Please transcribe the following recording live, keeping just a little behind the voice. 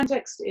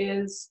context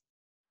is,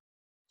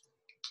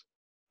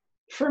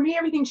 for me,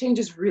 everything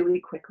changes really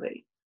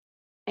quickly.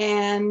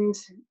 And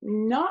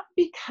not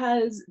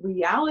because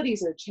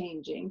realities are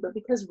changing, but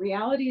because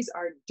realities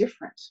are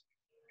different.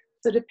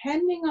 So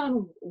depending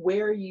on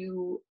where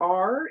you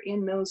are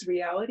in those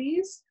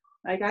realities,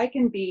 like I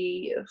can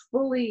be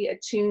fully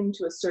attuned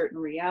to a certain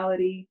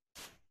reality.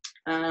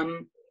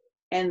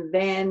 And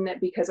then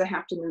because I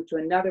have to move to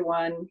another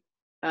one,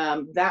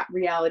 that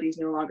reality is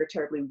no longer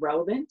terribly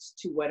relevant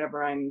to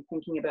whatever I'm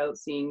thinking about,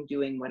 seeing,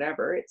 doing,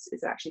 whatever. It's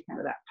actually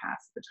kind of that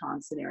pass the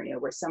baton scenario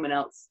where someone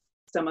else,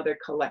 some other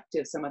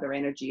collective, some other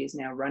energy is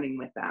now running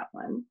with that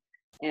one.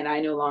 And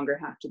I no longer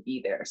have to be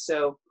there.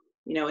 So,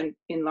 you know,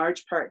 in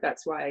large part,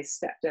 that's why I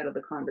stepped out of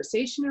the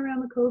conversation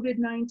around the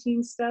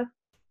COVID-19 stuff.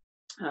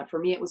 For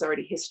me, it was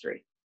already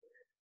history.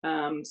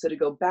 So to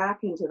go back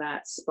into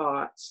that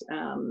spot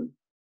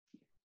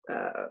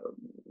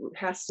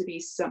has to be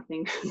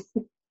something.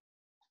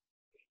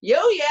 Yo,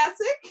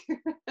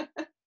 Yasik!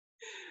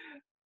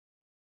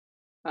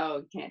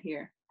 Oh, can't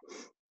hear.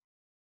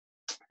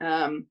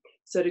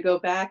 So to go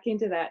back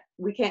into that,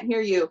 we can't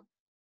hear you.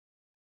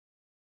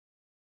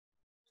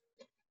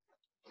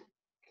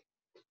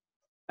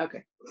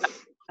 Okay.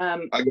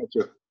 I got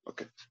you.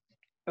 Okay.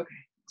 Okay.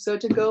 So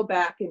to go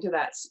back into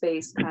that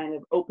space kind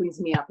of opens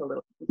me up a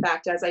little. In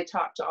fact, as I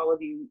talk to all of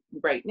you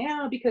right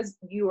now, because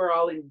you are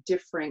all in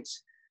different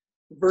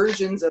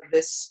versions of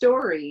this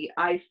story,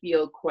 I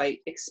feel quite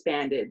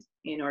expanded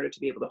in order to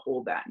be able to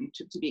hold that. And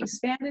to be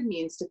expanded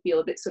means to feel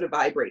a bit sort of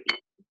vibrating.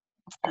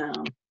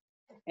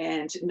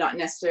 And not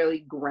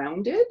necessarily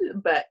grounded,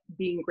 but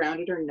being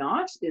grounded or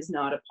not is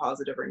not a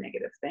positive or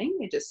negative thing.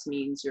 It just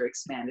means you're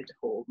expanded to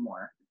hold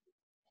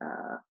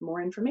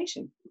more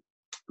information,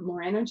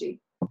 more energy.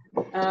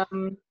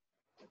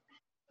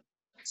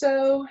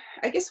 So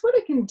I guess what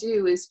I can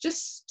do is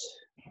just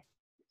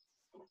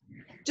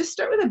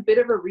start with a bit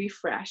of a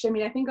refresh. I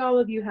mean, I think all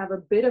of you have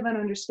a bit of an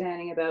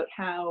understanding about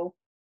how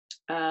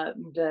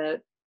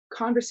the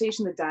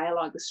conversation, the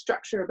dialogue, the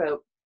structure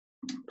about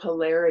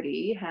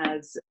polarity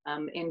has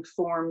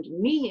informed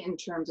me in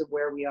terms of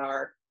where we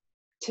are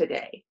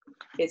today.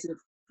 It's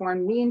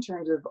informed me in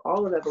terms of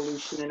all of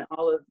evolution and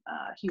all of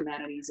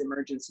humanity's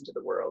emergence into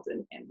the world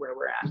and where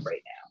we're at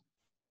right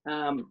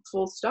now.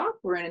 Full stop,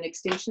 we're in an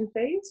extinction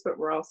phase, but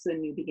we're also in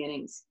new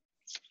beginnings.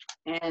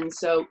 And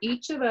so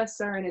each of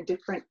us are in a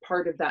different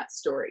part of that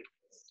story.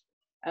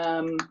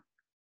 And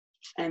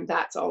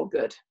that's all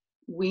good.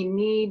 We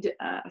need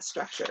a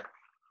structure.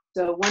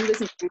 So one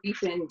doesn't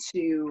leap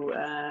into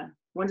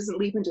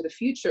the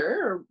future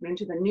or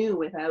into the new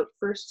without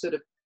first sort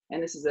of,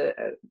 and this is a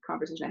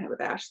conversation I had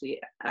with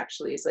Ashley,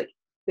 actually, it's like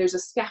there's a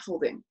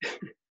scaffolding.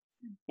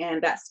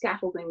 And that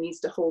scaffolding needs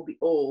to hold the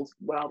old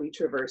while we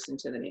traverse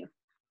into the new.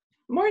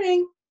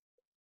 Morning.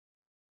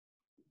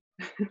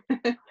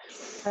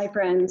 Hi,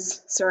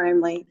 friends. Sorry I'm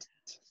late.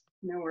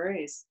 No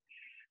worries.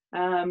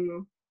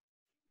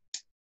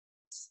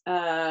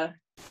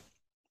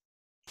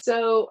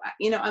 So,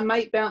 you know, I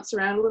might bounce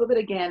around a little bit.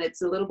 Again,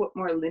 it's a little bit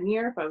more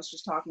linear if I was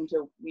just talking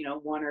to, you know,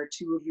 one or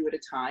two of you at a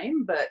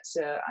time, but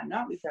I'm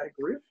not. We've got a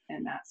group,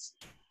 and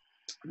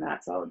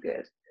that's all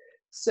good.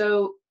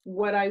 So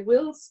what I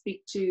will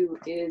speak to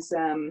is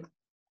a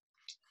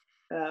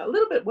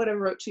little bit what I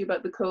wrote to you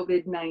about the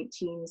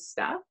COVID-19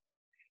 stuff.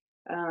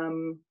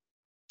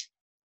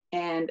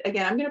 And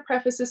again, I'm going to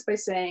preface this by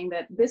saying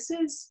that this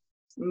is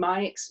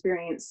my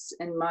experience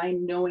and my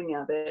knowing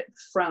of it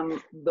from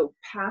the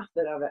path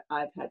that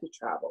I've had to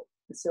travel.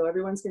 So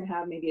everyone's going to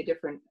have maybe a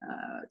different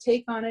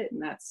take on it,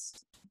 and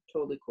that's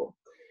totally cool.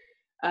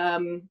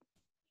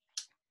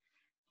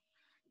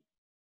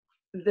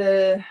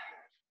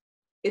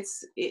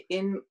 It's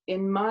in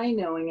my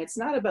knowing, it's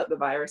not about the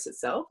virus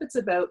itself. It's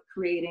about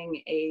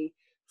creating a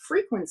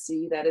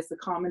frequency that is the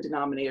common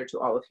denominator to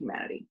all of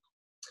humanity.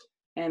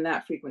 And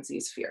that frequency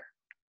is fear.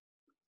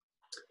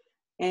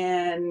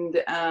 And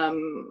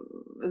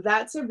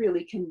that's a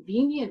really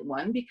convenient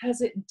one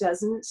because it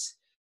doesn't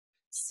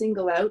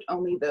single out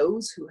only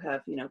those who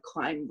have, you know,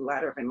 climbed the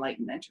ladder of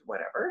enlightenment or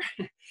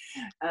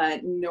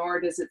whatever, nor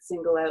does it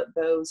single out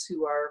those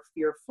who are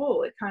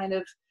fearful. It kind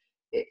of,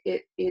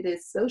 it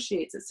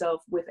associates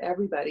itself with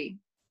everybody.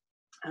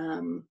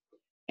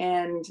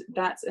 And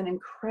that's an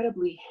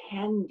incredibly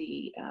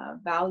handy,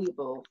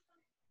 valuable,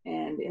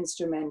 and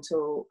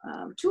instrumental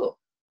tool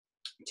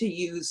to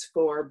use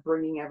for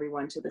bringing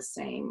everyone to the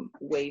same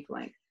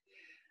wavelength.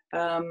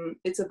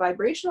 It's a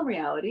vibrational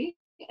reality,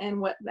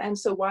 and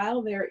so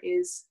while there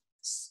is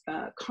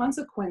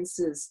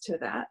consequences to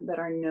that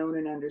are known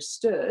and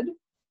understood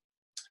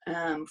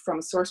from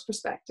a source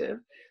perspective,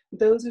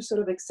 those are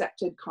sort of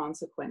accepted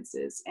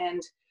consequences.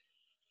 And,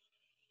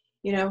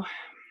 you know,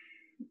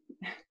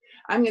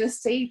 I'm going to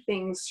say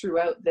things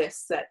throughout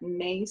this that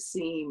may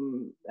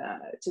seem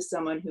to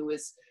someone who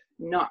is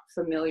not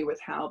familiar with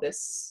how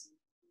this,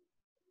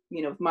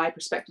 you know, my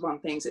perspective on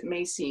things, it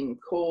may seem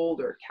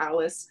cold or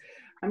callous.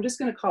 I'm just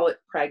going to call it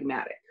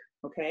pragmatic,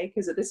 okay?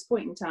 Because at this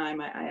point in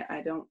time,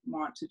 I don't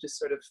want to just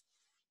sort of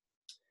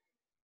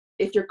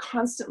if you're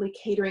constantly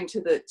catering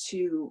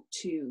to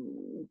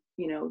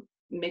you know,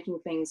 making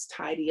things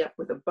tidy up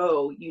with a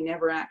bow, you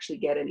never actually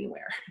get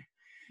anywhere.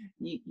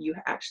 You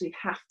actually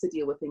have to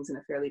deal with things in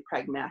a fairly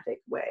pragmatic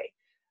way.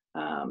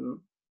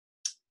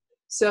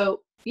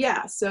 So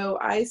yeah, so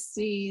I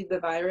see the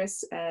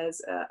virus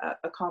as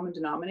a common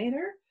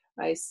denominator.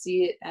 I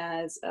see it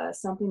as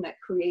something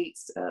that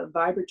creates a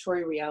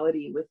vibratory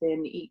reality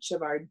within each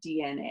of our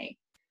DNA.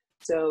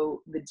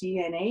 So the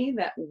DNA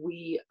that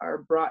we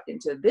are brought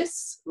into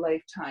this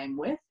lifetime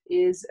with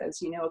is,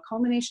 as you know, a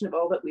culmination of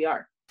all that we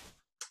are.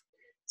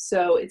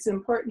 So it's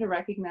important to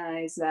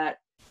recognize that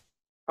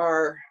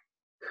our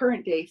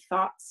current day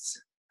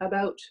thoughts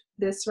about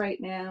this right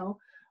now,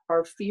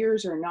 our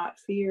fears are not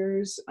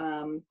fears,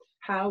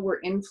 how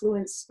we're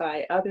influenced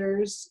by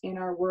others in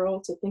our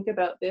world to think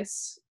about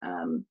this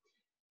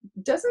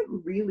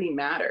doesn't really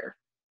matter.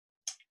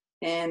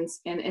 And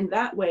in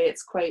that way,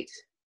 it's quite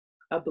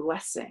a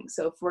blessing.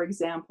 So for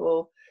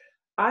example,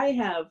 I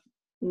have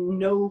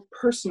no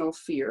personal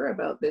fear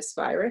about this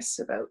virus,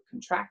 about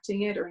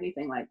contracting it or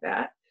anything like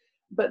that.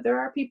 But there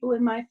are people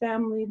in my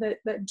family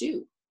that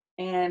do.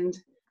 And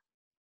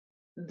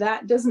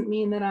that doesn't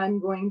mean that I'm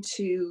going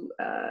to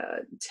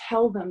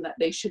tell them that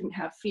they shouldn't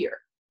have fear.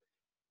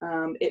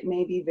 It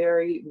may be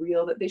very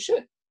real that they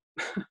should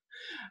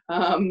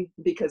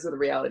because of the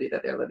reality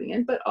that they're living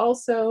in, but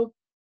also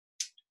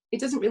it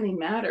doesn't really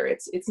matter.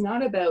 It's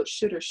not about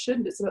should or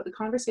shouldn't. It's about the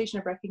conversation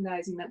of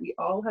recognizing that we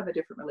all have a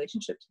different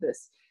relationship to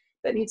this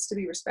that needs to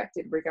be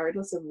respected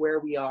regardless of where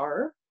we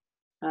are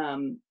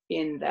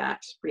in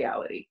that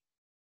reality.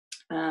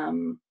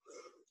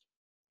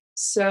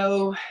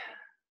 So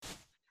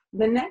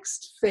the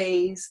next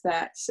phase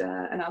that,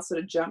 and I'll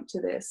sort of jump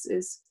to this,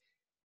 is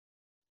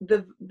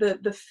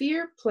the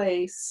fear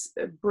place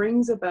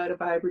brings about a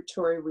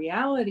vibratory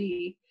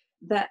reality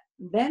that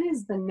then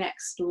is the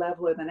next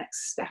level or the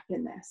next step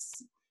in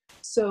this.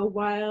 So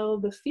while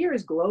the fear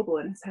is global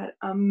and has had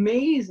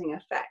amazing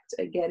effect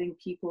at getting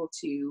people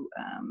to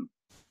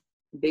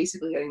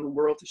basically getting the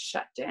world to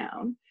shut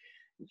down,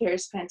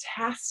 there's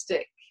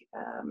fantastic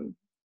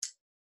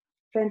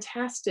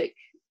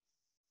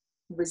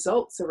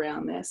results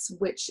around this,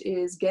 which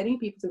is getting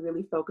people to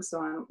really focus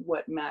on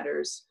what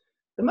matters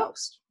the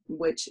most,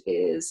 which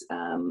is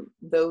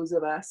those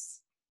of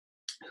us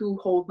who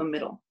hold the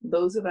middle,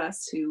 those of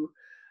us who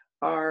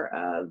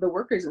are the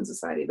workers in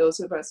society, those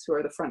of us who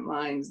are the front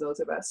lines,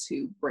 those of us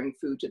who bring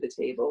food to the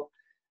table.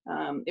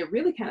 It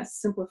really kind of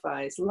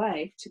simplifies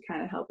life to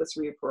kind of help us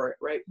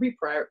reprioritize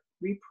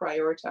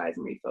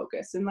and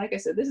refocus. And like I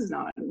said, this is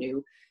not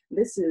new.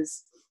 This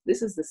is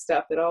the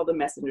stuff that all the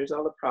messengers,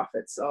 all the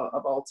prophets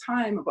of all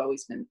time have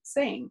always been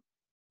saying.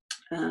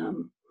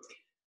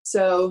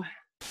 So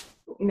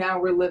now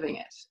we're living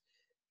it.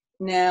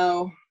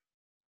 Now,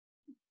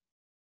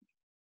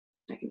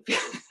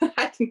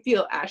 I can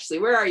feel Ashley.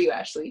 Where are you,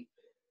 Ashley?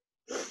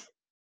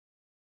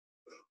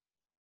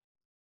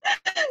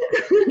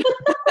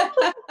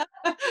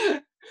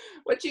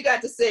 What you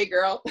got to say,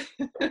 girl?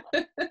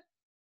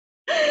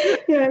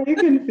 Yeah, you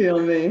can feel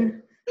me.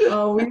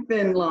 Oh, we've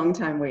been long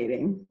time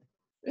waiting.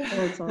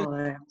 That's all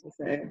I have to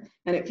say.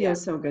 And it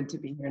feels so good to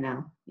be here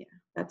now. Yeah,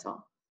 that's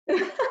all.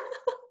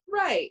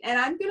 Right. And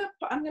I'm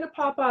gonna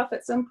pop off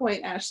at some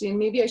point, Ashley, and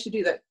maybe I should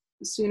do that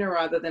sooner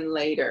rather than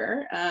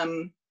later.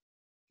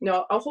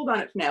 No, I'll hold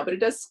on it for now, but it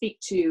does speak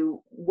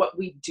to what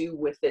we do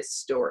with this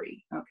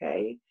story,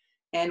 okay?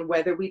 And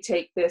whether we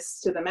take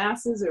this to the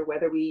masses or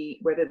whether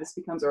this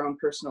becomes our own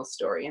personal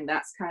story. And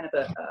that's kind of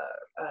a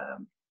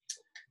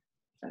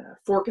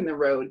fork in the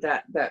road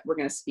that we're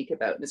going to speak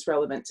about, and it's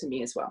relevant to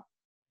me as well.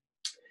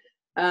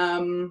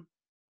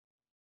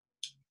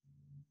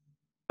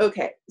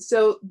 Okay,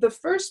 so the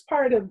first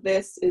part of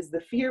this is the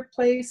fear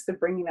place, the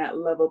bringing that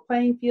level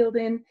playing field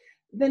in.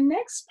 The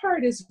next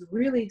part is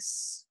really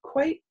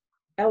quite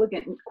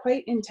elegant and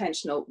quite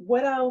intentional.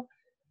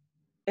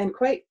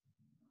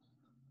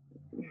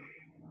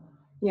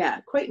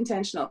 Quite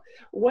intentional.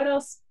 What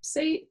I'll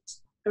say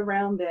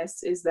around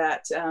this is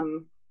that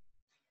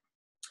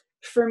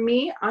for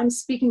me, I'm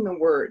speaking the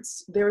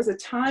words. There was a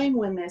time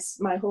when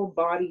my whole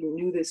body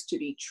knew this to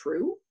be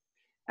true.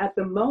 At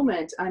the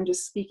moment, I'm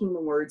just speaking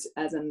the words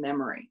as a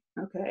memory,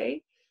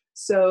 okay?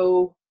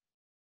 So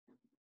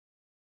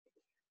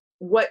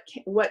what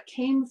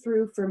came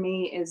through for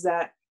me is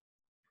that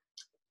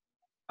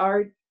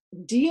our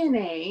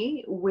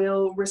DNA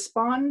will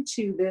respond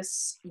to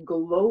this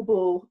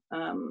global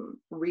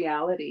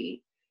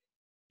reality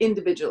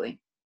individually.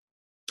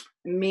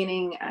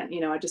 Meaning,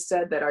 I just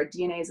said that our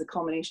DNA is a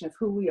culmination of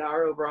who we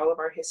are over all of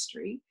our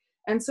history.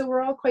 And so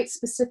we're all quite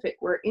specific.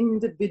 We're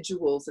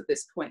individuals at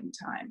this point in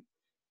time.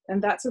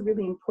 And that's a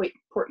really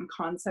important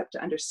concept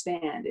to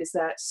understand, is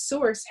that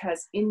Source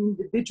has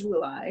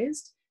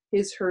individualized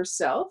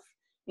herself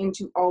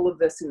into all of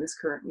this in this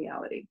current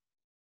reality.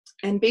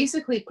 And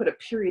basically put a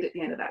period at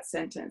the end of that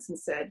sentence and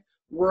said,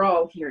 we're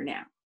all here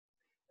now.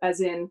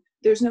 As in,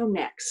 there's no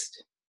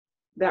next.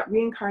 That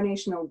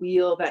reincarnational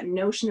wheel, that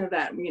notion of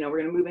that, we're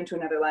going to move into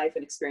another life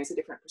and experience a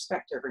different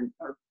perspective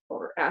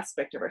or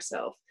aspect of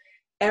ourselves.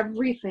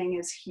 everything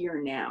is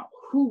here now.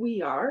 Who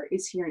we are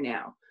is here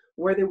now.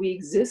 Whether we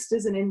exist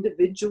as an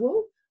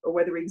individual, or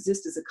whether we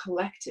exist as a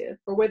collective,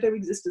 or whether we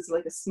exist as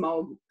like a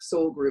small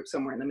soul group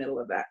somewhere in the middle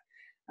of that,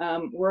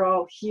 we're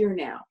all here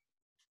now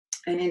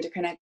and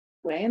interconnected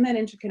way, and then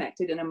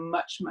interconnected in a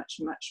much, much,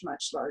 much,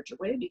 much larger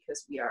way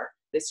because we are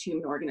this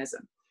human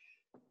organism.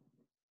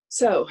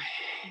 So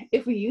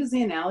if we use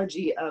the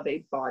analogy of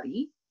a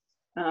body,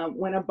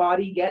 when a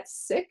body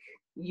gets sick,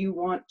 you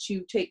want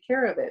to take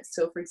care of it.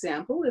 So for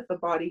example, if a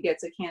body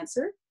gets a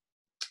cancer,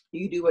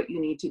 you do what you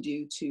need to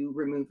do to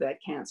remove that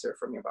cancer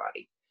from your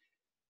body.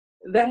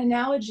 That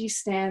analogy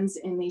stands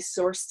in the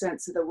source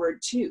sense of the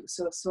word too.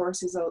 So if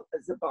source is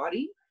a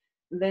body,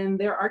 then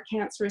there are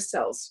cancerous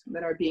cells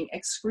that are being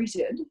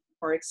excreted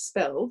or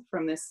expelled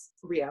from this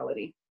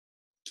reality.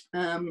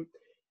 And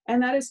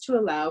that is to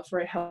allow for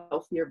a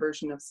healthier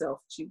version of self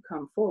to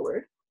come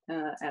forward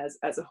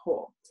as a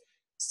whole.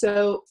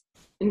 So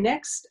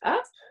next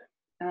up,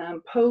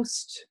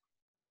 post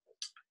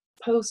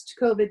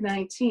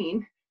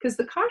COVID-19, because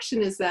the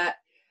caution is that,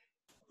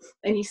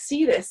 and you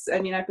see this, I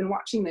mean, I've been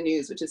watching the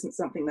news, which isn't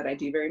something that I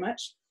do very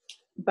much,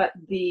 but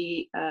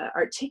the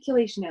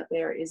articulation out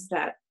there is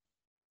that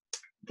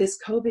this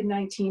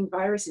COVID-19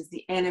 virus is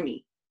the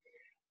enemy.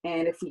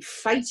 And if we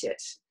fight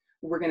it,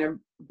 we're going to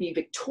be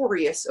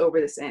victorious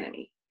over this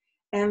enemy.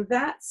 And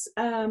that's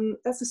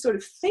a sort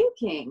of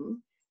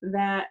thinking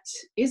that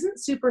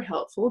isn't super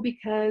helpful,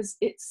 because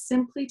it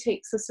simply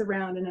takes us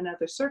around in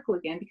another circle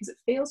again, because it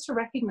fails to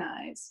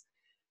recognize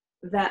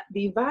that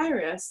the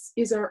virus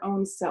is our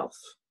own self.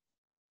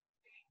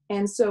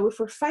 And so if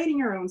we're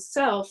fighting our own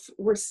self,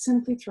 we're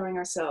simply throwing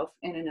ourselves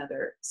in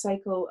another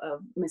cycle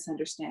of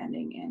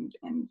misunderstanding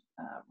and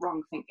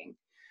wrong thinking.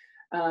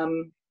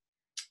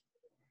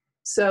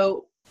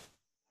 So,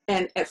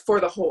 and for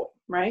the whole,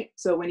 right?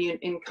 So when you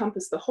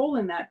encompass the whole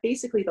in that,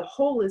 basically the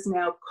whole is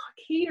now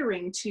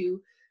catering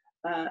to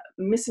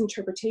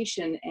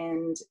misinterpretation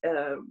and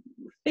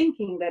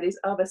thinking that is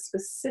of a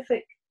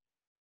specific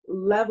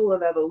level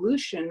of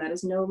evolution that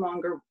is no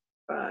longer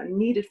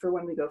needed for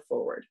when we go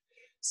forward.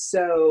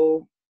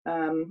 So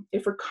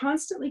if we're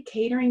constantly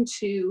catering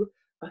to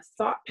a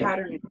thought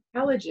pattern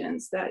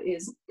intelligence that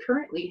is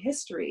currently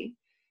history,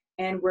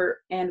 and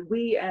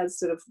we as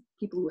sort of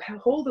people who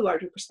hold a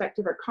larger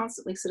perspective are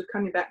constantly sort of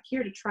coming back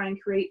here to try and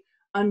create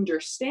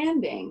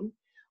understanding,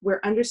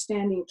 where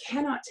understanding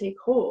cannot take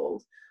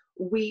hold,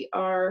 we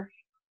are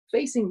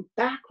facing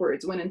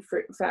backwards when in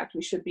fact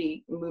we should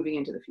be moving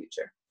into the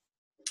future.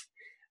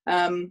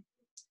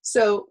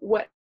 So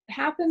what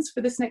happens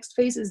for this next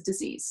phase is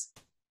disease.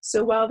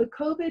 So while the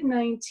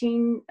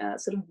COVID-19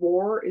 sort of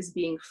war is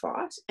being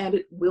fought, and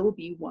it will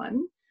be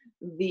won,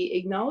 the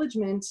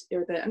acknowledgement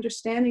or the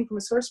understanding from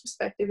a source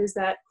perspective is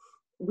that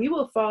we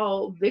will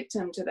fall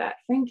victim to that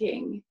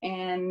thinking,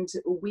 and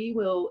we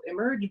will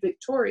emerge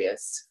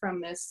victorious from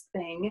this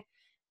thing,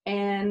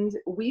 and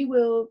we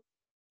will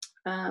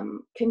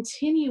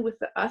continue with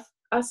the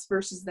us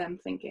versus them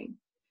thinking.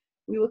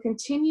 We will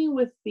continue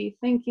with the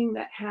thinking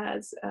that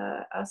has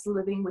us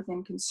living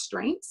within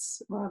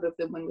constraints rather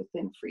than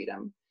within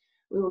freedom.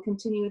 We will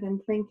continue within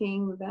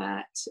thinking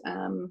that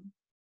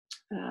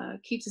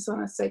keeps us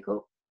on a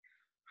cycle.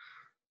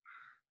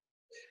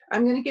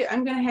 I'm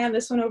gonna hand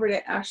this one over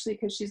to Ashley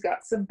because she's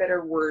got some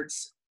better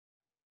words.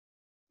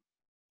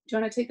 Do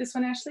you want to take this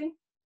one, Ashley?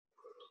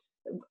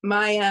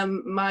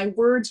 My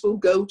words will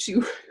go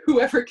to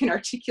whoever can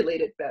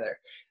articulate it better.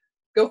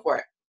 Go for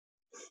it.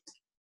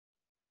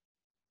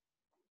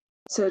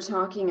 So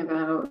talking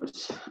about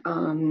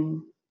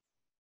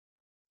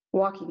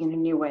walking in a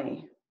new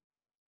way,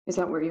 is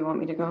that where you want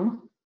me to go?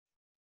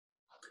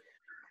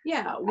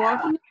 Yeah,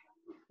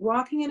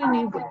 walking in a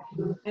new way,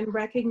 and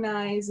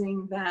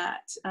recognizing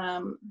that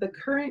the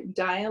current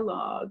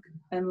dialogue,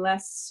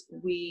 unless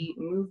we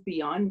move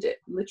beyond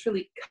it,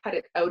 literally cut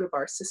it out of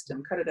our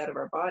system, cut it out of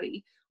our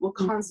body, will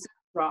constantly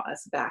draw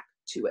us back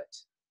to it.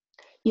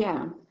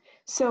 Yeah,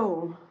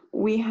 so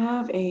we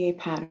have a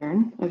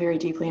pattern, a very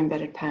deeply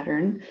embedded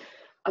pattern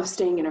of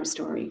staying in our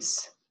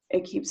stories.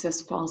 It keeps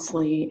us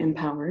falsely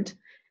empowered.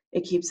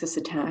 It keeps us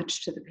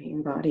attached to the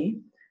pain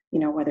body, you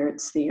know, whether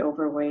it's the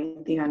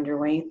overweight, the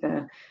underweight,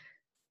 the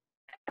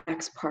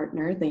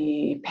ex-partner,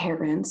 the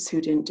parents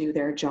who didn't do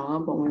their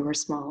job when we were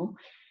small.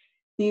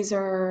 These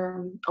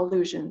are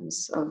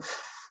illusions of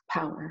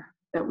power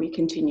that we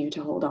continue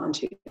to hold on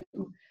to.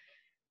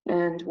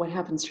 And what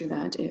happens through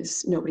that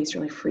is nobody's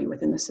really free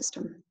within the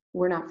system.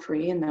 We're not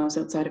free, and those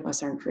outside of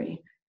us aren't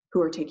free,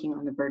 who are taking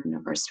on the burden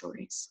of our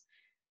stories.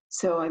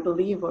 So I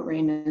believe what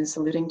Raine is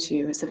alluding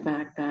to is the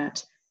fact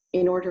that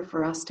in order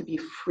for us to be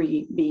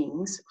free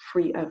beings,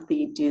 free of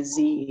the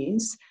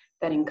disease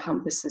that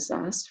encompasses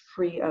us,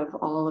 free of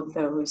all of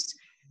those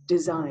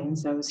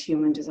designs, those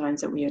human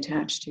designs that we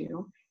attach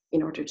to,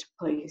 in order to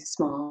play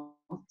small,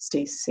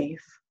 stay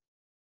safe,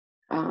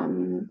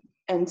 and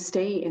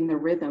stay in the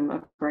rhythm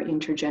of our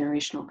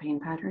intergenerational pain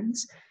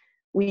patterns,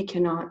 we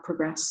cannot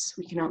progress,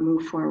 we cannot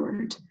move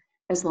forward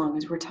as long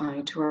as we're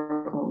tied to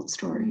our old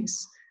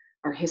stories,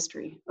 our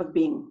history of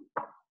being,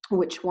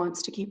 which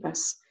wants to keep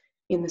us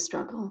in the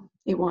struggle.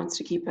 It wants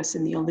to keep us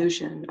in the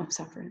illusion of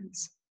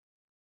sufferance.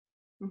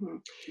 Mm-hmm.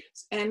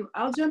 And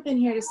I'll jump in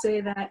here to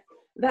say that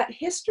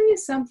history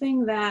is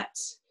something that,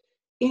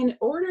 in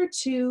order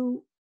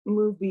to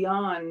move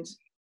beyond,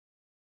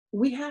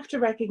 we have to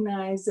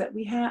recognize that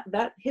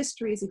that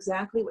history is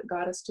exactly what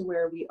got us to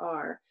where we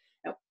are,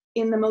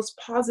 in the most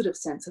positive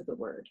sense of the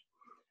word.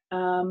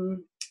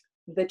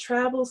 The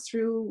travels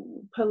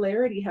through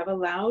polarity have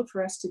allowed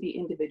for us to be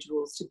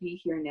individuals, to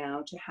be here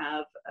now, to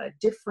have a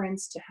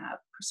difference, to have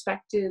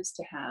perspectives,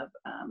 to have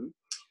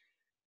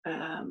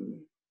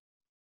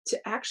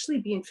to actually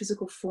be in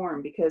physical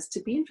form, because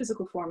to be in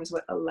physical form is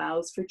what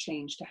allows for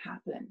change to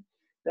happen,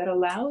 that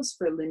allows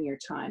for linear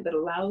time, that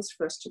allows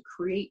for us to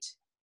create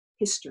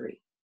history.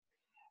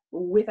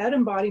 Without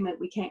embodiment,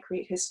 we can't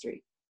create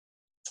history.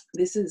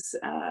 This is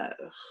a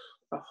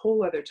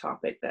whole other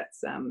topic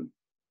that's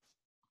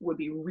would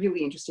be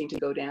really interesting to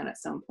go down at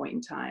some point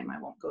in time.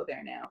 I won't go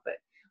there now, but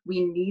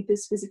we need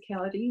this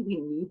physicality. We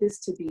need this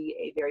to be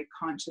a very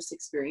conscious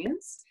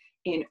experience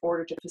in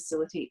order to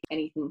facilitate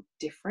anything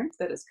different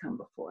that has come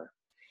before.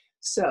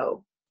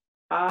 So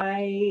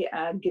I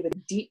give a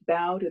deep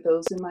bow to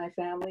those in my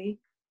family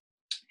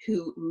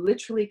who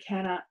literally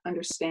cannot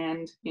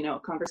understand, a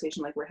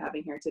conversation like we're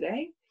having here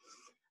today.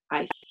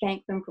 I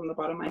thank them from the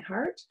bottom of my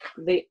heart.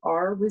 They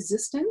are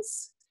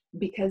resistance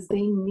because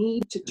they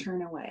need to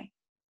turn away.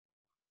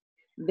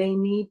 They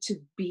need to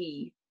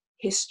be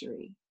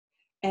history.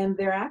 And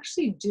they're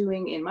actually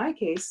doing, in my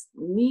case,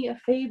 me a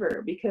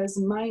favor, because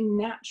my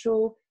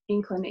natural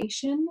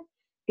inclination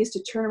is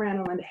to turn around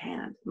and lend a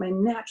hand. My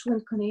natural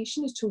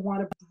inclination is to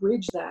want to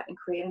bridge that and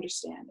create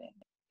understanding.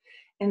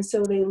 And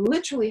so they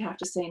literally have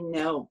to say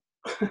no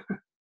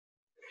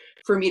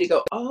for me to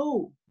go,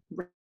 oh,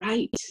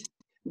 right.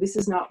 This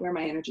is not where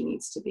my energy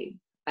needs to be.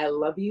 I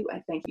love you.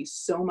 I thank you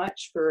so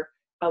much for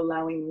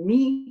allowing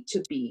me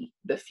to be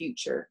the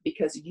future,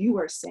 because you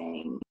are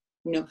saying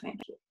no, thank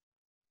you.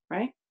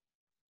 Right?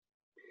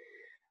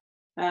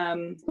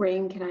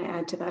 Raine, can I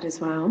add to that as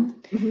well?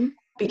 Mm-hmm.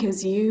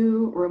 Because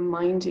you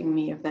reminding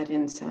me of that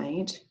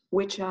insight,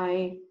 which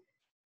I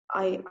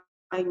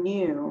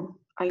knew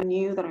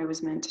that I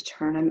was meant to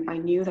turn. I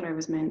knew that I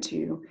was meant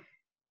to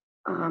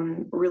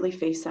really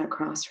face that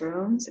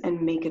crossroads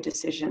and make a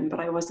decision, but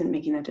I wasn't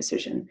making that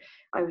decision.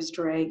 I was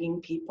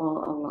dragging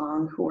people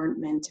along who weren't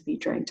meant to be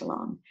dragged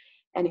along.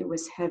 And it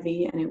was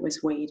heavy and it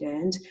was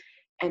weighted,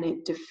 and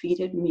it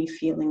defeated me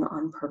feeling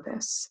on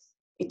purpose.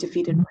 It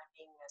defeated my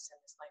beingness in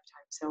this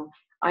lifetime. So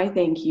I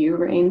thank you,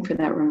 Raine, for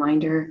that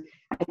reminder.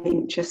 I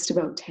think just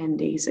about 10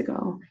 days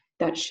ago,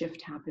 that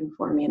shift happened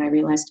for me, and I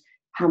realized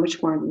how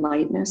much more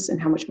lightness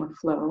and how much more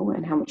flow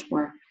and how much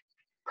more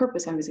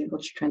purpose I was able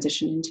to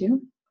transition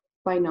into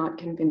by not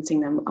convincing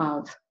them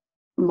of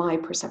my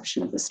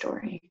perception of the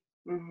story.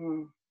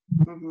 Mm-hmm.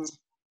 Mm-hmm.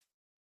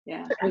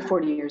 Yeah. It took me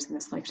 40 years in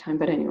this lifetime,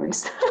 but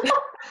anyways,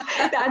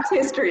 that's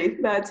history.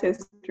 That's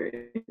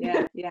history.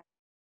 Yeah, yeah.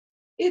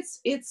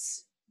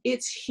 It's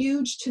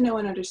huge to know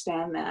and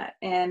understand that.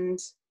 And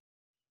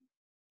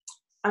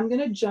I'm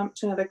going to jump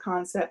to another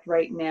concept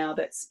right now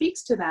that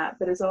speaks to that,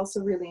 but is also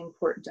really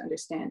important to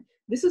understand.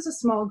 This is a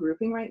small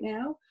grouping right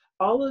now.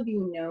 All of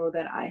you know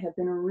that I have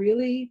been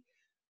really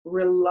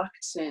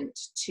reluctant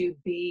to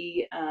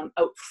be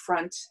out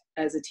front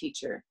as a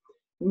teacher,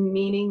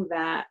 meaning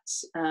that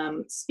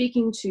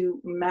speaking to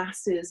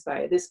masses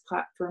via this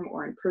platform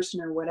or in person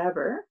or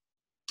whatever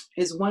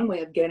is one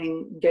way of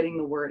getting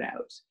the word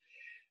out.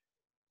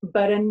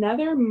 But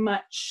another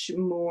much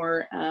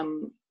more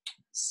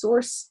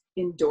source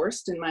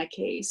endorsed, in my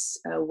case,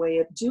 a way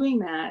of doing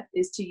that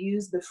is to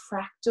use the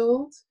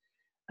fractaled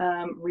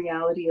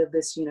reality of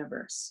this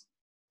universe.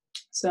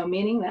 So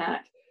meaning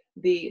that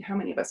how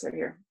many of us are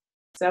here?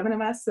 7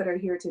 of us that are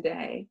here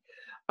today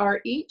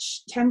are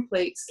each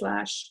template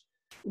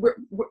 /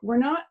 we're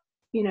not,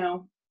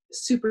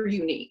 super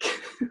unique,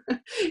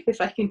 if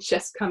I can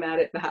just come at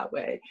it that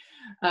way.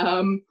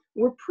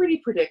 We're pretty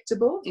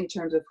predictable in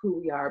terms of who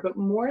we are, but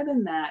more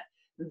than that,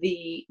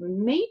 the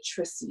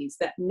matrices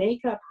that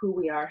make up who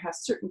we are have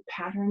certain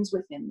patterns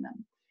within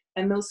them.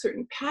 And those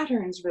certain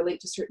patterns relate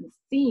to certain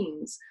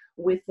themes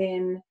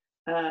within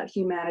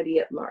humanity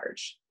at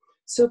large.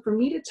 So for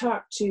me to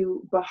talk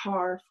to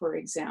Bahar, for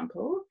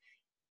example,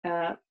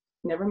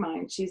 never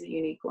mind, she's a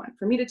unique one.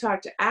 For me to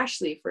talk to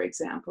Ashley, for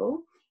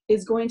example,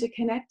 is going to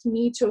connect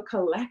me to a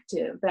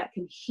collective that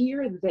can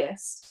hear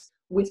this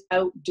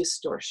without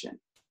distortion.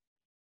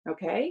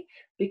 Okay?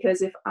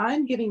 Because if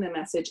I'm giving the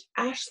message,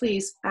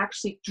 Ashley's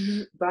actually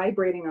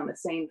vibrating on the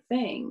same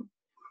thing,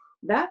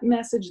 that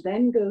message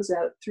then goes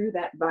out through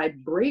that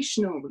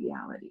vibrational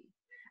reality,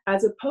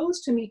 as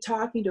opposed to me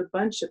talking to a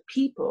bunch of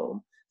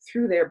people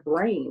through their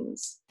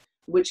brains,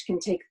 which can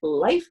take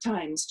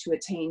lifetimes to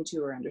attain to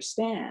or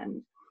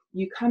understand.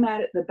 You come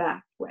at it the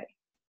back way,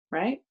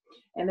 right?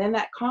 And then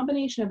that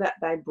combination of that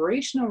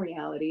vibrational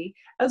reality,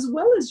 as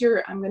well as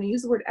I'm going to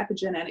use the word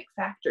epigenetic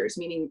factors,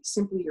 meaning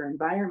simply your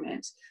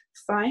environment,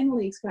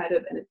 finally kind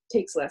of, and it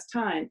takes less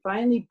time,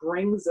 finally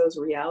brings those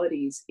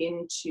realities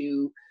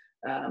into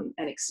an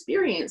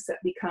experience that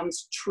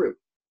becomes true.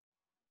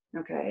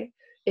 Okay.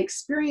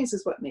 Experience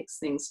is what makes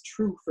things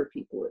true for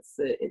people.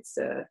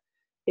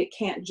 It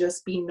can't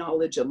just be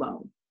knowledge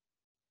alone.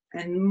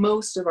 And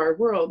most of our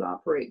world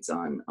operates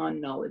on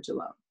knowledge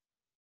alone.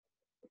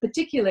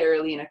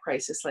 Particularly in a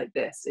crisis like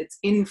this, it's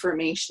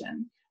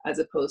information as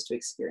opposed to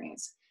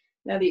experience.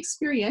 Now, the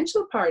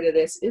experiential part of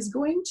this is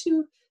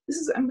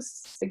I'm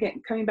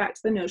again coming back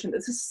to the notion that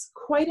this is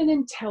quite an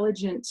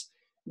intelligent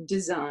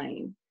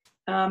design.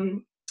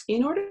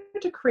 In order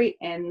to create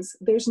ends,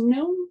 there's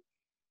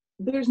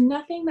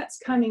nothing that's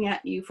coming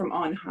at you from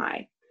on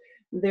high.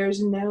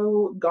 There's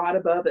no God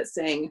above that's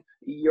saying,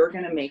 you're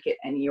going to make it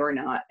and you're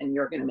not, and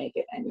you're going to make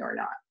it and you're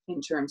not,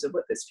 in terms of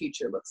what this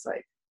future looks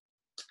like.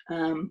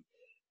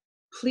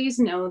 Please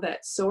know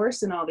that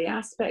Source and all the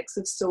aspects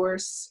of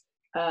Source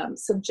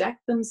subject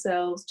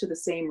themselves to the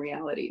same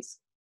realities.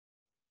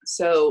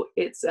 So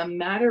it's a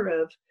matter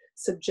of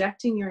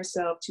subjecting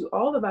yourself to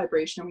all the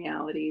vibrational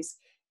realities,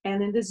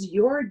 and it is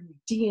your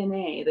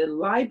DNA, the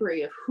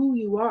library of who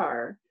you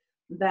are,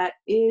 that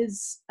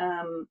is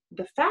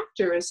the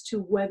factor as to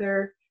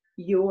whether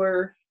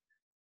your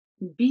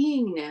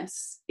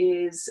beingness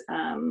is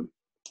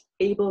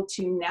able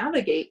to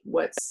navigate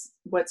what's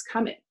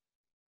coming.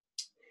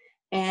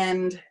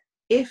 And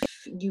if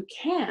you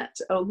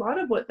can't, a lot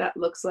of what that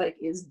looks like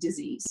is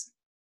disease.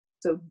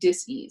 So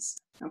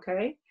dis-ease,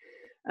 okay?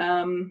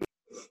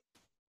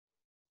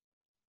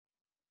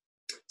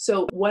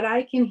 So what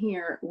I can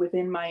hear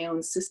within my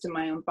own system,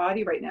 my own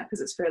body right now, because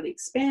it's fairly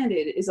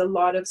expanded, is a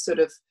lot of sort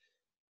of,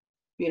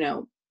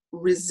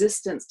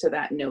 resistance to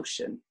that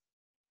notion.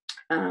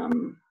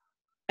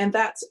 And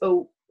that's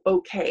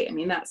okay. I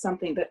mean, that's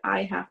something that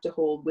I have to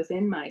hold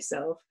within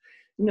myself,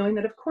 knowing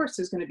that of course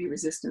there's going to be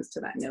resistance to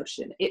that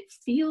notion. It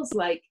feels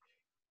like,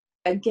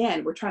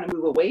 again, we're trying to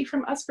move away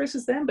from us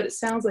versus them, but it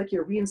sounds like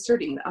you're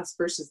reinserting the us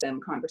versus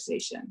them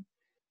conversation.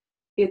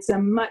 It's a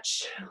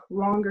much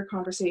longer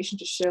conversation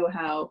to show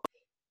how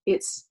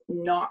it's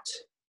not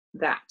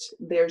that.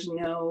 There's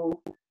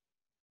no,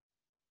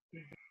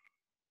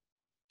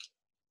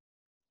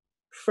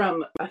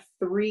 from a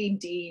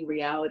 3D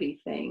reality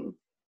thing,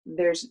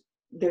 there's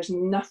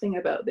nothing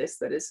about this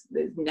that is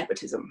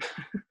nepotism.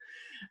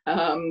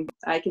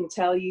 I can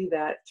tell you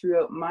that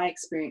throughout my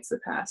experience the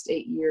past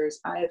 8 years,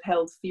 I have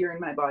held fear in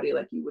my body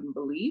like you wouldn't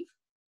believe.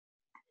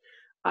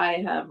 I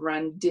have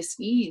run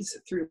dis-ease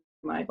through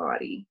my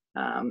body,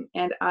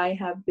 and I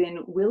have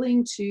been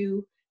willing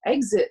to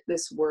exit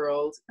this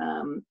world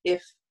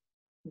if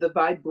the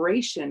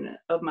vibration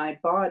of my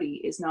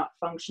body is not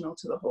functional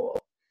to the whole.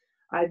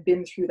 I've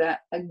been through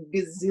that a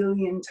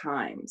gazillion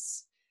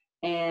times,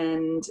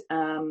 and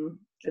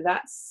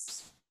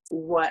that's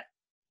what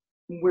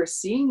we're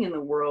seeing in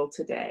the world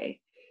today,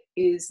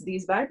 is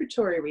these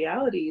vibratory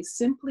realities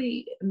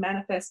simply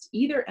manifest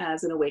either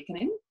as an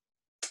awakening,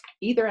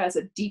 either as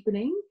a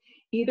deepening,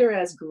 either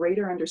as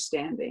greater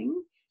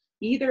understanding,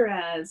 either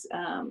as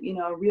a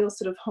real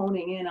sort of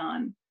honing in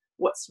on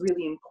what's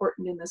really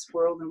important in this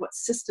world and what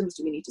systems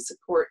do we need to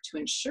support to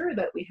ensure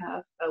that we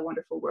have a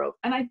wonderful world.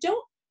 And I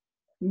don't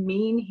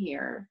mean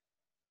here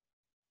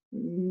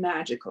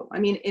magical. I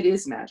mean, it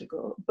is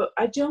magical, but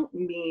I don't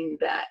mean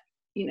that,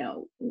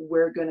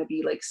 we're going to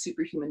be like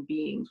superhuman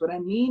beings. What I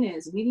mean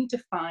is we need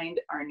to find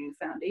our new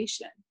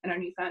foundation. And our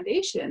new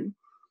foundation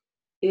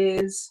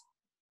is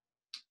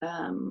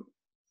a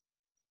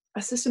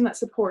system that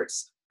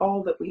supports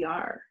all that we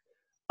are.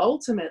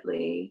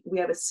 Ultimately, we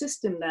have a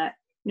system that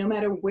no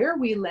matter where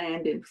we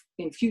land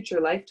in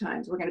future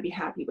lifetimes, we're going to be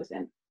happy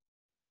within.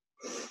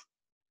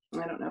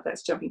 I don't know if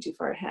that's jumping too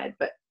far ahead,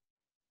 but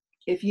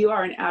if you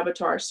are an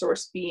avatar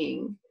source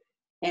being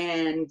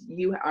and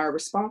you are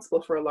responsible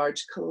for a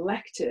large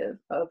collective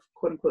of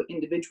quote unquote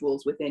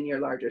individuals within your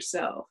larger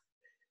self,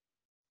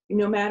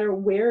 no matter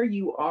where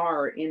you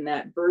are in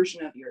that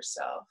version of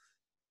yourself,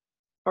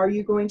 are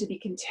you going to be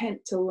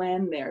content to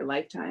land there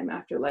lifetime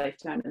after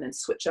lifetime and then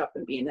switch up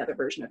and be another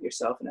version of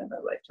yourself in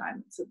another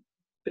lifetime? It's a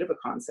bit of a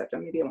concept.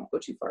 Maybe I won't go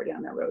too far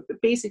down that road,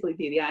 but basically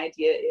the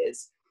idea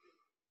is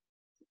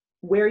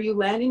where you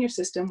land in your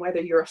system, whether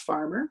you're a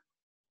farmer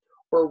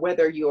or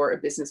whether you're a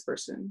business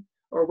person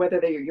or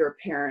whether you're a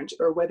parent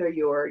or whether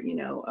you're,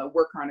 a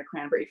worker on a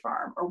cranberry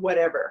farm or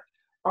whatever,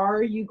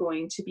 are you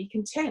going to be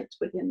content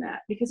within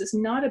that? Because it's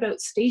not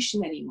about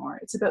station anymore.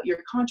 It's about your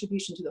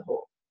contribution to the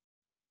whole.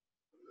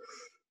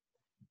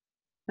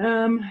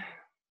 Okay,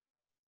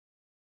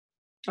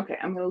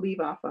 I'm going to leave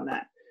off on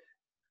that.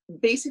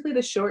 Basically,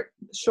 the short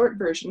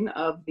version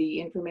of the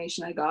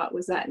information I got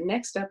was that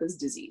next up is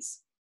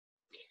disease.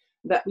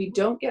 That we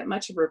don't get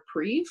much of a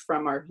reprieve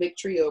from our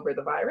victory over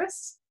the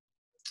virus,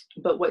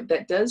 but what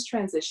that does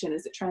transition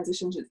is it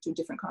transitions to a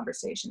different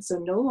conversation. So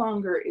no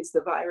longer is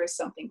the virus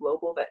something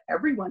global that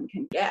everyone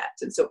can get,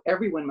 and so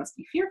everyone must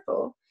be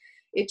fearful.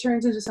 It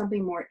turns into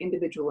something more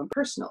individual and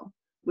personal,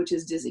 which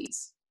is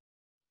disease.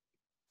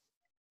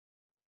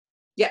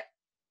 Yeah.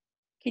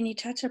 Can you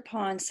touch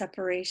upon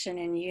separation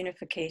and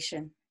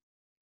unification?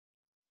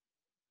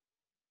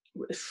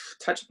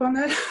 Touch upon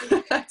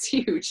that? That's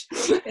huge.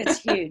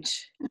 It's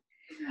huge.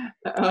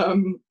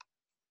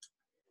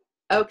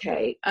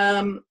 Okay.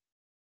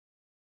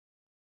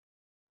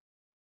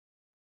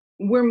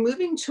 we're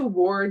moving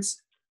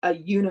towards a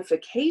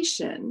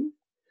unification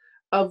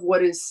of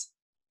what is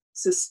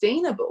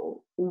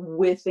sustainable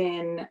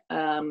within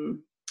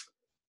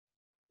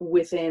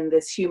within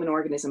this human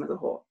organism as a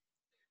whole.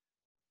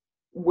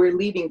 We're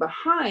leaving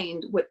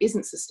behind what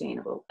isn't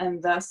sustainable,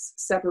 and thus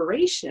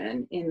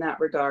separation in that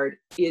regard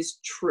is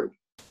true.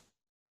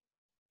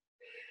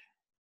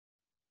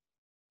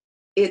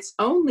 It's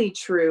only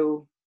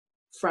true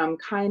from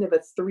kind of a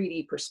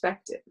 3D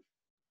perspective.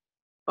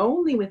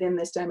 Only within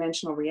this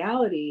dimensional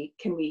reality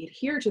can we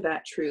adhere to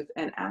that truth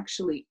and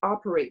actually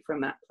operate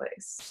from that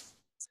place.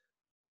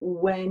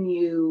 When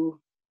you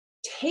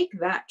take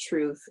that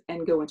truth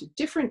and go into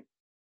different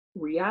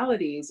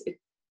realities,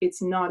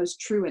 it's not as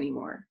true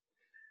anymore.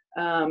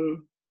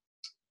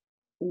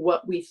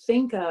 What we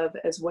think of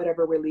as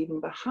whatever we're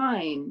leaving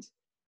behind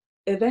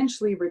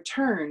eventually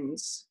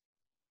returns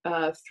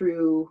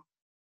through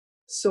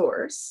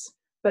source,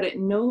 but it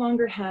no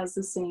longer has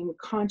the same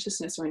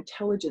consciousness or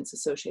intelligence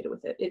associated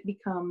with it. It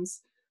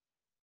becomes,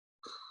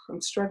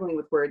 I'm struggling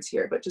with words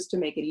here, but just to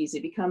make it easy,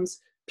 it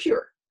becomes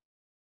pure.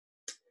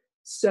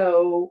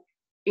 So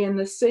in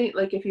the same,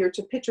 like if you're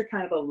to picture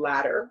kind of a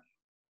ladder,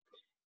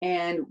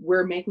 and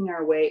we're making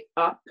our way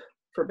up,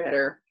 for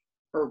better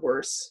or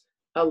worse,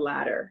 a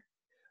ladder.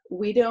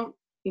 We don't,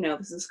 you know,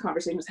 this is a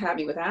conversation I was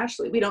having with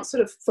Ashley, we don't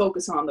sort of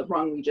focus on the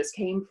rung we just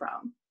came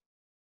from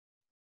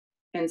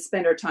and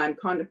spend our time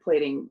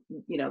contemplating,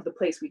 you know, the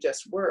place we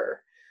just were.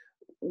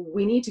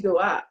 We need to go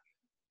up.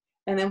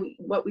 And then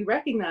what we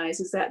recognize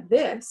is that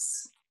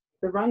this,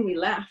 the rung we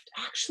left,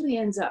 actually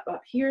ends up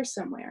here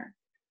somewhere,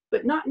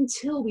 but not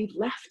until we've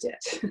left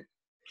it.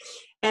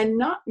 And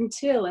not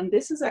until, and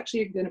this is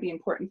actually going to be an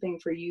important thing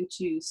for you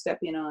to step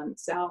in on,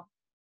 Sal,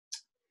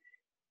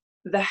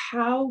 the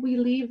how we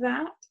leave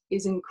that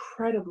is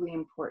incredibly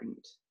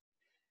important.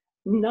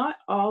 Not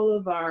all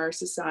of our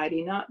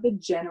society, not the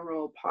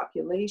general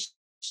population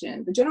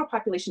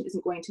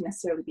isn't going to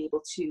necessarily be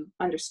able to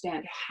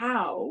understand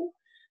how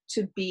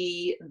to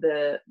be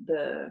the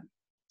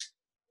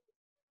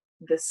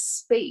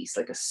space,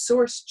 like a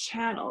source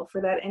channel for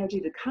that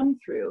energy to come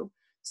through,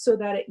 so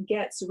that it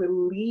gets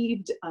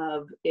relieved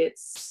of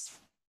its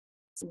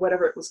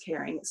whatever it was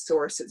carrying, its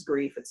source, its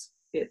grief,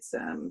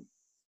 its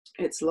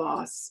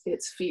loss,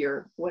 its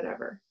fear,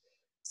 whatever.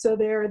 So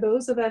there are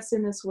those of us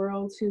in this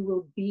world who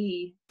will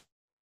be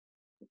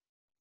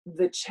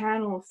the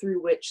channel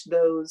through which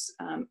those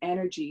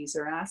energies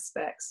or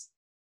aspects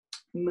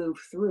move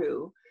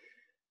through,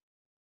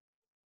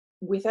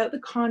 without the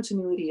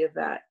continuity of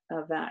that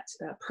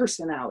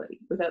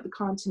personality, without the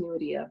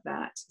continuity of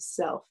that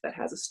self that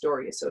has a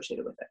story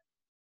associated with it.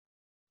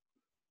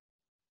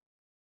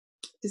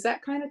 Does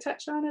that kind of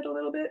touch on it a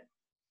little bit?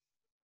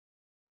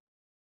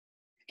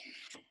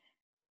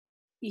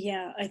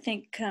 Yeah, I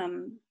think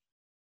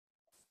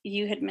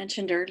you had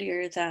mentioned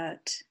earlier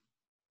that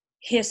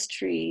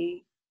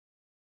history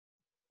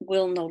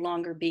will no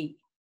longer be.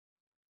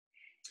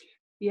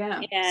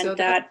 Yeah. And so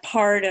that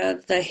part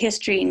of the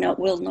history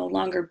will no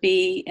longer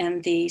be,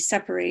 and the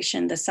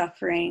separation, the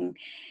suffering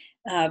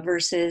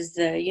versus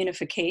the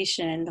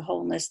unification, the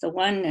wholeness, the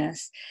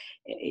oneness.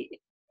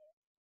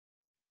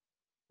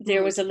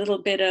 There was a little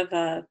bit of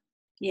a,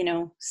 you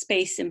know,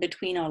 space in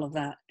between all of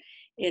that.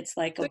 It's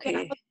like,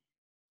 okay. Yeah,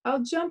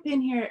 I'll jump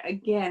in here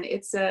again.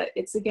 It's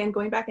again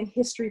going back in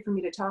history for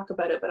me to talk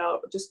about it, but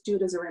I'll just do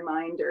it as a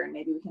reminder, and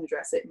maybe we can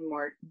address it in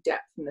more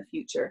depth in the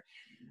future.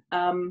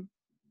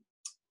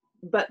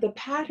 But the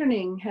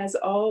patterning has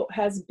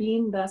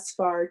been thus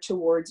far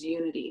towards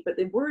unity. But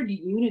the word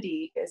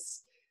unity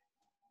is,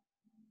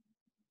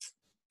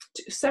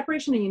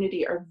 separation and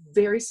unity are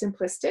very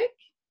simplistic,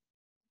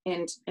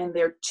 and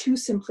they're too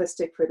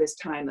simplistic for this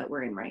time that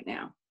we're in right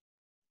now.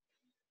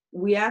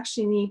 We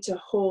actually need to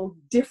hold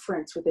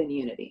difference within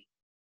unity.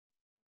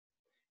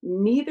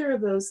 Neither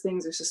of those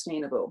things are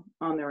sustainable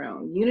on their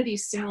own. Unity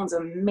sounds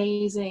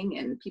amazing,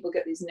 and people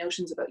get these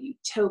notions about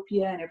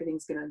utopia and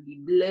everything's going to be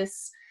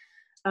bliss.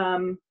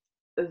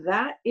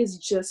 That is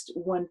just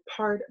one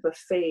part of a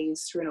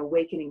phase through an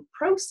awakening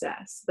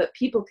process that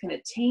people can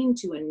attain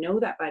to and know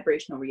that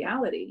vibrational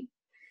reality.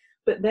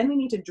 But then we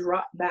need to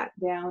drop back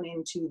down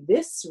into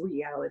this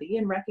reality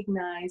and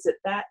recognize that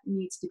that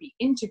needs to be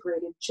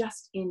integrated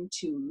just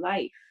into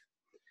life.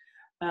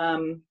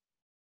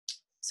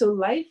 So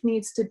life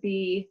needs to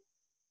be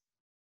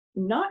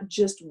not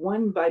just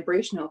one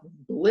vibrational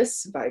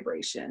bliss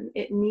vibration.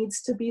 It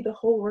needs to be the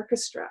whole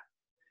orchestra.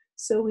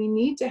 So we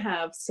need to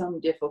have some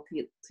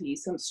difficulty,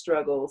 some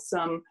struggle,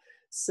 some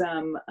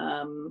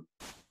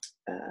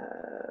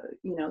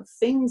you know,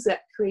 things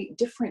that create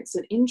difference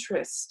and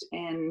interest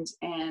and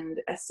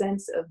a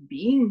sense of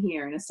being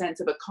here and a sense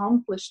of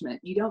accomplishment.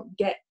 You don't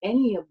get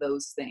any of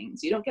those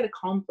things. You don't get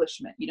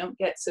accomplishment. You don't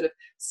get sort of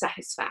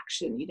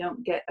satisfaction. You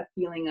don't get a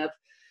feeling of,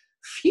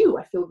 phew,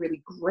 I feel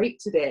really great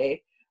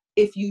today,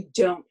 if you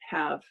don't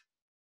have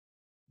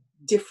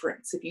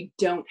difference, if you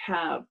don't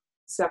have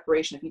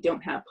separation, if you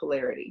don't have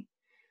polarity.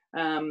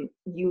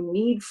 You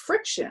need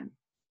friction.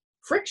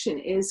 Friction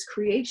is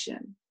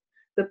creation.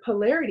 The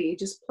polarity,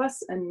 just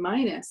plus and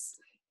minus,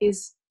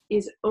 is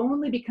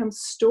only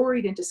becomes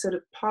storied into sort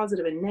of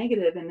positive and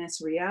negative in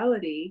this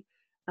reality,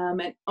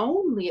 and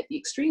only at the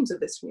extremes of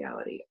this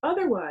reality.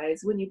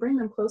 Otherwise, when you bring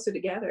them closer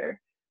together,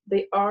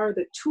 they are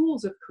the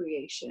tools of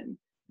creation.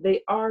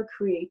 They are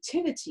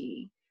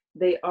creativity.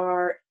 They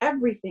are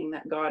everything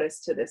that got us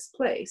to this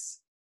place.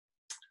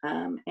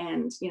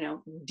 And, you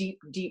know, deep,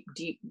 deep,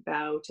 deep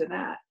bow to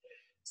that.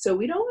 So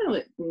we don't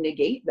want to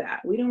negate that.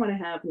 We don't want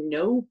to have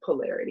no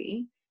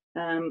polarity,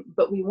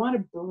 but we want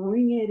to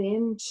bring it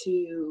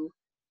into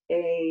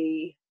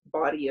a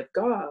body of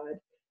God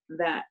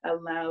that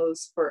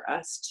allows for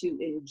us to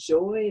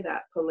enjoy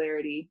that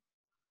polarity,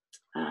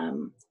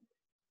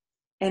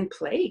 and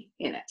play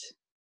in it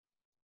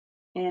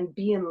and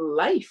be in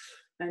life.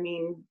 I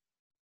mean,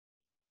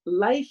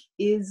 life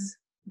is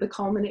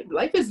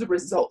life is the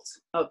result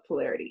of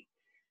polarity.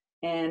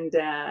 And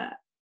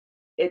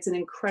it's an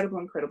incredible,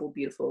 incredible,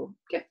 beautiful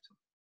gift.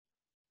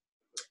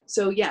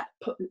 So yeah,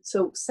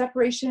 so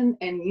separation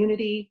and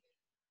unity,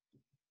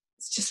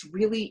 it's just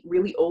really,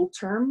 really old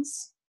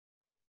terms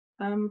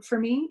for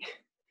me.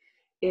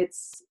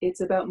 It's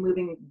about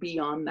moving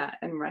beyond that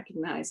and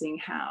recognizing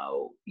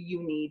how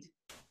you need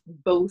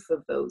both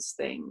of those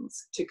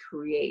things to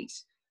create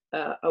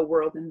a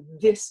world in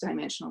this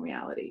dimensional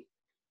reality.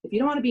 If you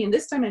don't want to be in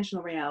this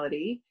dimensional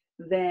reality,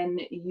 then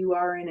you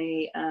are in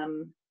a,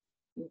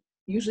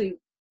 usually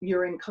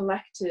you're in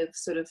collective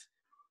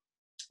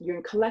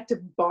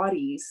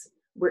bodies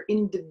where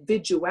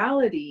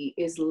individuality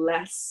is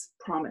less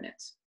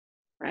prominent,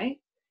 right?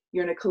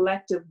 You're in a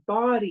collective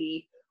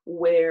body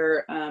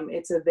where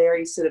it's a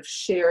very sort of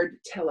shared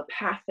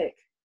telepathic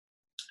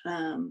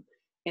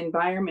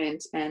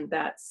environment, and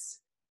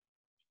that's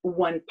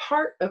one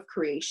part of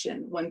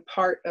creation, one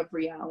part of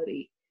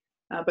reality.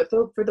 But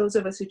for those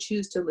of us who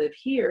choose to live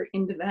here,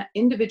 into that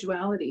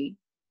individuality,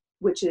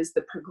 which is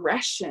the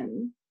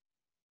progression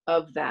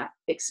of that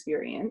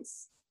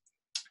experience,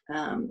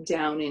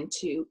 down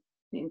into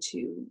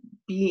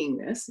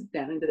beingness,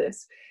 down into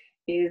this,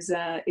 is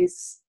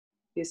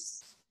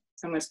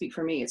I'm going to speak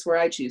for me. It's where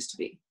I choose to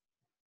be.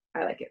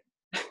 I like it.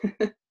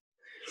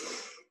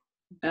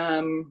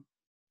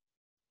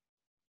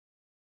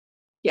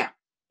 Yeah.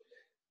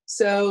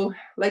 So,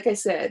 like I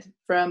said,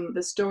 from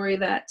the story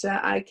that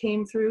I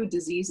came through,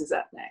 disease is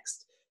up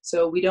next.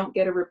 So we don't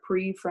get a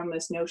reprieve from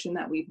this notion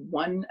that we've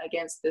won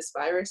against this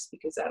virus,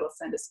 because that'll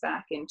send us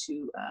back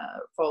into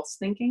false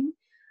thinking.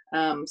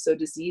 So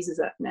disease is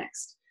up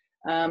next.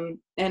 And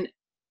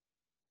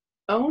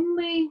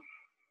only,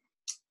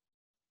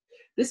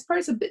 this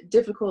part's a bit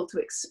difficult to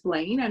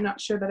explain. I'm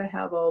not sure that I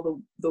have all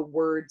the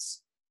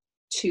words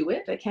to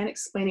it. I can't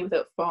explain it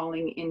without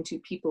falling into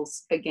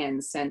people's,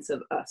 again, sense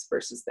of us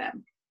versus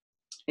them.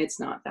 It's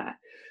not that.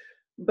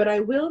 But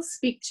I will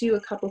speak to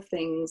a couple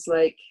things,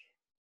 like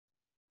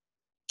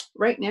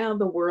right now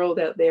the world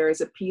out there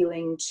is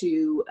appealing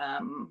to,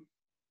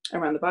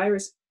 around the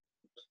virus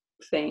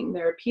thing,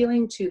 they're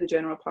appealing to the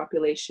general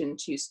population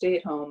to stay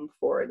at home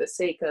for the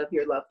sake of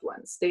your loved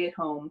ones. Stay at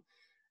home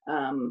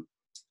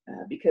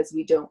because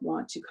we don't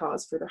want to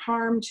cause further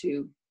harm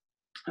to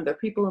other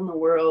people in the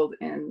world,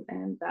 and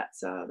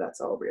that's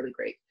all really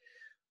great.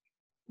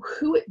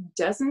 Who it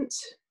doesn't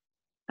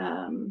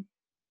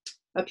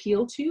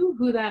appeal to,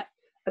 who that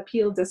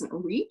appeal doesn't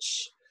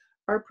reach,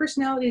 our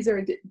personalities are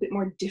a bit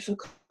more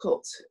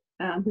difficult,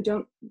 who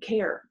don't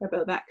care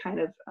about that kind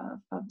of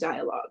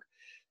dialogue.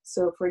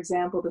 So for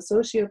example, the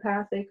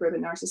sociopathic or the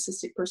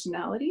narcissistic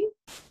personality,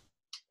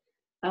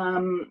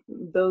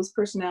 those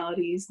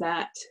personalities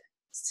that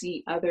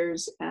see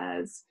others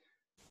as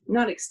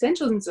not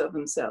extensions of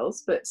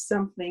themselves, but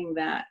something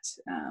that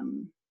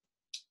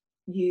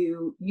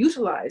you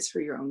utilize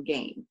for your own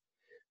gain.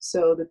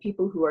 So the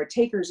people who are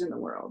takers in the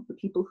world, the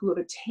people who have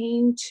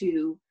attained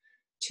to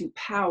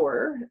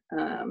power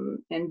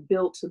and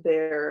built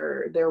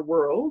their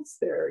worlds,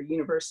 their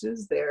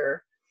universes,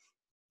 their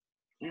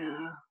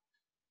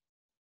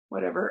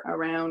whatever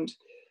around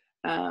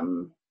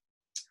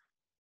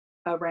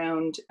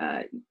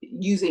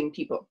using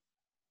people.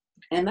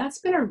 And that's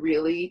been a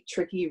really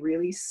tricky,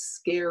 really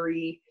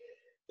scary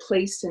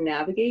place to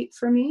navigate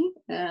for me.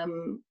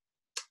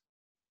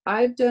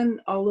 I've done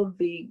all of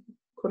the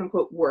quote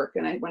unquote work,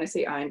 and when I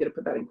say I'm going to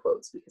put that in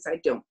quotes because I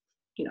don't,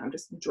 I'm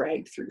just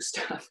dragged through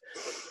stuff.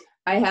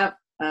 I have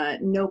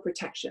no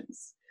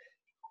protections.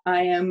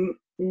 I am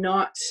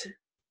the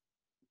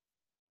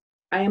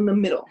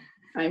middle.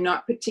 I'm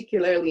not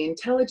particularly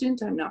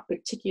intelligent. I'm not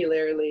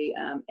particularly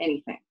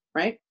anything,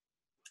 right?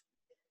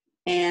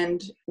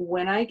 And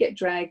when I get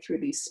dragged through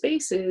these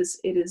spaces,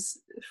 it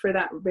is for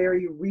that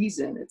very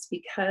reason. It's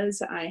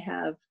because I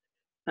have,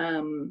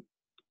 I'm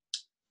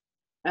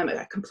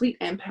a complete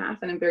empath,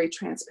 and I'm very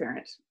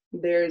transparent.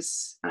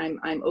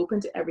 I'm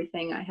open to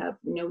everything. I have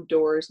no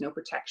doors, no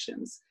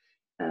protections.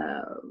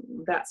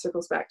 That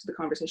circles back to the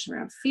conversation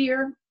around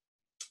fear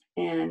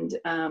and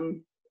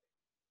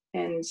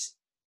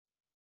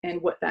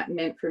what that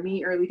meant for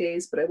me early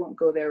days, but I won't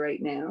go there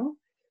right now.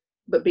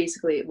 But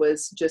basically it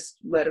was just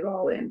let it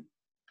all in.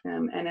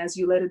 And as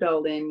you let it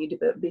all in, you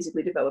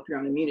basically develop your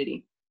own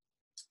immunity.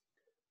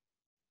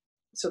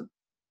 so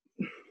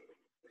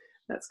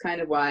that's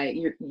kind of why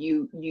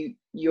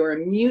your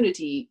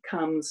immunity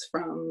comes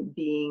from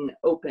being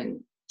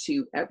open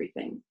to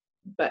everything.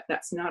 But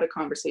that's not a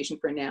conversation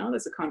for now.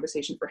 That's a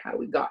conversation for how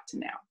we got to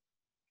now.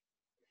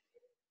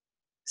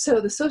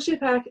 So the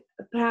sociopath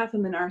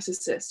and the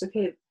narcissist,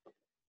 okay,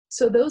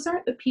 so those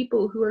aren't the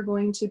people who are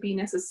going to be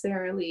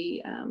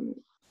necessarily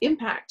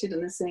impacted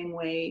in the same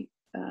way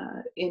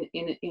in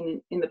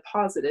the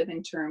positive,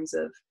 in terms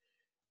of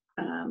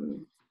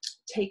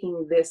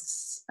taking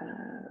this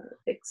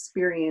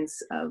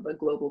experience of a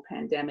global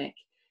pandemic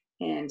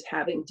and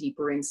having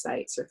deeper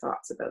insights or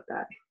thoughts about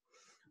that,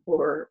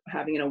 or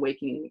having an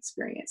awakening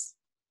experience.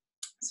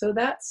 So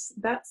that's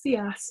the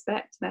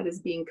aspect that is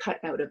being cut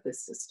out of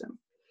this system.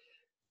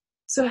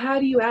 So how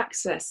do you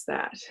access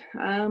that?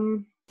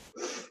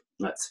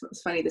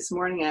 It's funny, this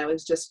morning I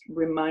was just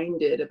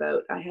reminded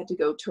about, I had to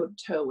go toe to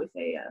toe with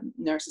a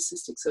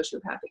narcissistic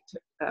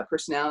sociopathic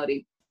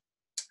personality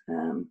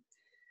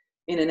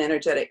in an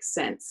energetic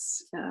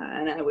sense.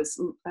 And I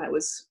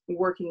was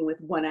working with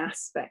one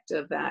aspect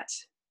of that.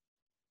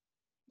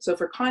 So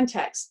for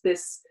context,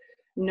 this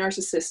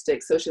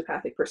narcissistic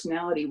sociopathic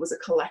personality was a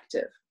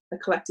collective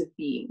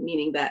being,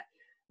 meaning that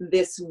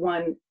this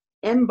one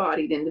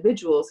embodied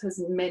individual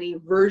has many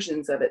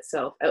versions of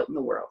itself out in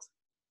the world.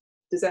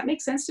 Does that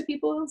make sense to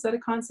people? Is that a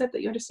concept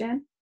that you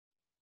understand?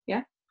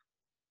 Yeah?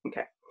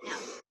 Okay.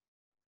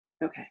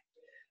 Okay.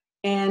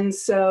 And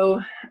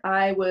so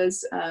I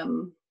was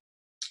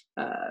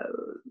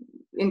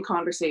in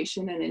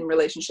conversation and in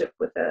relationship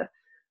with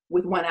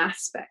one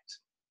aspect.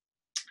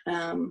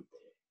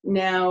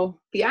 Now,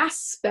 the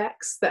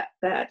aspects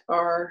that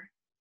are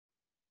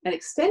an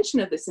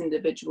extension of this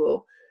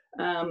individual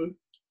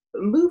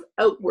move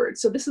outward.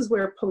 So this is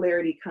where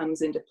polarity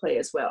comes into play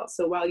as well.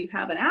 So while you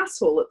have an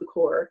asshole at the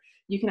core,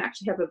 you can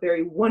actually have a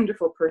very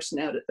wonderful person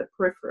out at the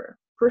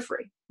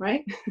periphery,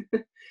 right?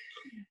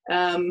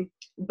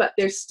 But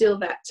there's still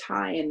that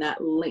tie and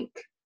that link.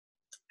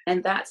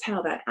 And that's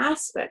how that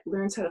aspect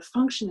learns how to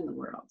function in the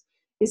world,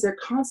 is they're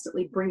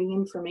constantly bringing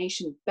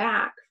information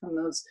back from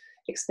those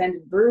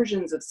extended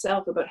versions of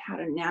self about how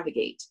to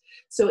navigate.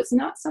 So it's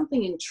not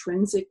something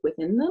intrinsic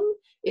within them.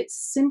 It's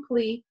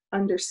simply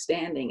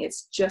understanding.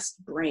 It's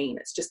just brain.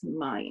 It's just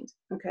mind.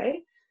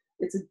 Okay.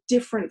 It's a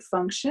different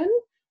function.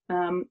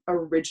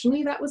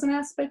 Originally that was an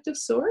aspect of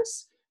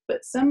source,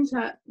 but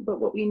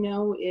what we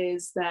know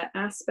is that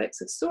aspects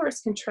of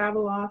source can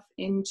travel off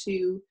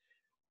into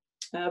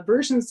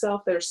versions of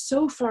self that are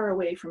so far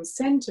away from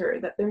center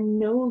that they're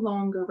no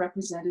longer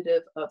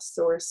representative of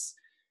source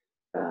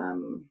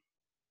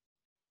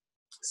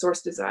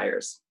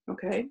desires.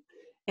 Okay.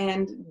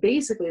 And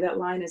basically that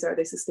line is, are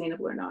they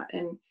sustainable or not?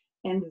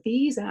 And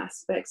these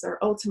aspects are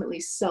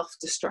ultimately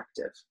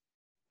self-destructive.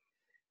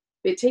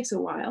 It takes a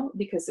while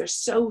because they're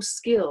so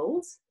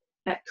skilled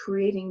at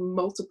creating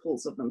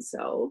multiples of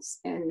themselves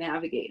and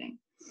navigating.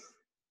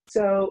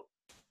 So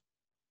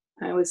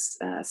I was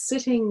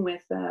sitting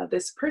with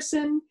this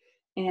person,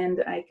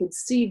 and I could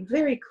see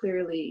very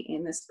clearly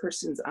in this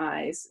person's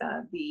eyes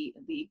the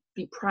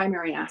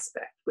primary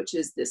aspect, which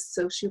is this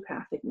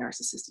sociopathic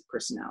narcissistic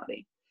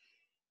personality.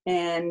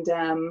 And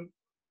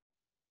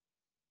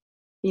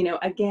you know,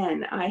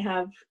 again, I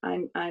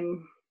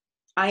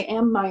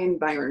am my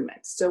environment,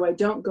 so I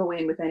don't go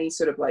in with any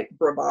sort of like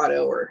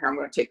bravado or how I'm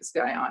going to take this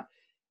guy on.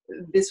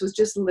 This was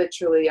just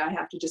literally, I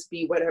have to just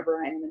be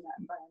whatever I am in that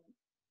environment.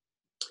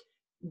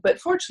 But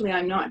fortunately,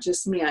 I'm not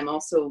just me. I'm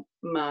also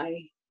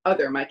my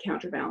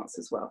counterbalance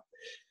as well.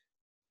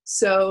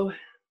 So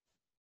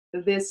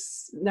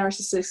this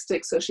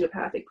narcissistic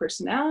sociopathic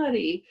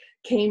personality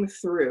came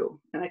through,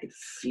 and I could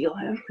feel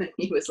him.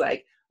 He was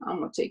like, I'm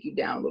going to take you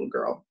down, little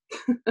girl.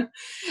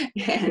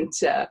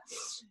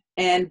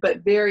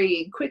 But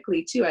very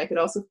quickly too, I could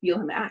also feel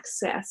him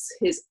access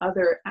his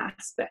other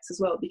aspects as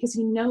well, because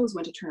he knows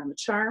when to turn on the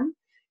charm.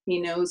 He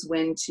knows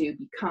when to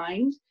be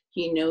kind.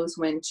 He knows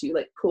when to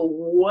like pull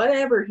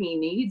whatever he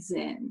needs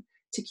in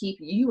to keep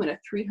you in a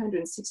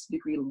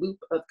 360-degree loop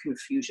of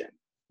confusion,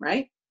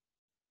 right?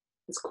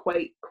 It's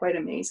quite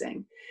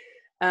amazing.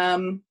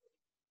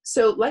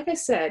 So like I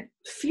said,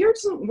 fear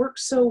doesn't work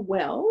so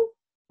well.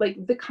 Like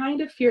the kind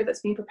of fear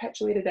that's being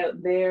perpetuated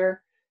out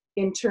there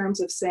in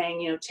terms of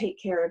saying, you know,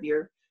 take care of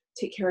your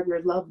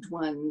loved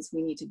ones,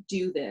 we need to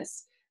do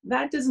this.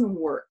 That doesn't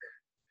work.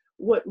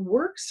 What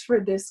works for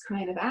this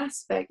kind of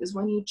aspect is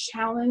when you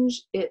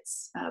challenge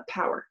its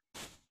power.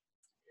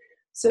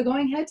 So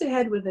going head to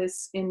head with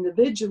this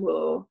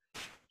individual,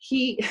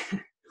 he,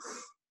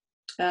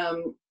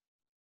 the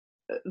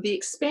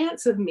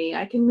expanse of me,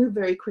 I can move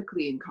very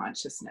quickly in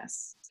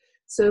consciousness.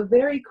 So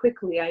very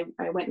quickly, I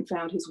went and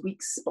found his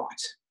weak spot.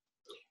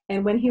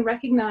 And when he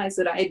recognized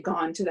that I had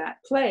gone to that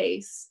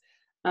place,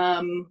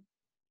 all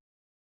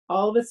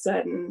of a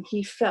sudden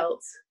he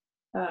felt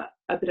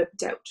a bit of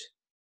doubt.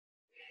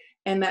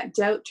 And that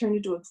doubt turned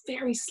into a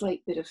very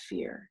slight bit of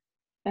fear.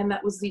 And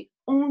that was the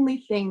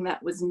only thing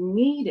that was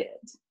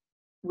needed,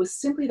 was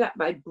simply that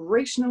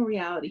vibrational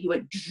reality. He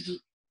went,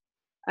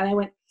 and I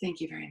went,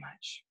 thank you very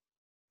much.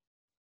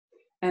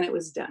 And it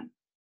was done.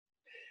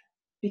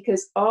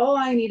 because all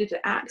I needed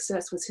to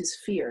access was his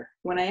fear.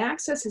 When I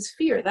access his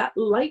fear, that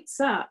lights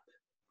up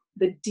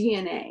the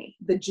DNA,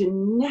 the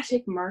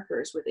genetic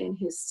markers within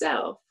his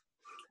self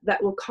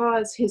that will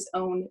cause his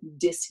own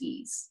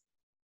dis-ease.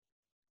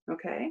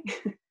 Okay?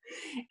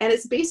 And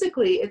it's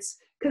basically, it's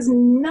because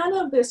none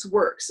of this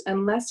works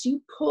unless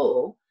you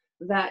pull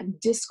that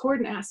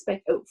discordant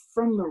aspect out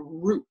from the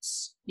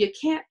roots. You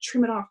can't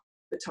trim it off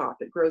the top,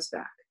 it grows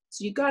back.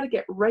 So you got to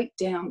get right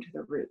down to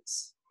the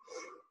roots.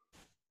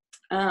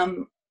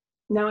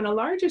 Now, in a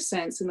larger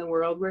sense in the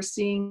world, we're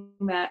seeing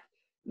that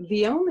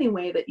the only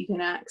way that you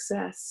can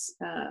access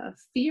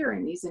fear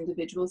in these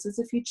individuals is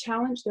if you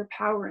challenge their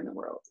power in the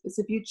world, is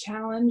if you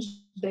challenge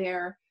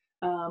their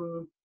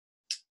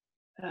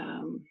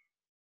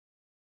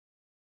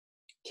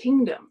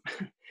kingdom.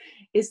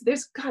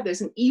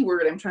 There's an E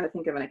word I'm trying to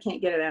think of and I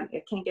can't get it out,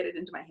 I can't get it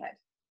into my head.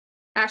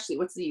 Ashley,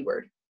 what's the E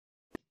word?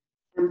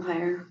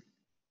 Empire.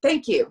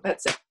 Thank you.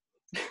 That's it.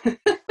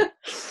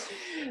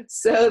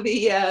 So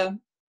the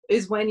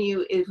is when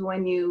you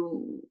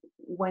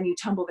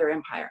tumble their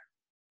empire.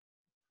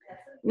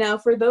 Now,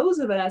 for those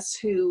of us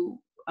who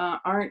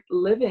aren't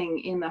living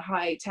in the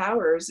high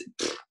towers,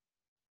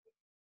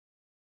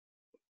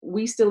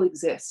 we still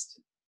exist.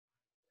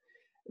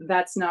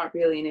 That's not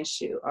really an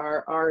issue.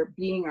 Our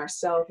being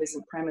ourself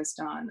isn't premised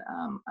on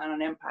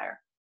an empire.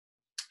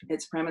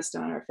 It's premised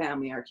on our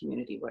family, our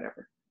community,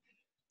 whatever.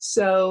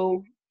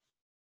 So,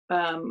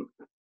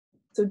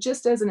 so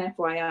just as an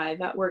FYI,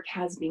 that work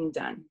has been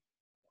done.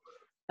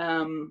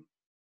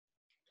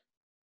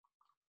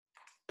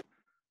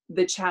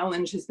 The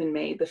challenge has been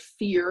made. The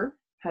fear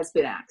has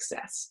been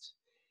accessed,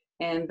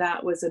 and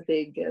that was a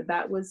big.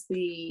 That was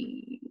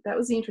the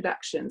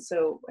introduction.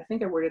 So I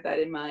think I worded that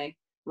in my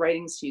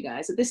writings to you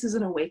guys, that this is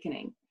an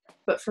awakening,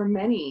 but for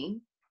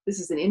many, this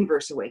is an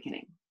inverse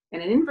awakening.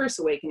 And an inverse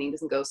awakening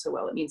doesn't go so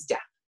well. It means death.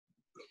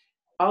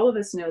 All of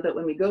us know that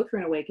when we go through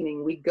an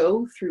awakening, we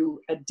go through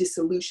a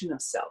dissolution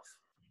of self.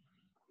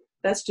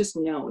 That's just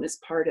known as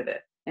part of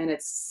it. And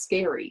it's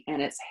scary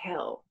and it's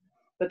hell.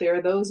 But there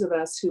are those of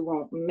us who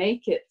won't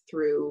make it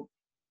through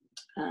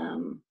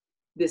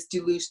this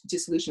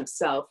dissolution of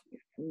self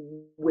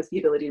with the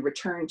ability to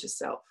return to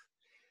self.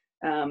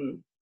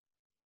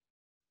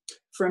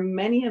 For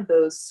many of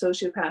those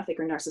sociopathic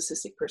or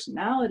narcissistic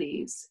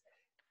personalities,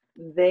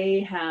 they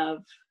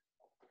have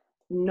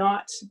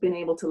not been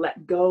able to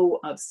let go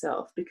of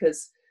self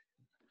because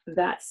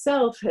that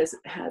self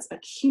has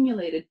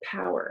accumulated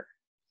power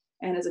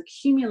and has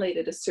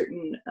accumulated a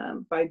certain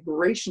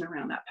vibration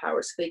around that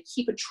power. So they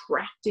keep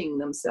attracting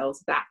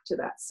themselves back to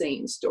that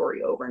same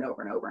story over and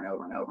over and over and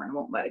over and over and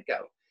won't let it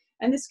go.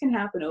 And this can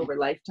happen over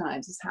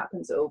lifetimes. This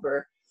happens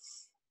over,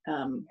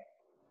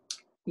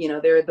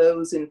 there are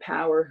those in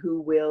power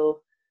who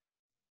will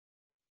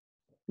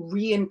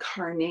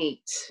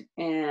reincarnate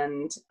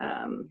and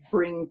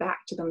bring back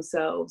to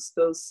themselves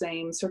those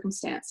same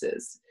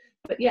circumstances.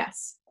 But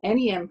yes,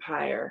 any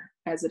empire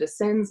as it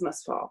ascends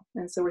must fall.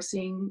 And so we're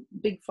seeing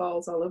big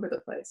falls all over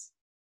the place.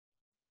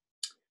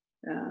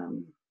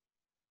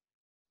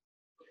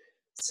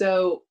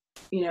 So,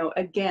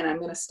 again, I'm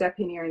going to step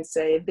in here and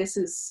say, this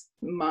is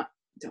my,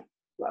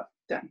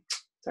 done.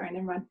 Sorry,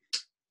 never mind.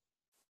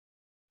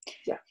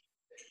 Yeah,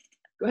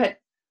 go ahead.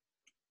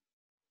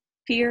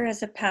 Fear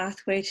as a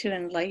pathway to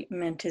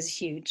enlightenment is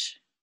huge.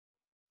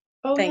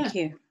 Oh, Thank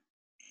you.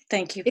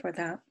 Thank you for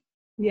that.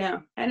 Yeah,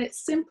 and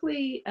it's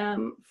simply,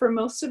 for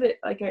most of it,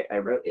 like I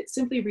wrote, it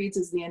simply reads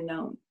as the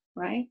unknown,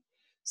 right?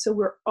 So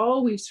we're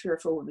always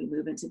fearful when we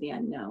move into the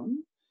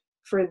unknown.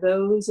 For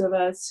those of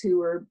us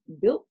who are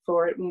built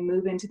for it, we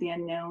move into the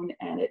unknown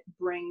and it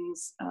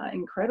brings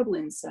incredible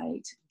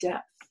insight,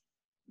 depth,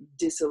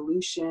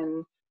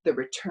 dissolution, the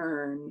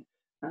return,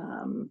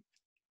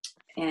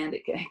 and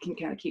it can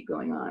kind of keep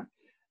going on.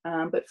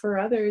 But for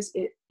others,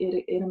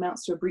 it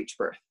amounts to a breech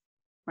birth,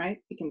 right?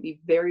 It can be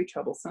very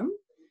troublesome,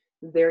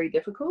 very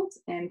difficult,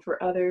 and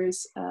for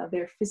others,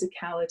 their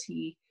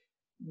physicality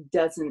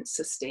doesn't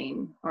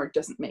sustain or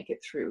doesn't make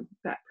it through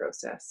that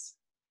process.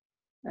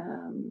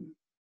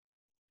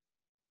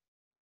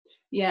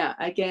 Yeah,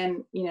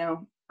 again,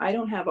 I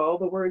don't have all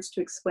the words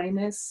to explain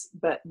this,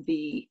 but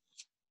the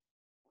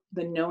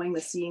knowing,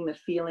 the seeing, the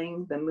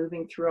feeling, the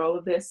moving through all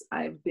of this,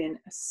 I've been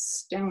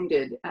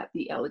astounded at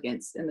the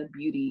elegance and the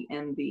beauty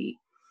and the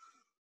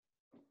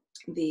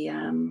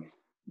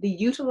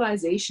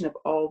utilization of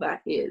all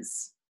that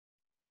is.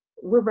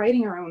 We're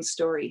writing our own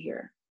story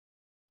here.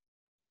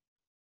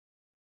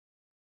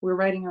 We're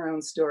writing our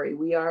own story.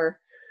 We are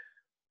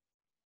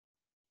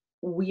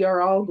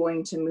all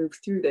going to move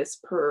through this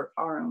per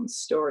our own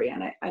story.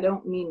 And I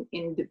don't mean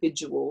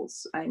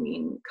individuals, I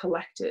mean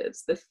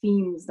collectives, the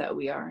themes that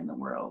we are in the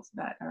world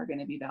that are going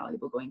to be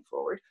valuable going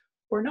forward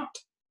or not.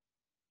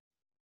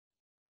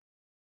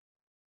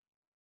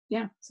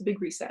 Yeah, it's a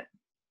big reset.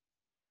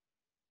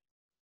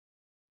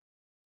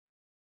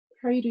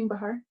 How are you doing,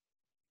 Bahar?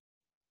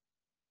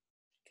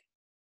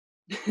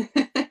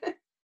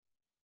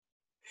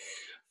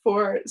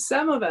 For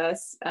some of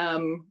us,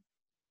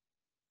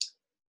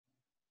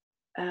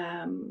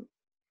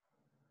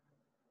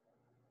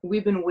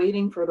 we've been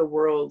waiting for the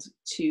world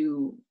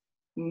to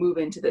move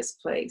into this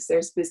place.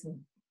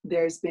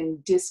 There's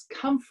been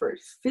discomfort,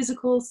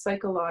 physical,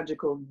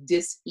 psychological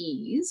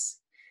dis-ease,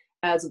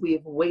 as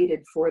we've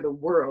waited for the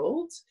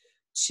world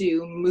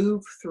to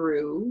move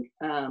through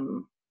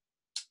to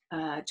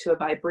a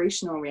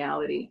vibrational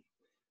reality.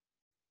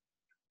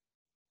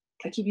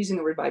 I keep using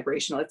the word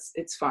vibrational.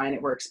 It's fine,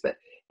 it works, but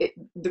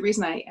the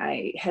reason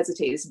I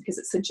hesitate is because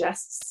it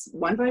suggests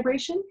one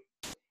vibration,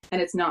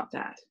 and it's not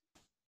that.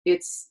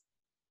 It's,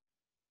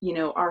 you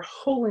know, our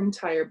whole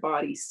entire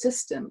body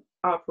system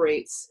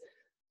operates,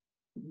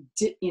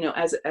 you know,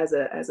 as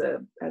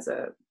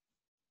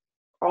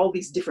all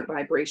these different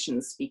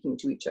vibrations speaking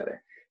to each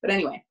other. But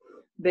anyway,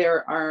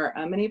 there are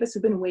many of us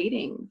who've been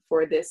waiting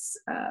for this,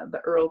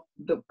 the earth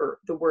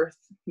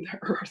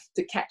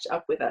to catch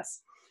up with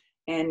us,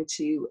 and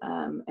to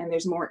and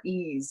there's more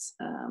ease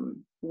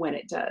when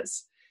it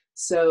does.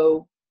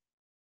 So,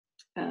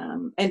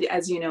 and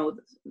as you know,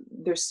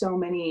 there's so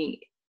many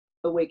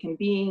awakened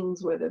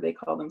beings, whether they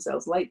call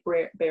themselves light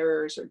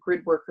bearers or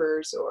grid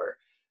workers or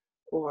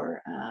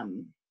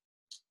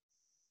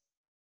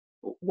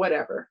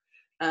whatever.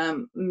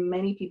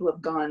 Many people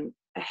have gone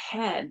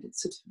ahead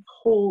to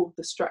hold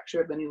the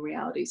structure of the new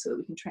reality so that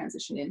we can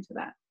transition into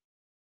that.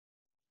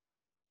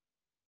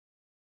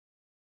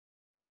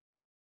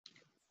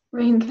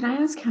 Raine, can I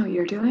ask how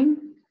you're doing?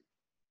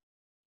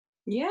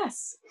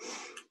 Yes.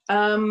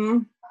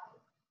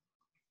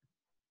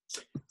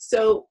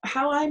 So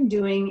how I'm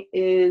doing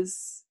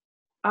is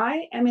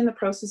I am in the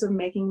process of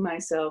making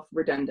myself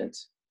redundant.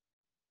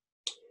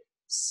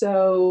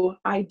 So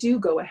I do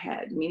go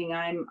ahead, meaning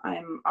I'm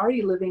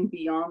already living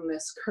beyond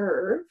this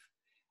curve.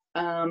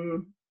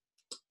 And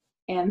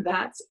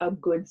that's a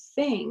good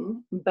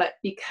thing, but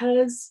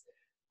because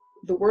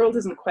the world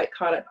isn't quite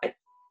caught up,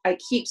 I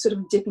keep sort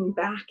of dipping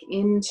back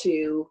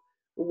into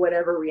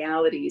whatever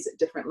realities at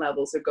different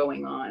levels are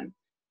going on.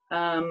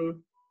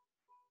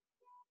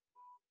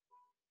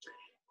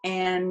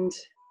 And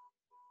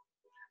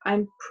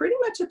I'm pretty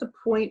much at the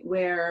point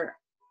where,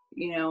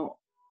 you know,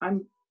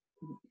 I'm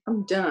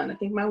done. I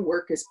think my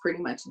work is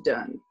pretty much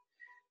done.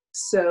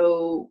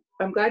 So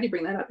I'm glad you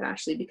bring that up,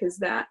 Ashley, because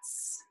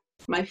that's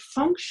my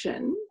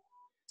function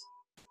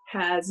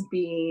has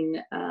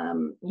been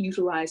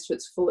utilized to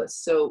its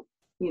fullest. So,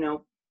 you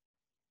know,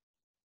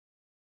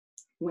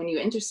 when you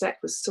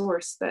intersect with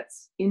source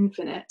that's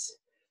infinite,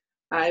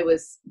 I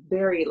was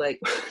very like,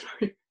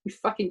 are you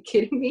fucking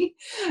kidding me?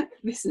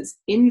 This is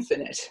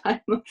infinite.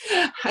 I don't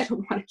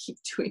want to keep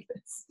doing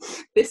this.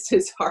 This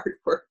is hard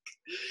work.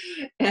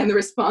 And the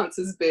response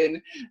has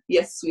been,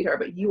 yes, sweetheart,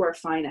 but you are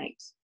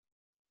finite.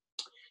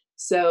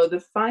 So the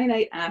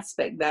finite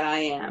aspect that I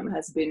am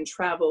has been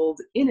traveled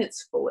in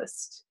its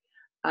fullest.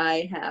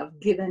 I have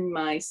given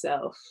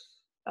myself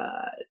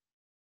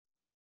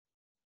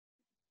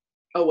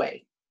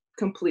away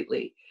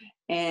completely.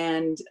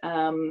 And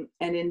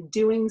in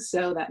doing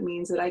so, that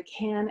means that I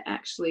can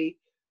actually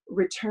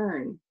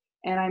return.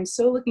 And I'm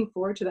so looking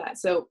forward to that.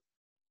 So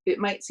it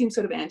might seem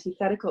sort of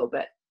antithetical,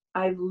 but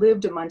I've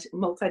lived a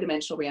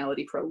multidimensional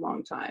reality for a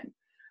long time.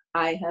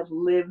 I have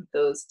lived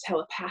those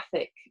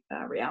telepathic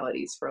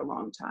realities for a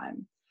long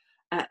time.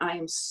 And I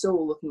am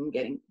so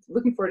looking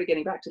forward to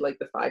getting back to like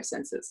the five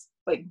senses.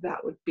 Like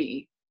that would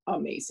be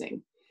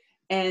amazing.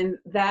 And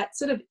that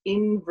sort of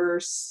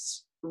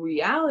inverse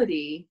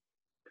reality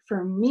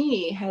for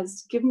me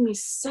has given me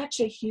such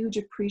a huge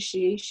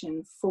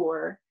appreciation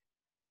for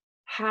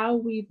how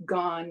we've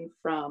gone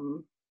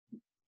from,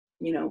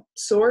 you know,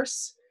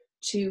 source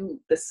to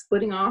the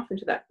splitting off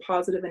into that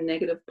positive and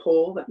negative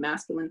pole, that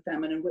masculine,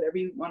 feminine, whatever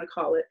you want to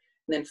call it,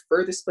 and then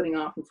further splitting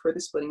off and further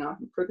splitting off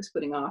and further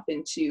splitting off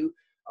into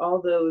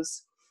all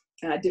those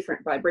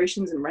different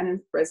vibrations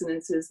and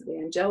resonances, the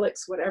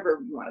angelics, whatever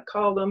you want to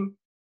call them.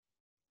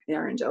 They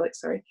are angelic,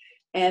 sorry.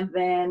 And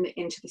then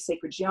into the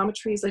sacred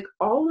geometries, like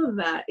all of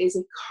that is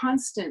a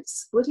constant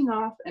splitting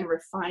off and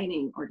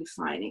refining or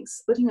defining,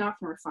 splitting off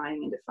and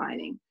refining and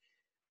defining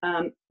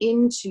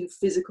into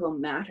physical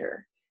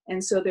matter.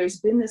 And so there's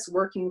been this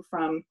working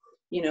from,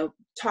 you know,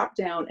 top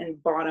down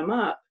and bottom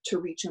up to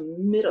reach a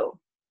middle.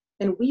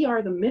 And we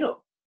are the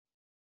middle.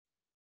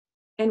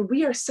 And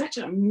we are such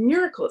a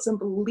miracle. It's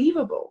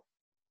unbelievable.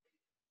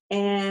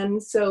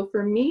 And so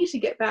for me to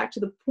get back to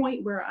the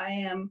point where I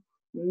am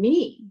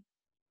me,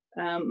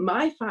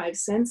 my five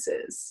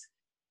senses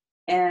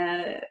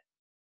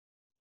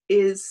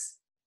is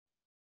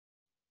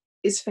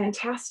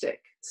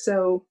fantastic.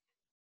 So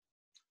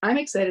I'm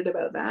excited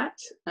about that.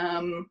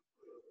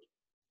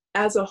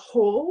 As a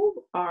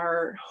whole,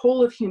 our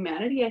whole of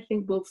humanity, I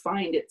think, will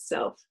find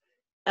itself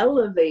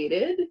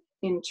elevated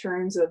in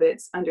terms of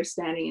its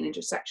understanding and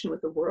intersection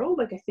with the world.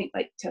 Like I think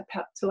like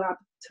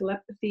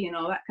telepathy and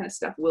all that kind of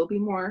stuff will be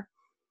more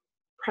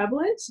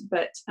prevalent,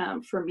 but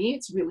for me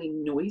it's really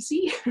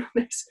noisy.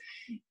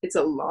 It's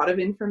a lot of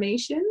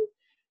information,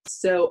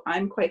 so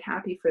I'm quite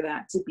happy for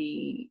that to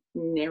be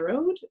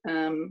narrowed,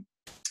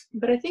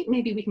 but I think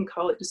maybe we can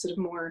call it just sort of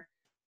more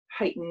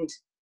heightened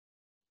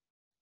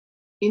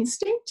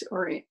instinct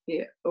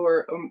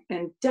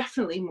and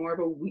definitely more of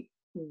a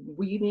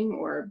weaving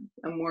or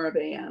a more of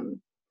a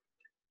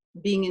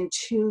being in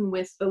tune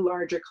with the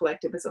larger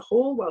collective as a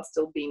whole while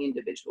still being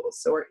individuals.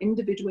 So our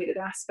individuated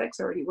aspects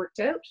already worked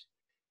out.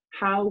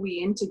 How we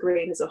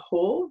integrate as a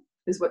whole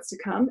is what's to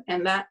come.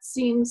 And that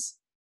seems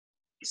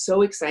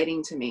so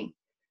exciting to me.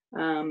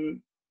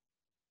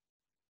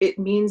 It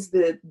means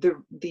the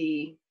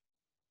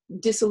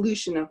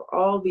dissolution of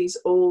all these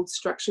old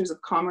structures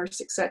of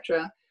commerce,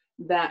 etc.,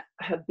 that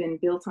have been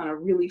built on a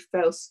really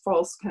false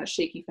kind of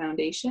shaky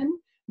foundation.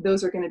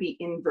 Those are going to be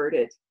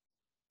inverted.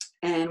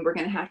 And we're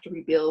going to have to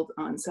rebuild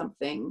on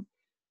something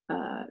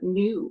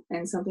new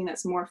and something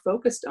that's more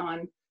focused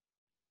on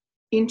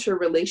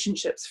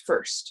interrelationships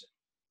first.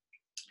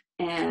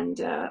 And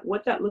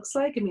what that looks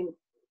like, I mean,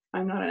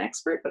 I'm not an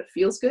expert, but it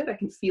feels good. I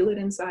can feel it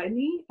inside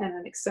me and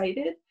I'm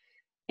excited.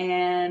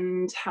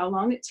 And how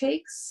long it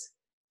takes,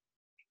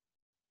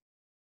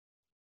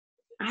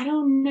 I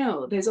don't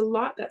know. There's a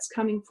lot that's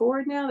coming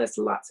forward now. There's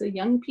lots of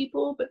young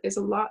people, but there's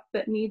a lot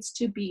that needs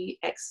to be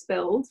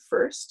expelled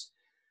first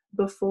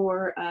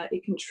before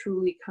it can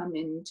truly come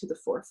into the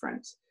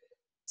forefront.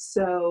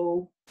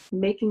 So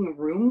making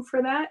room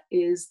for that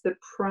is the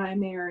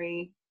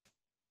primary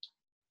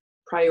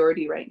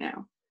priority right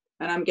now.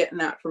 And I'm getting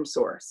that from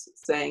source,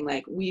 saying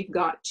like, we've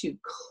got to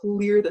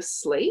clear the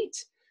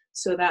slate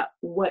so that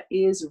what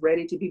is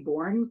ready to be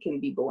born can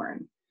be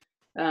born.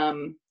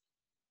 You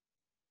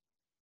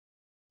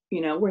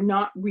know, we're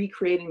not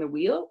recreating the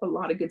wheel. A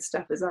lot of good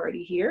stuff is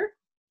already here.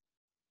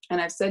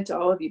 And I've said to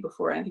all of you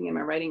before, I think in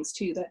my writings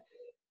too, that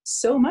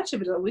so much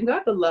of it, we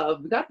got the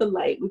love, we got the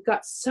light, we've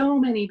got so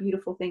many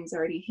beautiful things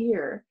already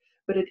here,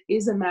 but it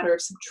is a matter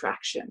of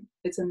subtraction.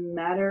 It's a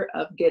matter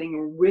of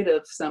getting rid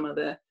of some of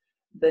the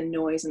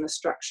noise and the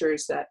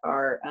structures that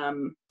are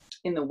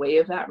in the way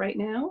of that right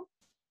now.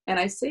 And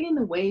I say in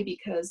the way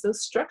because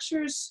those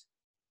structures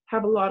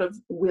have a lot of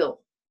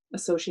will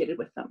associated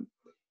with them.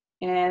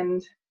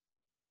 And,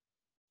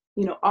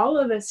 you know, all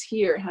of us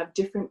here have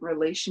different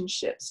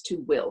relationships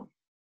to will.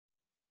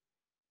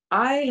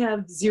 I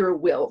have zero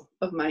will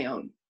of my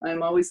own.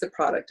 I'm always the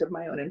product of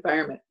my own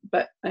environment,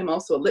 but I'm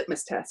also a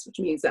litmus test, which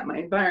means that my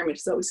environment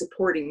is always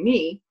supporting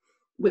me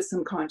with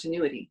some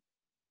continuity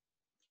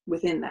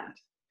within that.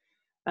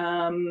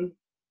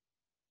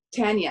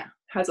 Tanya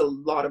has a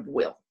lot of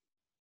will.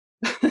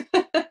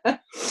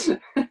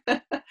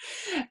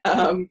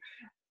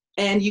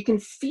 And you can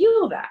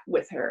feel that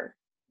with her,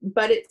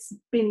 but it's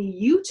been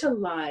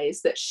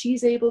utilized that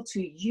she's able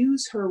to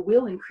use her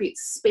will and create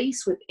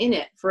space within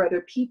it for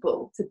other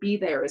people to be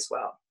there as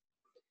well.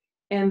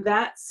 And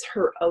that's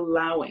her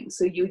allowing.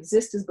 So you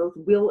exist as both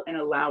will and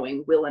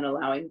allowing, will and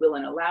allowing, will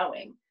and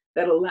allowing.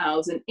 That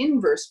allows an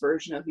inverse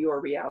version of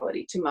your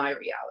reality to my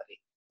reality,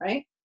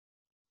 right?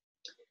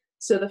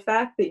 So the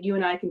fact that you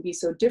and I can be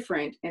so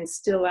different and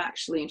still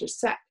actually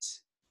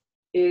intersect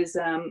is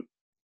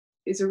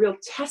a real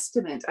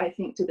testament, I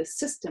think, to the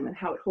system and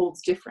how it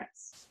holds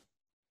difference.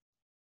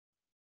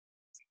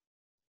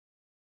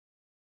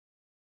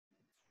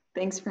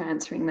 Thanks for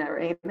answering that,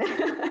 Raine.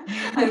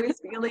 I was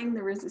feeling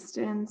the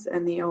resistance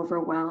and the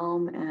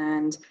overwhelm,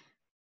 and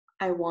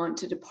I want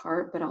to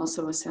depart, but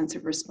also a sense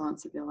of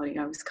responsibility.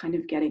 I was kind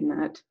of getting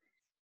that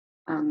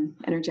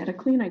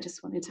energetically, and I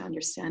just wanted to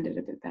understand it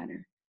a bit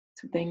better.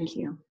 So thank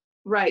you.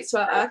 Right. So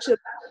I'll actually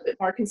be a bit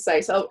more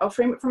concise. I'll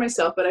frame it for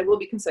myself, but I will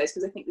be concise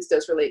because I think this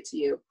does relate to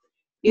you.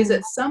 Is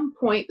at some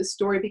point the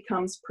story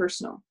becomes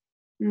personal.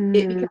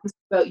 It becomes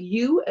about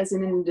you as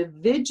an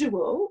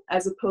individual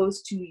as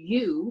opposed to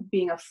you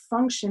being a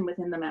function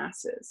within the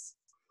masses.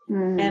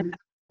 And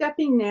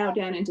stepping now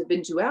down into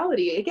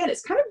individuality, again,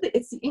 it's kind of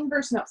it's the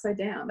inverse and upside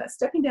down. That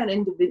stepping down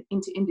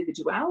into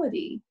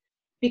individuality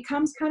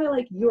becomes kind of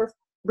like your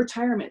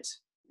retirement.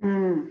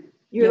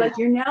 You're like,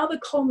 you're now the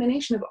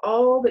culmination of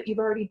all that you've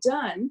already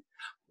done.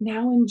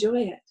 Now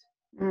enjoy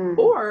it.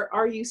 Or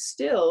are you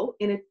still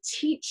in a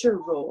teacher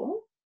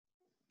role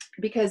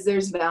because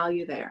there's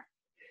value there?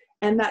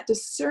 And that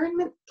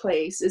discernment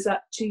place is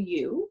up to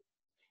you.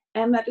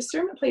 And that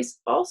discernment place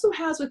also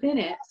has within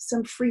it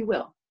some free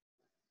will,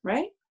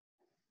 right?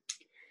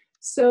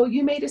 So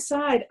you may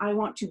decide, I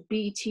want to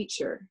be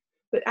teacher.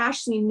 But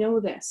Ashley, know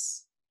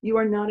this. You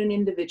are not an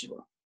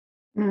individual.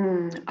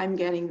 I'm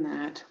getting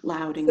that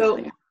loud and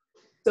clear.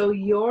 So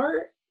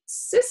your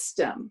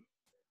system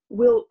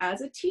will,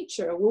 as a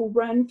teacher, will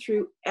run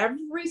through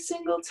every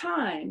single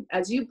time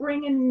as you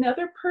bring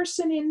another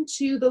person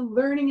into the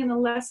learning and the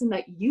lesson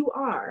that you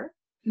are,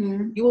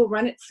 you will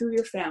run it through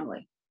your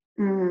family.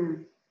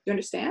 Do you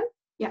understand?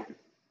 Yeah.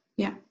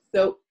 Yeah.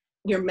 So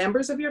your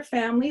members of your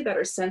family that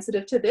are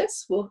sensitive to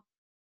this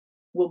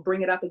will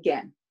bring it up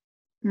again.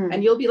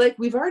 And you'll be like,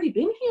 we've already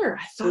been here.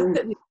 I thought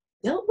that we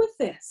dealt with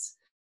this.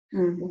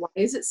 Why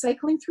is it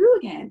cycling through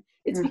again?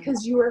 It's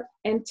because you are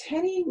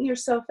antennaing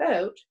yourself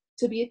out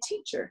to be a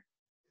teacher.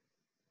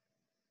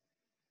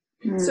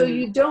 So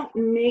you don't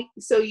make,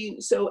 so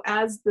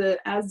as the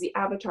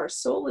avatar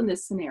soul in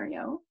this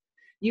scenario,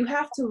 you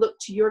have to look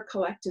to your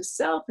collective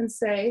self and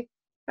say,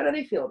 how do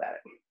they feel about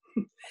it?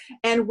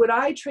 And would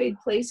I trade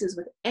places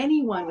with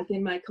anyone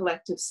within my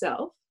collective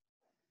self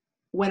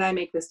when I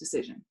make this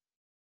decision?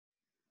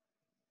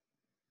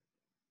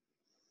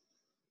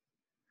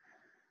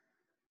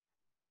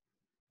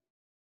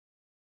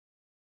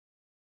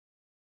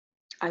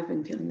 I've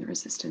been feeling the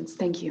resistance.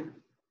 Thank you.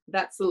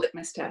 That's the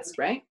litmus test,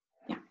 right?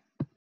 Yeah.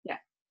 Yeah.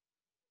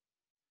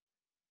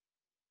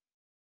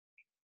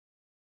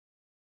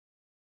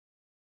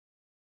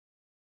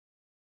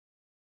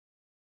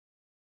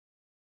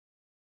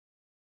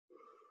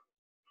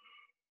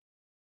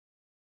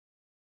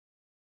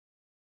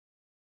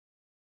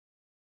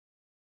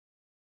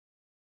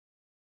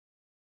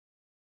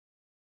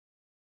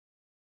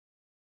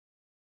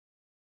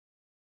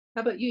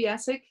 How about you,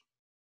 Jacek?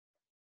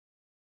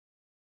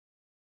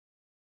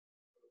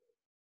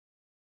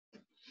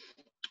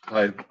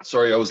 Hi,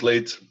 sorry I was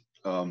late.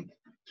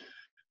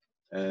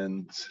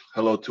 And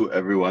hello to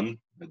everyone.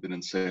 I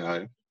didn't say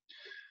hi,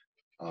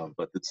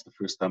 but it's the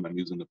first time I'm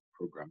using the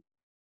program.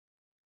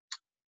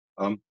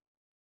 I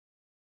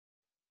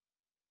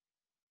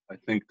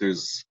think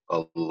there's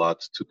a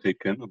lot to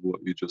take in of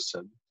what you just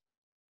said.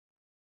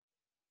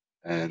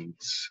 And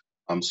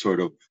I'm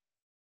sort of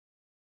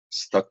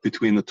stuck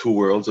between the two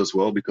worlds as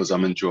well, because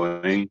I'm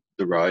enjoying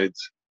the ride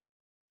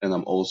and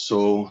I'm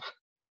also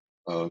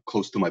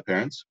close to my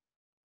parents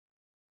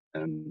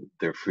and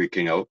they're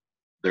freaking out.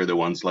 They're the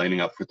ones lining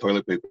up for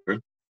toilet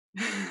paper.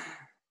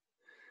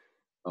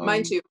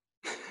 Mine too.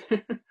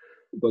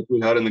 But we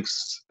had an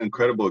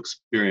incredible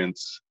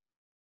experience.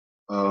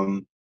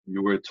 You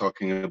were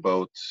talking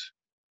about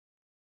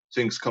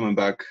things coming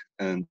back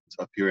and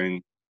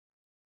appearing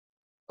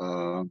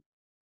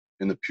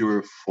in a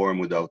pure form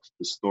without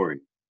the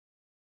story.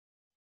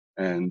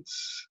 And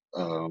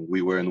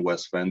we were in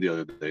West Van the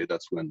other day.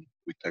 That's when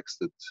we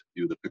texted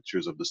you the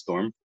pictures of the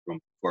storm from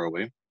far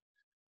away.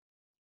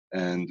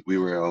 And we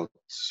were out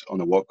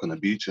on a walk on the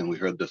beach and we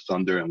heard the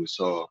thunder and we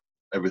saw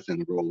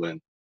everything roll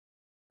in.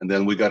 And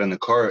then we got in the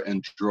car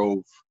and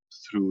drove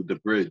through the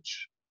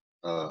bridge,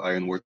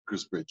 Iron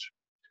Workers Bridge.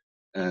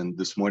 And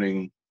this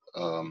morning,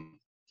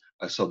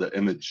 I saw the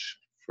image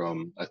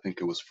from, I think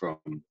it was from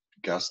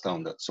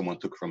Gastown, that someone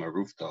took from a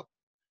rooftop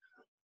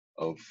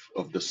of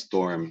the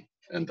storm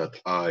and that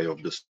eye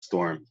of the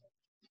storm.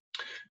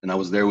 And I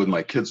was there with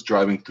my kids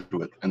driving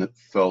through it, and it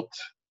felt,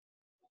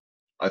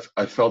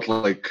 I felt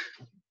like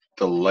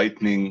the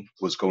lightning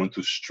was going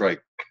to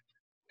strike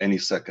any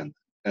second,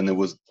 and it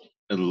was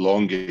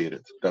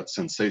elongated. That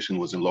sensation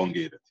was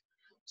elongated.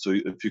 So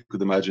if you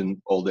could imagine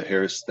all the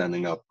hairs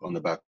standing up on the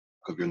back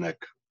of your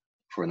neck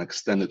for an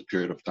extended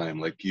period of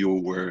time, like you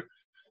were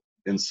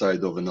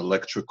inside of an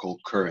electrical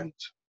current.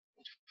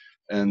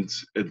 And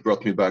it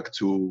brought me back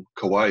to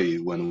Kauai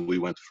when we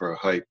went for a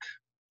hike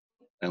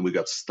and we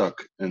got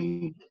stuck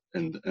in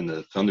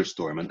a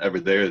thunderstorm. And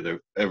every day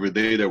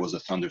there was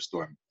a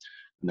thunderstorm.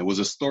 And there was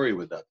a story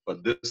with that.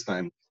 But this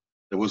time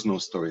there was no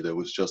story. There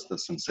was just a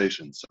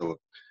sensation. So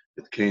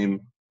it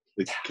came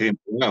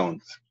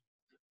around,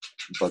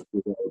 but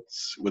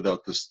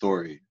without the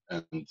story.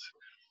 And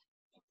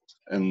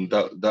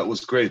that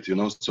was great, you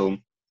know. So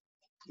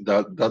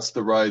that's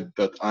the ride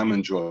that I'm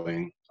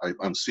enjoying.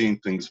 I'm seeing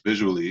things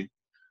visually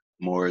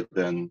more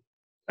than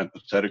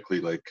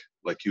empathetically,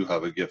 like you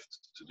have a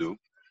gift to do.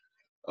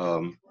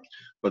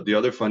 But the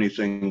other funny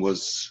thing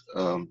was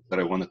that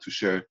I wanted to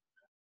share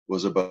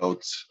was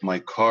about my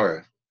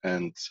car.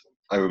 And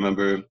I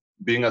remember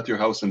being at your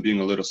house and being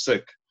a little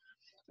sick,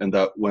 and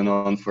that went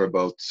on for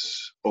about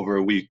over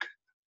a week.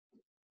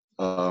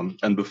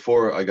 And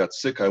before I got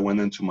sick, I went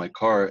into my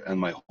car and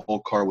my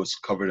whole car was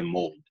covered in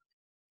mold,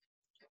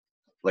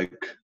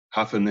 like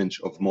half an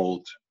inch of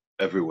mold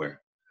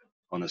everywhere,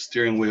 on the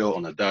steering wheel,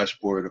 on the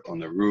dashboard, on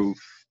the roof,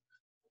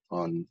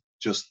 on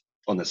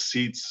the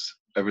seats.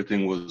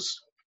 Everything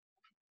was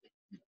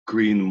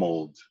green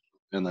mold.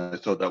 And I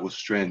thought that was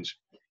strange.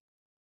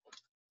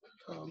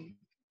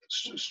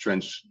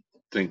 Strange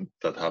thing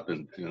that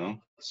happened, you know?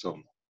 So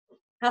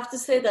I have to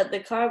say that the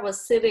car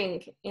was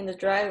sitting in the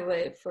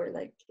driveway for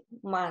like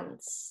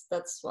months.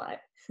 That's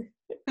why.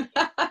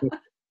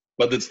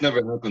 but it's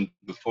never happened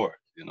before,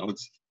 you know?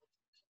 It's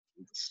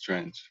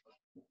strange.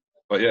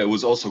 But yeah, it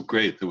was also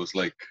great. It was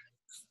like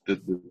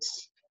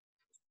this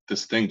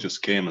thing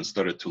just came and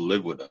started to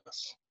live with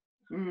us.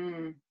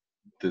 Mm.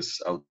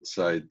 This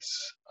outside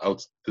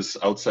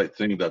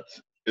thing that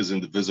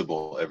isn't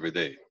visible every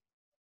day.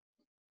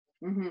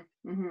 Mm-hmm.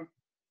 Mm-hmm.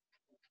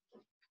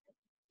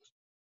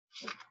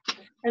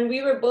 And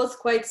we were both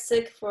quite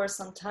sick for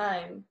some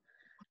time.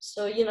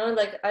 So, you know,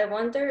 like, I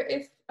wonder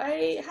if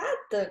I had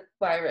the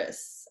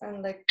virus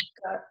and like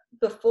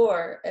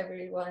before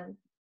everyone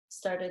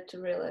started to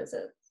realize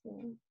it.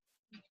 I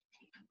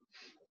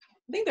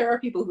think there are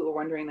people who are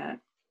wondering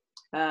that.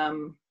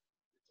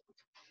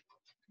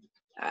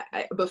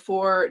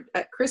 Before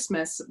at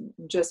Christmas,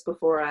 just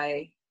before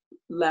I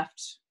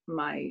left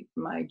my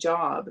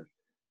job,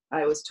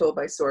 I was told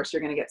by source,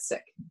 "You're going to get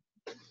sick,"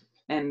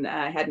 and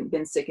I hadn't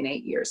been sick in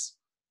 8 years.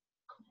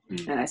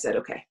 And I said,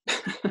 "Okay,"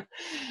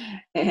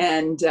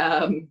 and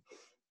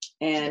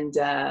And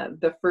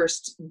the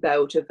first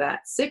bout of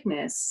that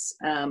sickness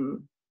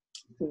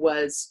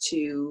was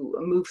to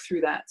move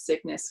through that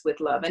sickness with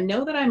love and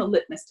know that I'm a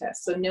litmus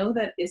test. So know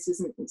that this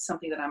isn't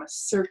something that I'm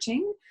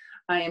asserting.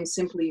 I am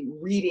simply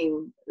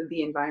reading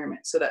the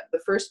environment. So that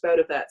the first bout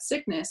of that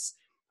sickness,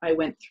 I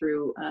went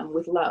through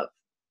with love,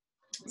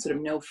 sort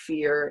of no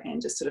fear,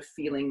 and just sort of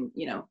feeling,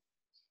 you know,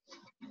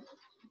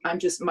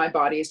 my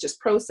body is just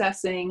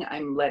processing.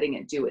 I'm letting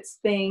it do its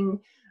thing.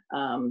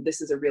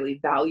 This is a really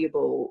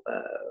valuable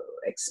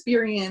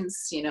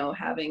experience, you know,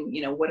 having,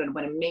 you know, what an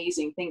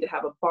amazing thing to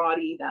have a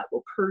body that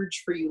will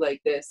purge for you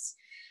like this.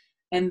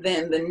 And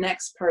then the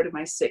next part of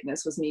my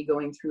sickness was me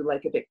going through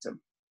like a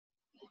victim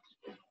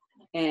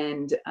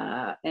and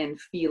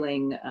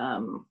feeling,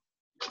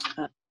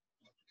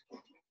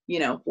 you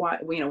know,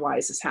 why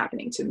is this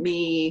happening to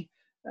me?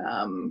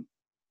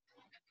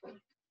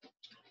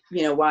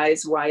 You know, why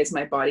is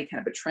my body kind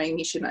of betraying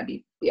me? Shouldn't I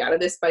be out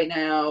of this by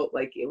now?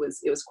 Like it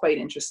was quite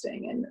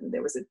interesting. And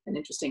there was an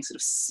interesting sort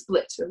of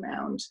split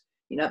around,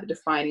 you know, the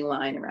defining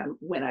line around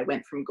when I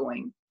went from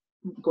going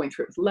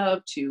through it with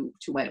love to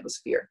when it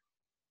was fear.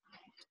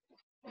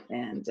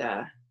 And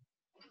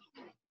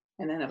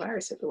then a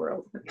virus hit the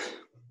world.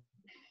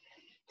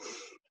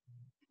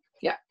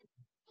 Yeah.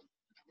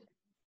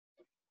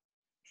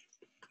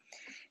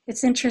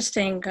 It's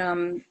interesting.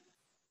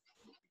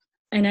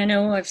 And I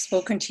know I've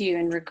spoken to you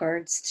in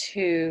regards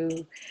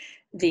to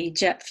the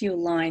jet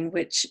fuel line,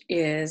 which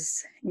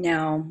is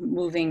now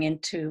moving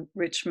into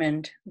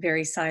Richmond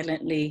very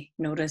silently.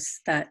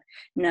 Notice that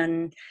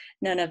none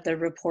of the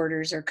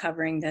reporters are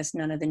covering this.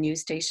 None of the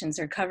news stations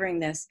are covering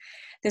this.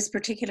 This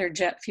particular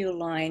jet fuel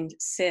line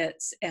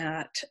sits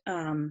at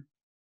the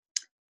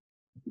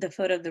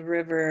foot of the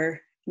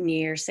river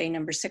near, say,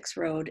 number 6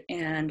 Road,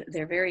 and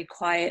they're very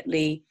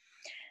quietly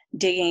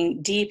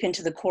digging deep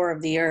into the core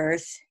of the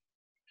earth.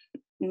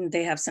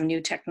 They have some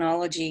new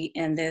technology,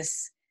 and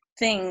this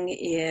thing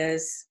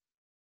is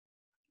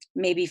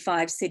maybe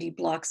 5 city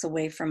blocks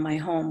away from my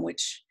home,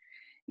 which,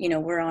 you know,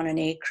 we're on an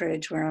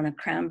acreage, we're on a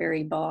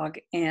cranberry bog,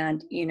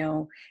 and, you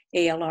know,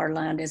 ALR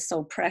land is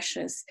so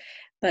precious.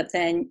 But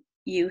then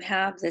you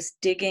have this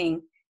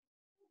digging,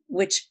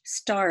 which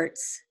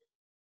starts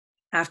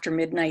after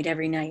midnight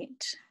every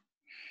night.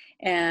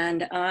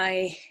 And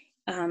I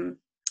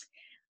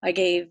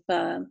gave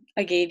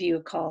you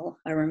a call,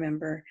 I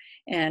remember,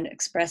 and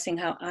expressing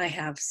how I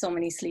have so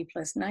many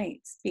sleepless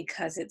nights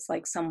because it's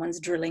like someone's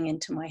drilling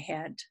into my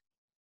head.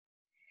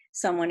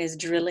 Someone is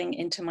drilling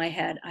into my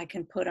head. I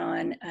can put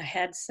on a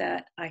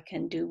headset, I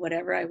can do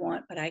whatever I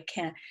want, but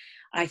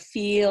I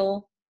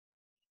feel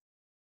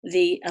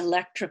the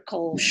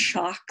electrical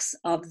shocks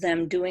of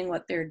them doing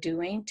what they're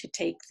doing to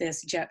take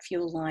this jet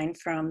fuel line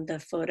from the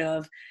foot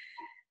of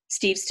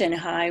Steveston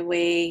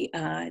Highway,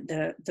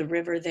 the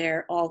river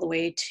there, all the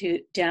way to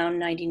down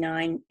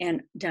 99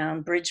 and down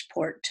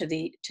Bridgeport to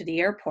the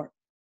airport.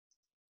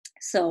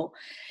 So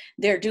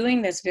they're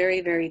doing this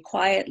very, very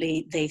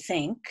quietly, they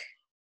think.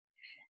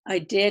 I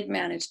did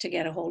manage to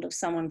get a hold of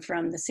someone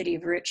from the city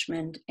of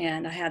Richmond,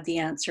 and I had the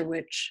answer,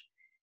 which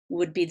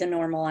would be the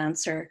normal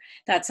answer.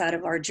 That's out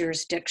of our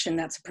jurisdiction.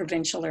 That's a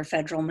provincial or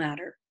federal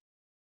matter.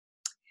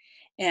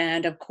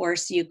 And of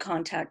course, you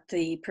contact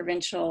the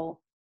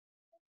provincial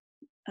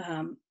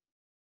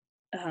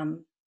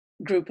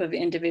group of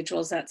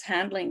individuals that's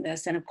handling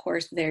this, and of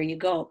course there you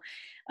go,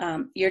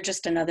 you're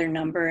just another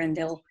number, and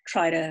they'll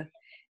try to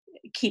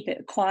keep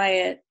it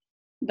quiet.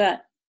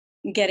 But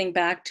getting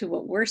back to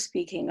what we're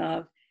speaking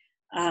of,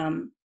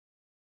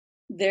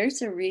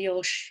 there's a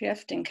real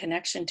shift in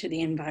connection to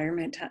the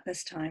environment at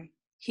this time,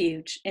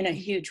 in a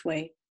huge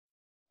way.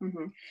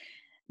 Mm-hmm.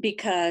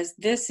 Because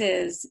this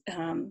is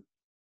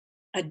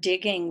a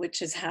digging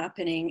which is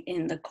happening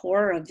in the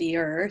core of the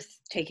earth,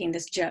 taking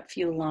this jet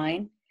fuel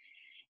line,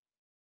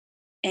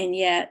 and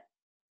yet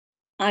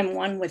I'm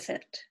one with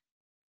it.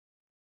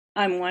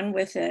 I'm one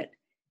with it.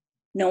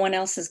 No one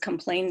else has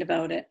complained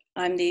about it.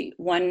 I'm the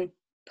one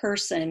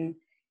person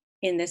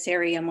in this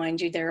area. Mind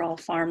you, they're all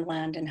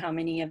farmland, and how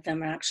many of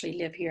them actually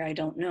live here, I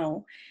don't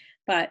know.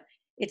 But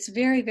it's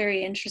very,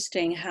 very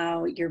interesting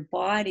how your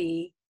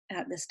body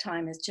at this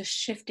time is just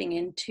shifting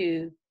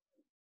into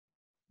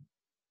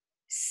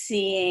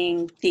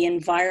seeing the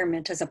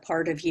environment as a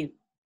part of you.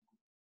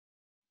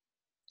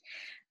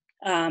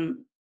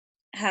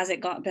 Has it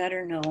got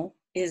better? No.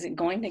 Is it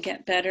going to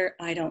get better?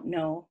 I don't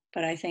know.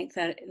 But I think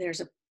that there's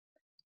a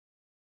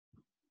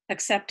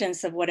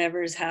acceptance of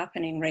whatever is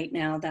happening right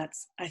now.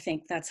 I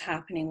think that's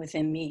happening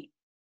within me.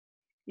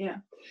 Yeah.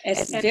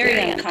 It's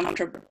very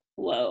uncomfortable.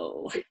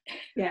 Whoa.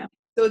 Yeah.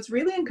 So it's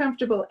really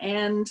uncomfortable,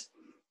 and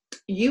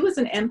you as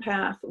an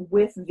empath,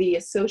 with the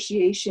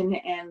association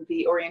and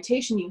the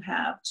orientation you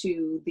have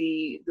to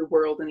the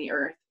world and the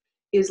earth,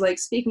 is like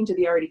speaking to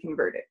the already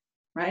converted,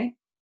 right?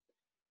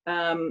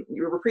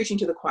 We're preaching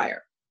to the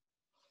choir.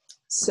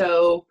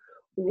 So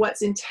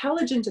what's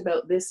intelligent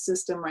about this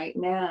system right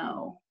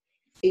now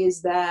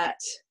is that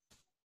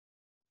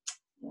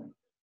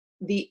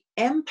the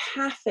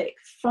empathic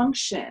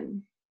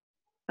function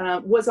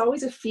was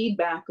always a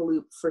feedback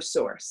loop for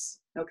source,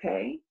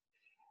 okay?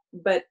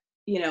 but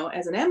you know,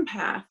 as an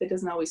empath, it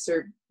doesn't always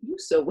serve you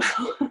so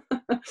well,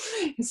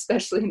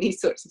 especially in these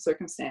sorts of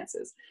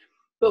circumstances.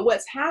 But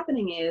what's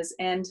happening is,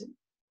 and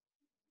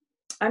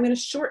I'm going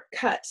to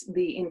shortcut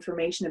the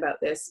information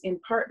about this in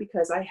part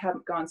because I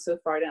haven't gone so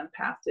far down the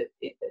path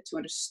to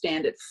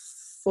understand it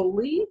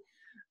fully,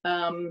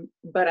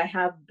 but I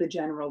have the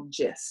general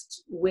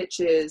gist, which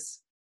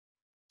is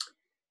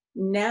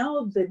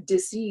now the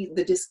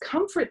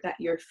discomfort that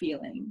you're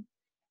feeling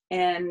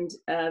and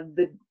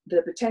the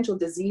potential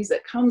disease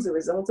that comes as a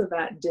result of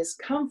that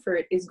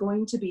discomfort is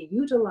going to be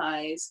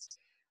utilized.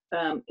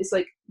 It's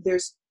like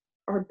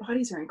our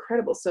bodies are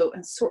incredible. So,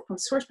 from a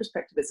source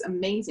perspective, it's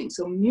amazing.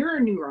 So mirror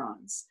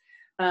neurons,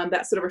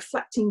 that sort of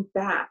reflecting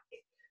back.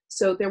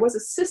 So there was a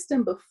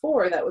system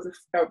before that was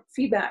a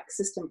feedback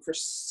system for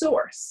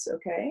source,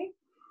 okay?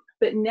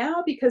 But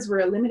now, because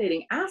we're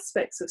eliminating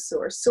aspects of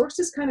source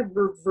is kind of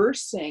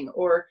reversing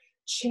or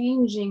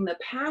changing the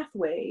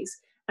pathways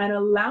and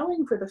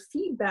allowing for the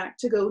feedback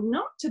to go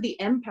not to the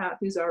empath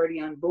who's already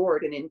on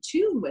board and in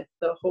tune with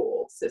the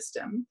whole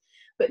system,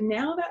 but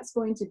now that's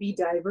going to be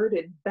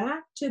diverted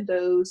back to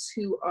those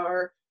who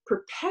are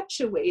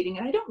perpetuating.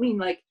 And I don't mean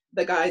like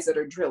the guys that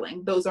are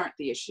drilling, those aren't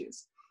the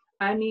issues.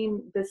 I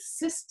mean the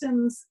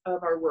systems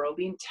of our world,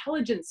 the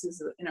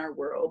intelligences in our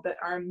world that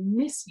are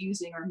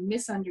misusing or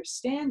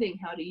misunderstanding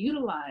how to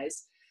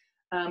utilize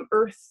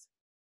Earth's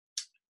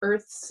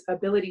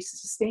ability to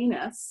sustain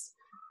us,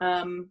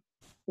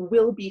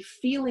 will be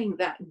feeling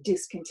that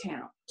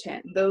discontent.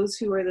 Those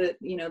who are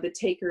the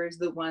takers,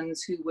 the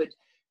ones who would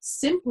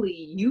simply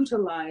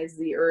utilize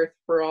the Earth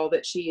for all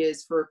that she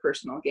is for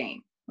personal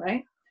gain,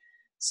 right?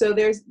 So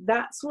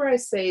that's where I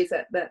say is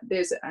that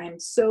I'm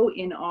so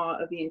in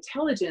awe of the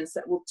intelligence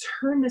that will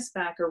turn this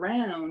back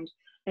around,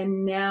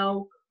 and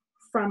now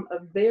from a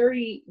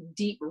very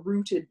deep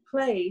rooted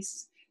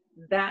place,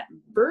 that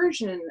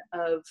version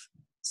of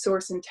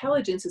source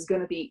intelligence is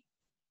going to be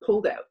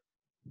pulled out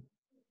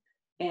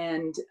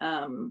and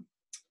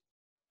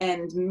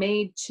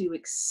made to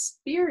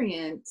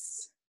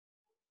experience.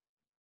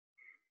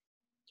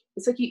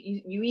 It's like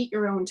you eat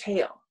your own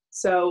tail.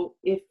 So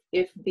if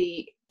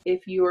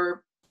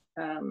you're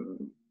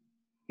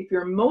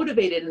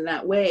motivated in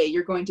that way,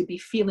 you're going to be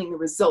feeling the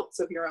results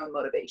of your own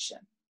motivation.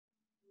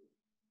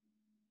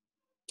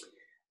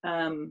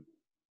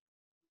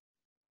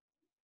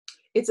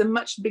 It's a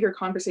much bigger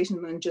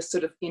conversation than just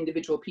sort of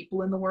individual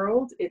people in the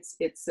world. It's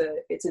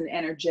an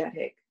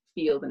energetic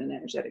field and an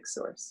energetic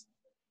source.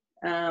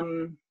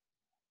 But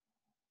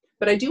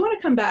I do want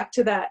to come back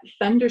to that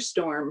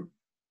thunderstorm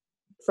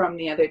from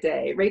the other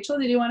day. Rachel,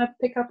 did you want to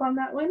pick up on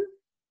that one?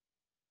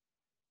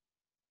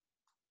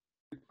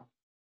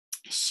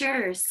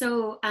 Sure.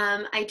 So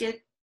I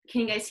did,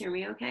 can you guys hear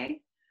me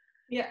okay?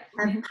 Yeah.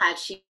 I have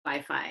patchy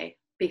Wi-Fi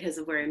because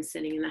of where I'm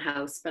sitting in the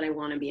house, but I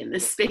want to be in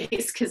this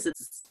space because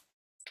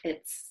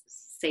it's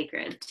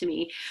sacred to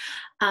me.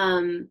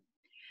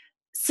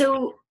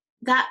 So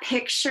that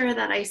picture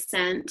that I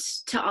sent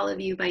to all of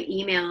you by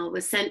email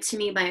was sent to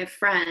me by a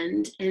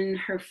friend, and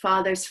her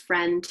father's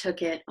friend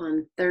took it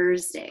on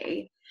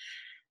Thursday.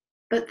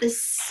 But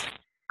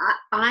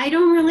I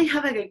don't really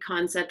have a good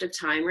concept of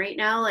time right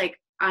now. Like,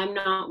 I'm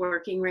not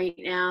working right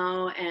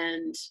now,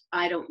 and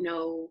I don't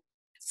know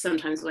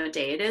sometimes what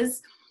day it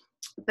is.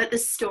 But the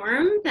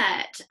storm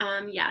that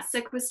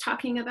Jacek was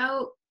talking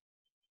about,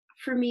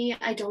 for me,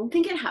 I don't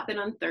think it happened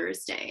on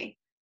Thursday.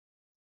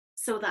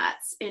 So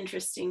that's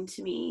interesting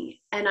to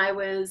me. And I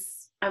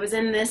was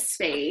in this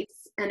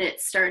space, and it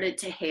started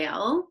to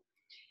hail.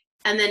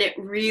 And then it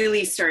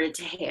really started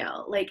to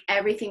hail. Like,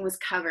 everything was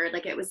covered.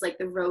 Like, it was like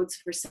the roads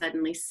were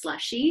suddenly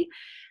slushy.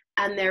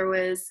 And there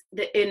was,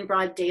 in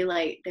broad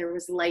daylight, there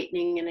was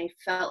lightning, and I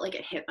felt like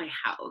it hit my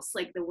house.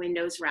 Like, the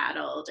windows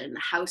rattled and the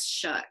house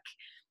shook.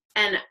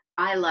 And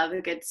I love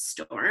a good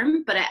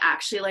storm, but I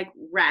actually like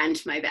ran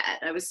to my bed.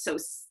 I was so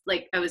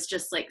like, I was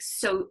just like,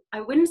 so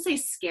I wouldn't say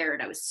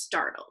scared. I was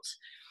startled,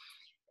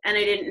 and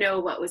I didn't know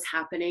what was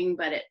happening,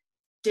 but it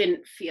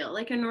didn't feel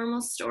like a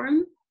normal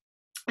storm.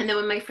 And then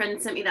when my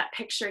friend sent me that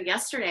picture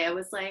yesterday, I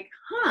was like,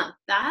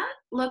 that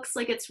looks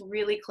like it's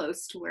really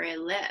close to where I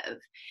live.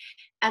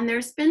 And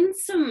there's been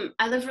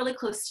I live really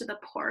close to the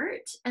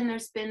port, and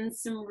there's been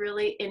some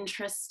really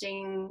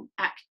interesting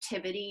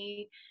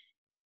activity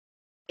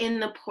in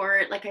the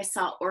port. Like, I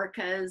saw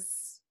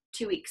orcas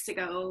 2 weeks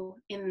ago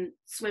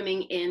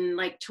swimming in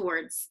like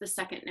towards the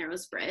Second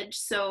Narrows Bridge.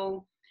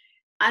 So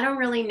I don't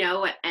really know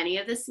what any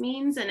of this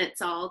means, and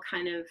it's all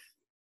kind of,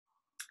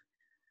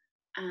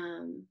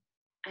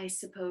 I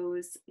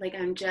suppose, like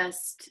I'm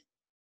just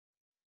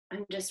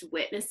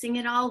witnessing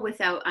it all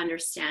without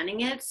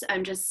understanding it.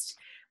 I'm just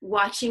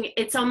watching.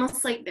 It's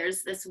almost like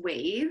there's this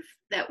wave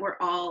that we're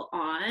all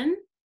on,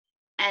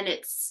 and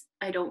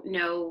I don't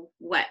know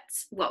what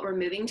we're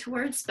moving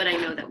towards, but I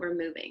know that we're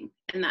moving,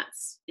 and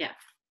that's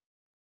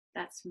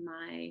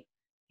my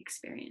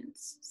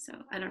experience. So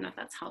I don't know if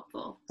that's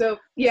helpful. So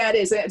yeah, it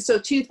is. So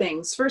two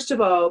things. First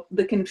of all,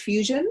 the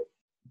confusion,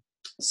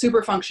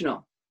 super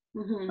functional.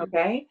 Mm-hmm.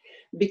 Okay,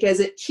 because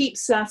it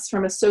keeps us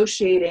from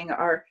associating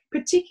our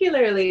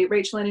particularly,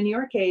 Rachel, and in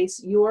your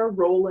case, your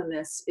role in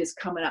this is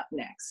coming up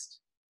next,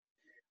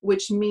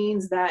 which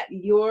means that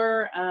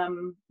your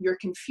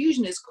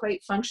confusion is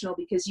quite functional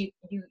because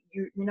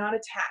you're not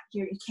attached,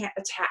 you can't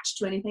attach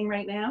to anything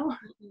right now.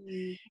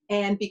 Mm-hmm.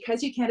 And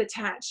because you can't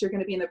attach, you're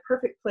going to be in the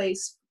perfect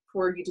place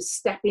for you to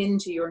step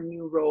into your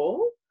new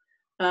role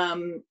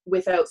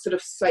without sort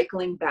of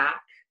cycling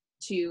back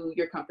to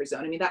your comfort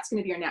zone. I mean, that's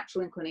going to be your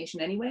natural inclination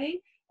anyway,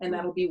 and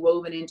that'll be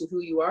woven into who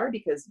you are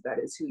because that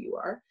is who you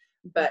are.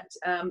 But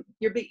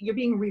you're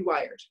being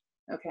rewired,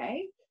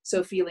 okay?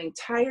 So feeling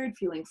tired,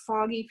 feeling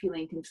foggy,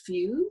 feeling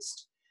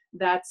confused,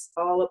 that's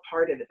all a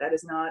part of it. That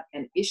is not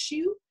an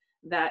issue.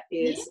 That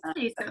is... Can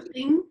I say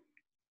something?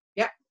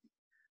 Yeah.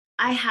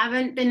 I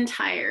haven't been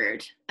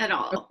tired at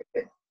all.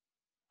 Okay.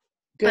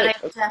 Good. But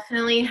I've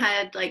definitely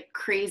had like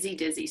crazy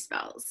dizzy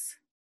spells.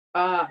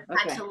 Okay.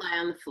 I had to lie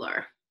on the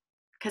floor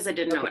because I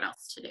didn't know what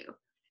else to do.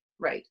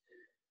 Right.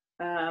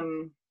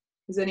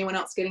 Is anyone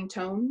else getting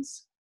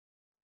tones?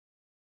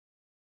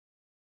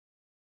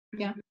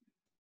 Yeah.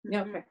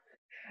 Yeah. Okay.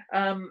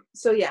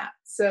 So yeah.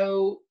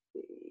 So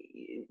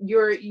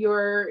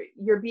you're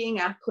being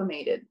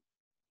acclimated.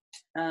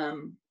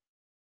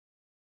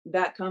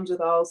 That comes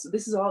with all. So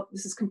this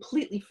is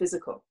completely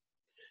physical,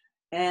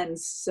 and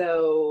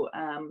so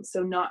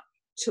not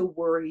to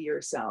worry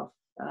yourself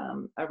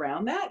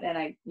around that.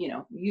 And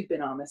you've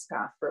been on this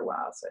path for a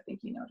while, so I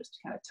think just to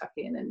kind of tuck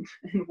in and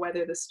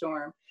weather the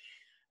storm.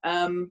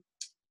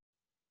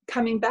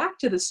 Coming back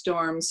to the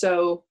storm,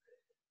 so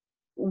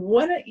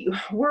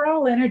we're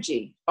all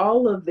energy.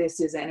 All of this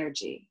is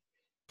energy.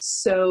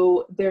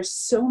 So there's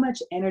so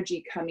much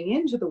energy coming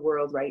into the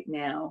world right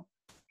now.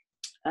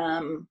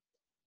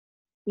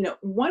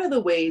 One of the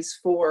ways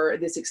for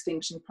this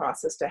extinction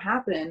process to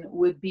happen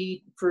would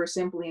be for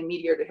simply a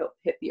meteor to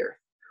hit the earth,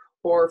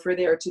 or for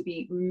there to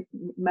be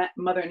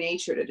Mother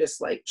Nature to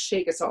just like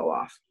shake us all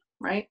off,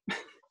 right?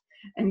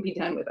 And be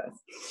done with us.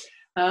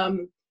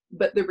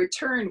 But the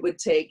return would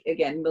take,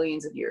 again,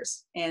 millions of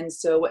years. And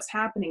so what's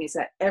happening is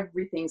that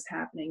everything's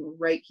happening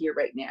right here,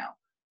 right now.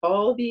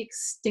 All the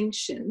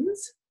extinctions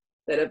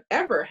that have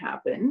ever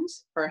happened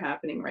are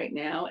happening right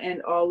now,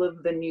 and all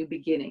of the new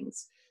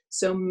beginnings.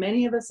 So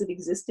many of us have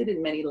existed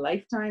in many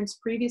lifetimes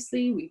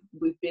previously.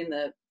 We've been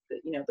the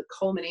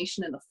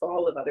culmination and the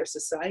fall of other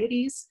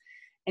societies.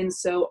 And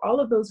so all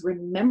of those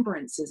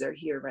remembrances are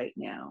here right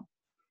now.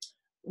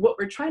 What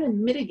we're trying to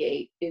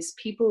mitigate is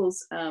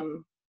people's,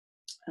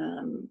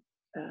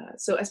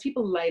 so as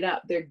people light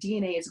up, their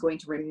DNA is going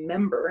to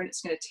remember, and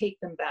it's going to take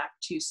them back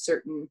to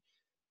certain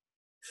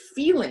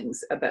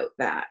feelings about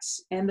that.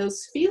 And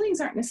those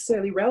feelings aren't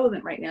necessarily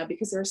relevant right now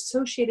because they're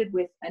associated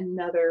with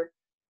another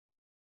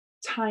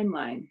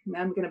timeline.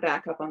 Now I'm going to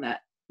back up on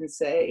that and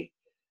say,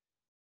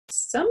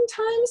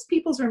 sometimes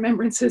people's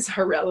remembrances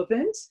are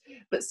relevant,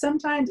 but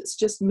sometimes it's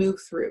just move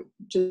through.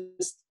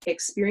 Just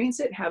experience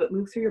it, have it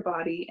move through your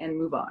body, and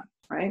move on,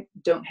 right?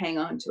 Don't hang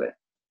on to it.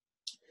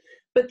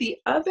 But the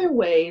other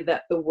way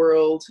that the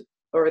world,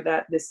 or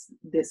that this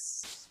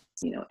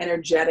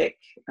energetic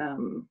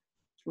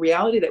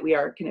reality that we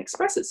are, can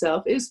express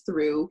itself is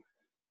through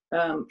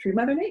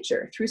Mother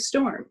Nature, through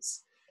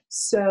storms.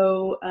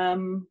 So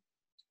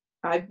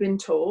I've been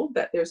told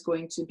that there's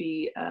going to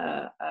be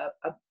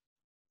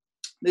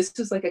this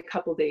was like a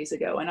couple days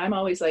ago, and I'm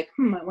always like,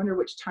 I wonder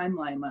which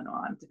timeline I'm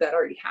on. Did that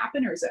already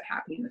happen, or is that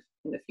happening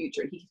in the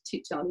future? He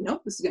keeps telling me,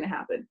 nope, this is going to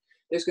happen.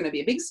 There's going to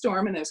be a big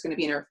storm, and there's going to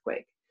be an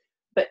earthquake.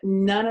 But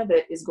none of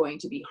it is going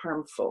to be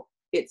harmful.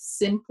 It's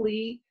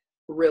simply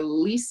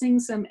releasing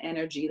some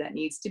energy that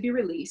needs to be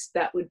released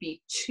that would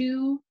be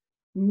too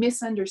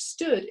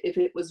misunderstood if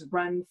it was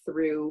run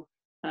through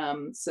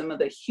some of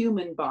the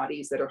human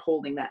bodies that are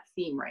holding that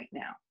theme right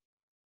now.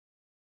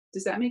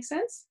 Does that make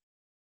sense?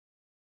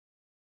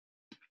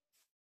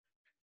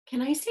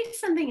 Can I say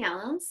something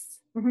else?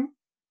 Mm-hmm.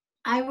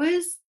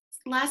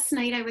 Last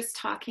night I was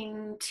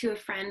talking to a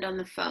friend on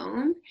the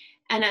phone,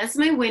 and as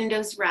my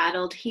windows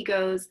rattled, he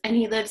goes, and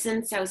he lives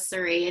in South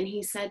Surrey, and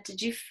he said,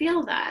 did you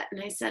feel that?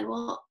 And I said,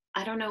 well,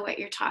 I don't know what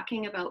you're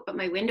talking about, but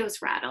my windows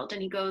rattled.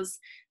 And he goes,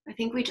 I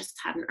think we just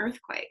had an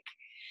earthquake.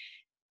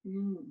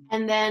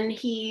 And then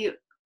he's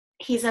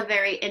a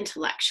very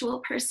intellectual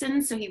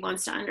person, so he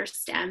wants to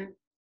understand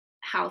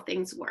how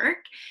things work.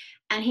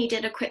 And he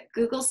did a quick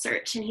Google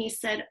search, and he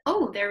said,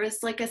 oh, there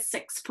was like a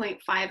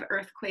 6.5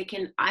 earthquake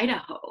in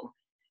Idaho.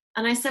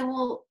 And I said,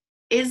 well,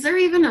 is there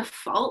even a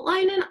fault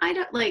line in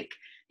Idaho? Like,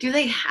 do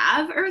they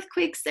have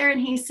earthquakes there?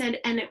 And he said,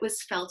 and it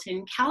was felt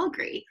in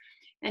Calgary.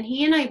 And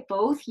he and I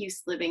both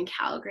used to live in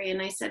Calgary. And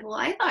I said, well,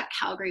 I thought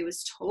Calgary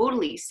was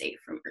totally safe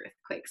from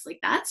earthquakes. Like,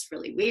 that's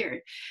really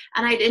weird.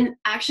 And it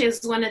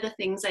was one of the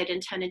things I'd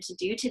intended to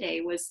do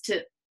today, was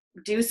to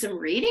do some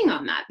reading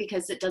on that,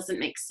 because it doesn't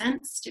make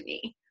sense to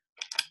me.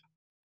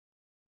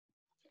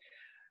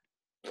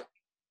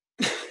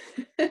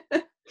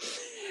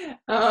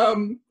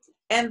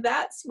 And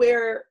that's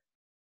where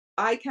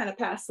I kind of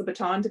pass the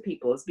baton to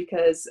people, is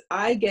because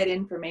I get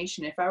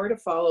information. If I were to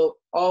follow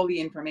all the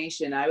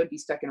information, I would be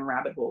stuck in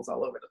rabbit holes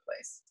all over the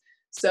place.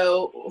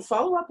 So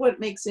follow up what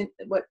makes it,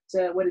 what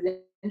is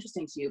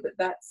interesting to you. But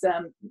that's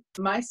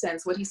my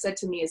sense. What he said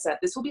to me is that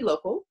this will be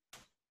local.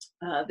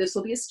 This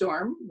will be a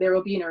storm. There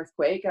will be an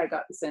earthquake. I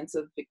got the sense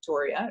of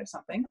Victoria or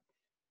something,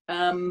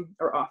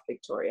 or off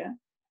Victoria.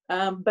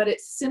 But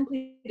it's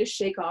simply to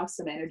shake off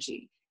some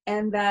energy.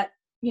 And that,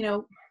 you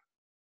know,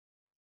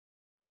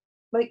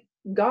 like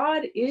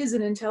God is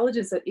an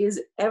intelligence that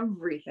is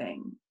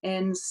everything.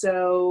 And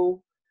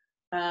so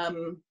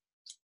I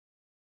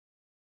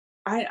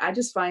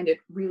just find it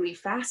really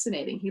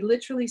fascinating. He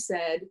literally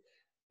said,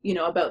 you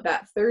know, about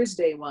that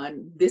Thursday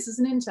one, this is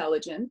an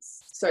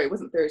intelligence. Sorry, it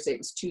wasn't Thursday, it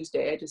was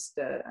Tuesday. I just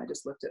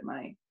looked at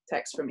my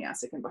text from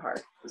Yasik and Bahar.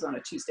 It was on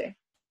a Tuesday.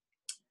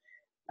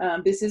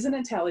 This is an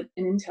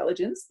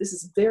intelligence. This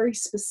is very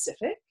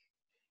specific.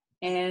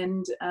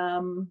 And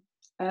I'm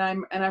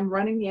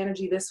running the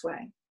energy this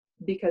way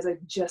because I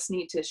just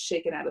need to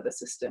shake it out of the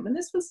system. And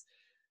this was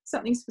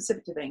something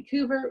specific to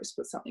Vancouver. It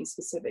was something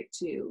specific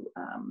to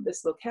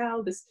this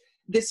locale, this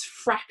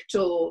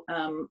fractal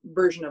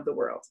version of the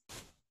world.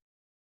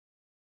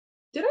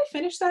 Did I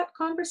finish that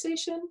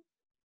conversation?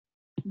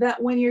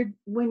 That when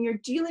you're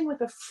dealing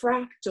with a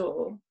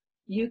fractal,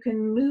 you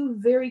can move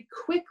very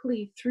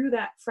quickly through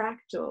that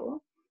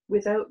fractal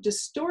without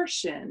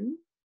distortion.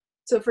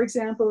 So for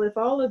example, if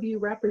all of you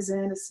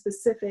represent a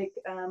specific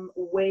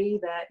way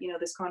that, you know,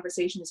 this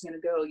conversation is going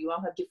to go, you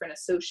all have different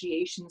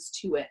associations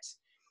to it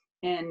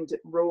and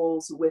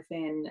roles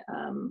within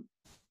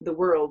the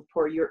world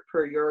per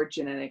your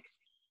genetic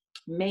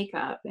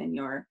makeup and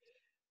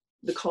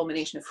the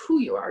culmination of who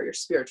you are, your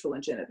spiritual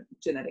and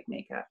genetic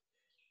makeup,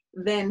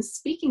 then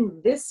speaking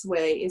this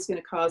way is going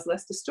to cause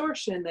less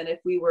distortion than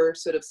if we were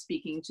sort of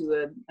speaking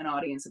to an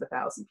audience of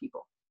 1,000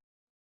 people.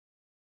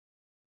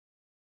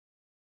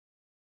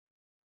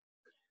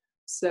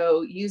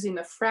 So using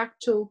the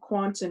fractal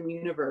quantum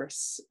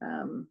universe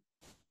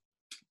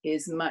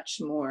is much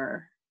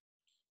more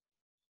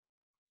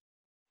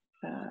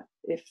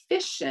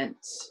efficient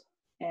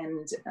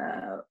and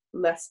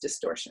less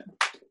distortion.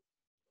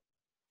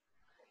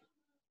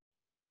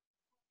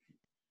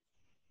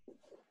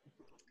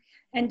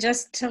 And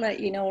just to let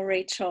you know,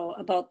 Rachel,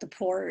 about the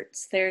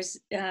ports, there's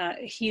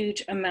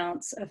huge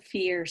amounts of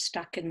fear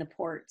stuck in the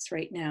ports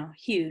right now,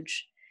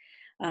 huge.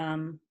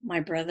 My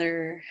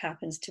brother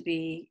happens to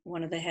be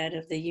one of the head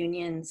of the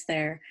unions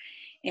there,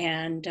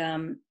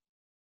 and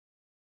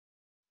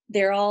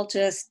they're all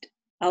just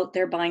out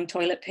there buying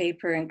toilet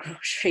paper and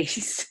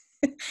groceries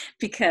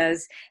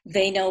because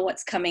they know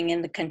what's coming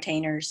in the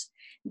containers.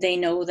 They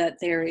know that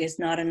there is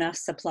not enough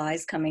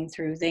supplies coming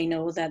through. They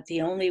know that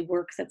the only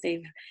work that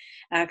they've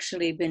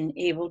actually been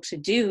able to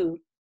do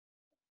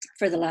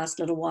for the last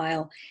little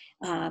while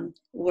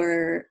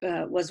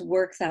was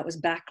work that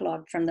was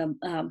backlogged from the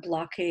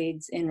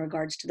blockades in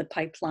regards to the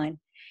pipeline.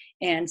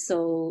 And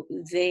so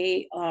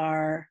they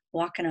are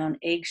walking on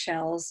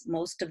eggshells.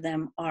 Most of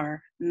them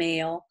are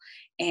male.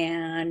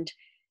 And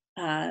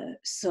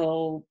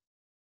so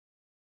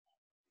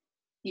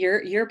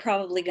you're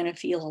probably going to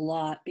feel a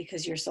lot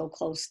because you're so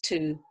close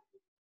to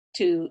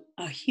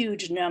a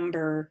huge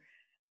number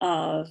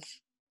of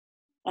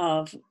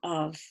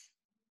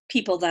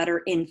people that are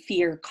in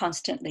fear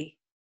constantly.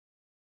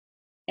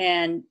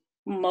 And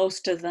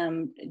most of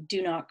them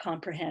do not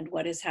comprehend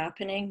what is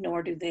happening,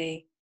 nor do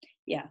they,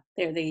 yeah,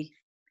 they're the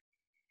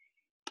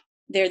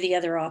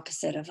other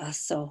opposite of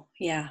us. So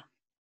yeah.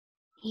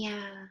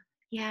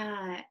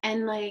 Yeah.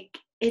 And like,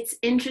 it's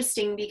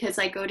interesting because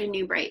I go to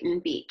New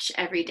Brighton Beach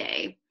every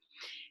day,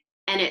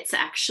 and it's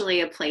actually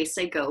a place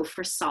I go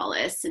for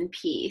solace and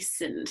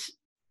peace, and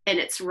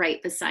it's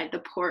right beside the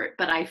port,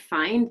 but I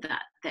find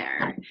that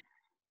there.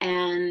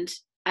 And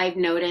I've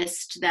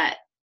noticed that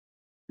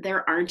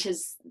there aren't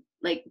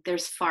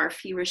there's far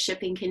fewer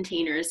shipping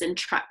containers, and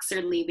trucks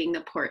are leaving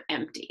the port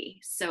empty.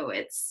 So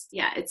it's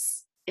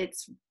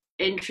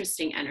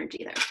interesting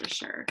energy there for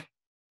sure.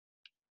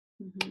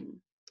 Mm-hmm.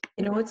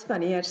 You know what's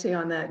funny, actually,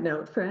 on that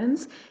note,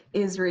 friends,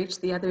 is Rach,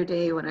 the other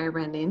day when I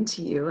ran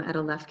into you at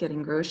a left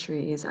getting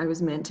groceries, I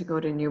was meant to go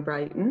to New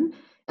Brighton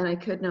and I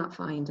could not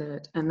find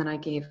it. And then I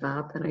gave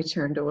up and I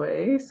turned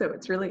away. So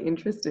it's really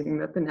interesting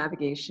that the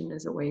navigation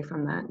is away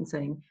from that and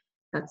saying,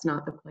 that's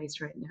not the place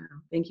right now.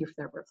 Thank you for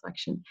that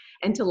reflection.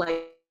 And to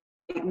lighten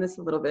this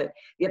a little bit,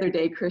 the other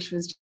day, Krish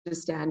was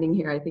just standing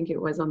here, I think it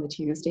was on the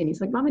Tuesday, and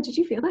he's like, Mama, did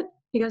you feel it?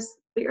 He goes,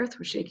 the earth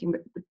was shaking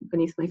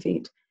beneath my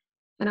feet.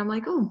 And I'm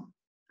like, oh,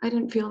 I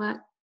didn't feel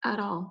that at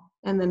all.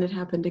 And then it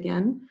happened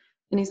again.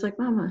 And he's like,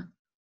 Mama,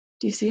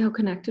 do you see how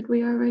connected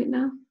we are right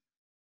now?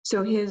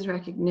 So his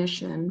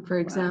recognition, for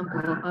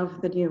example,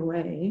 of the new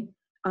way,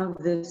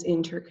 of this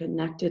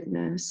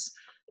interconnectedness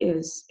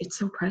it's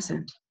so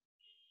present.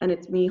 And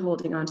it's me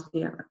holding on to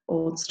the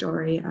old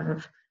story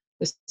of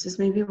this is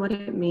maybe what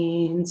it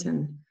means.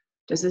 And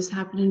does this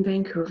happen in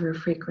Vancouver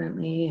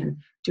frequently? And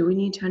do we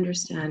need to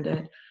understand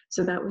it?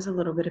 So that was a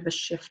little bit of a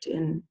shift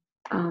in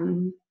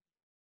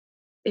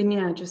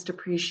just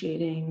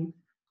appreciating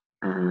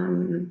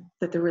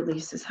that the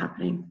release is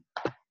happening,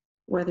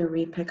 whether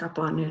we pick up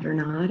on it or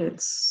not.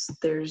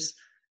 There's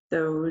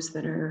those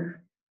that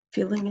are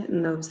feeling it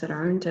and those that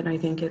aren't. And I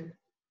think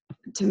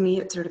to me,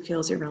 it sort of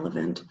feels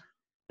irrelevant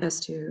as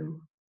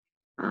to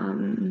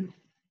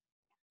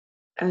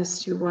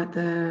what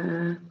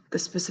the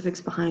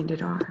specifics behind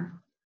it are,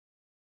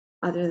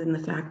 other than the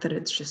fact that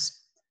it's just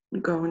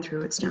going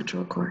through its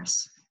natural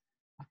course.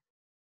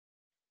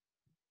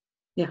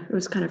 Yeah, it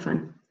was kind of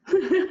fun.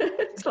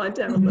 It's fun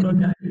to have a little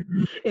guy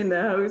in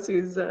the house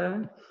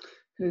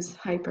who's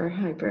hyper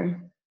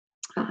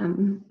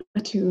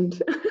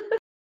attuned.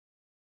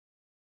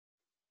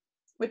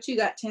 What you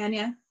got,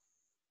 Tanya?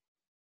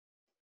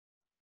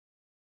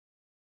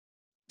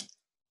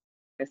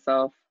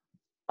 Myself,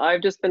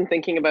 I've just been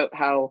thinking about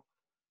how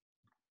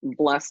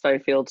blessed I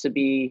feel to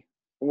be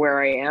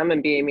where I am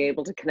and being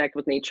able to connect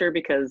with nature,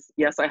 because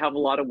yes, I have a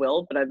lot of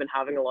will, but I've been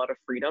having a lot of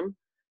freedom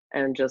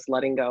and just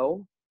letting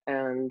go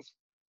and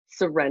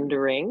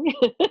surrendering.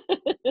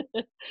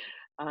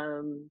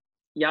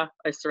 Yeah,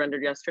 I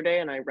surrendered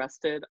yesterday and I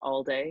rested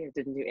all day. I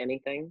didn't do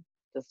anything,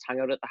 just hung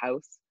out at the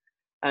house.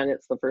 And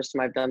it's the first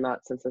time I've done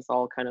that since this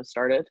all kind of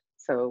started.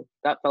 So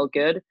that felt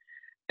good.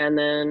 And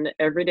then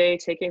every day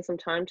taking some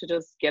time to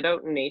just get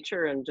out in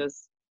nature and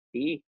just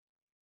be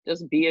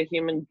a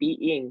human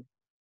being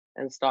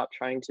and stop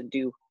trying to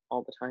do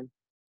all the time.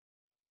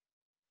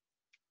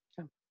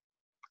 Yeah.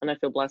 And I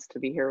feel blessed to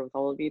be here with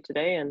all of you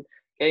today and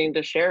getting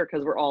to share,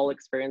 because we're all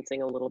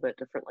experiencing a little bit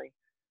differently.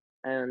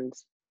 And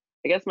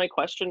I guess my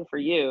question for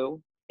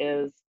you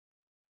is,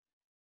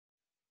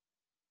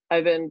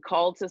 I've been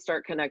called to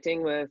start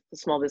connecting with the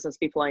small business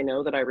people I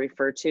know that I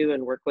refer to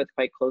and work with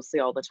quite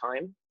closely all the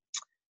time.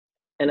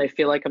 And I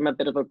feel like I'm a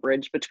bit of a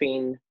bridge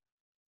between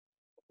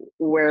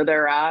where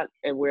they're at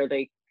and where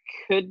they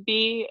could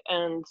be,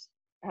 and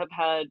have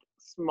had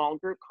small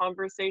group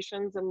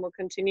conversations and will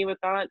continue with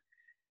that.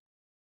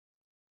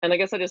 And I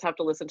guess I just have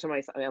to listen to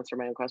myself, answer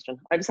my own question.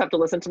 I just have to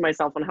listen to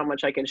myself on how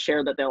much I can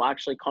share that they'll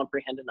actually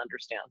comprehend and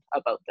understand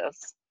about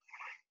this.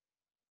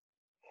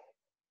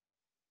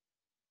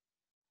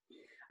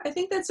 I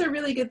think that's a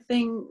really good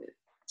thing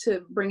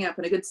to bring up,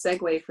 and a good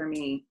segue for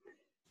me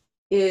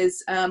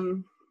is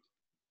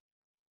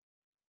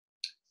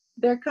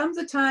there comes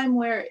a time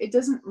where it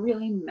doesn't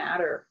really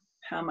matter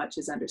how much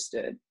is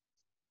understood.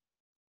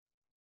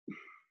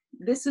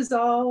 This is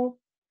all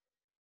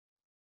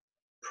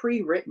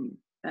pre-written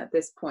at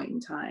this point in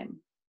time.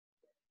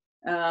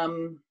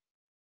 And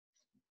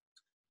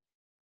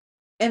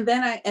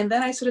then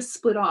I sort of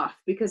split off,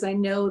 because I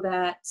know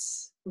that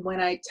when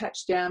I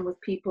touch down with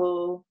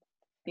people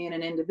in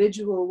an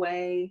individual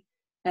way,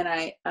 and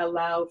I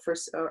allow for,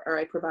 or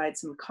I provide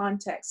some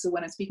context. So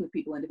when I'm speaking with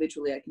people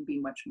individually, I can be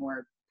much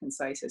more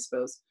concise, I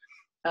suppose.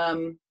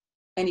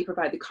 And you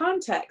provide the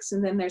context,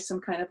 and then there's some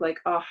kind of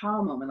like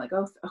aha moment, like,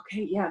 oh,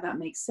 okay, yeah, that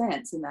makes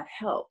sense, and that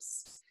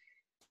helps.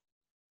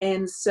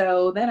 And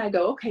so then I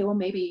go, okay, well,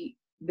 maybe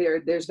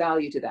there's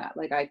value to that.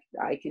 Like I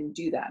can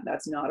do that.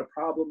 That's not a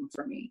problem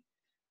for me.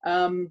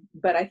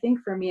 But I think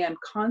for me, I'm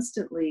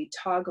constantly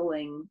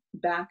toggling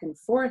back and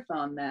forth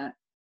on that.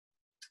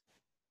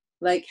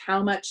 Like,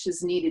 how much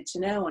is needed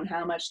to know, and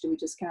how much do we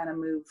just kind of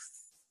move?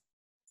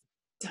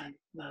 Done.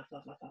 Love,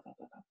 love, love, love, love,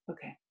 love.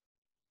 Okay.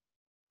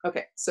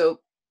 Okay. So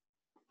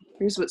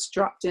here's what's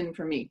dropped in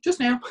for me just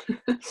now.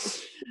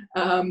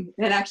 And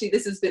actually,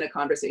 this has been a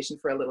conversation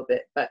for a little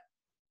bit,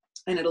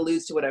 and it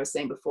alludes to what I was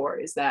saying before,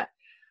 is that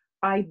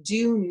I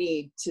do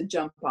need to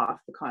jump off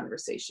the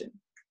conversation.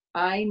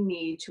 I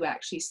need to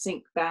actually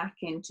sink back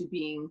into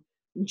being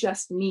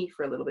just me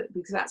for a little bit,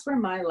 because that's where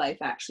my life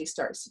actually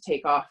starts to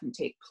take off and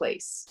take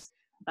place.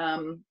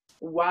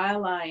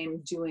 While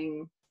I'm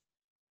doing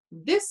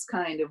this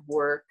kind of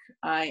work,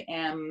 I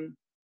am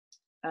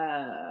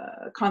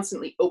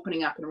constantly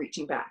opening up and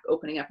reaching back,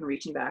 opening up and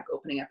reaching back,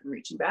 opening up and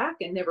reaching back,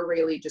 and never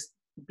really just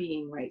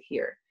being right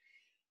here.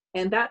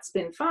 And that's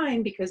been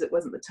fine, because it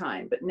wasn't the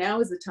time. But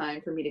now is the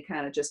time for me to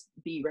kind of just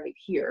be right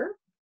here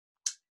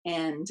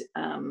and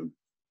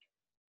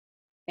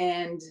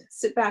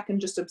sit back and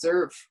just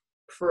observe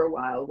for a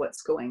while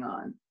what's going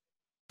on.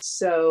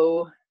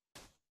 So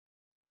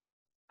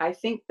I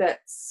think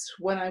that's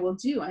what I will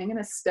do. I'm going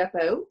to step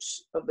out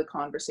of the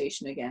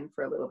conversation again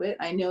for a little bit.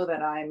 I know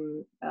that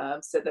I'm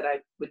said that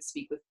I would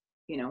speak with,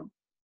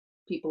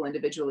 people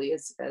individually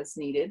as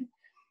needed.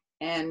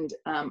 And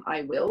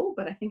I will,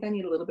 but I think I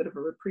need a little bit of a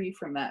reprieve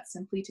from that,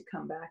 simply to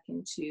come back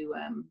into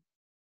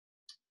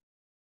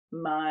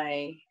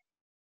my,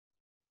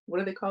 what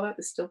do they call that?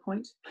 The still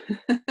point,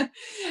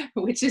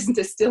 which isn't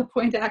a still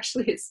point,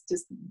 actually. It's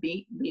just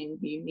being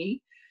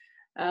me.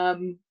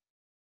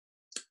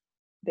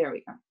 There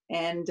we go.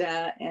 And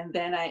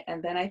then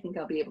I think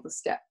I'll be able to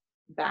step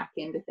back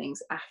into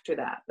things after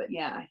that. But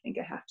yeah, I think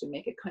I have to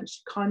make a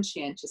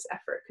conscientious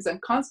effort, because I'm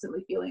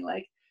constantly feeling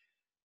like,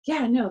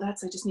 yeah, no, I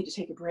just need to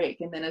take a break.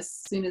 And then as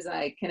soon as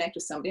I connect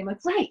with somebody, I'm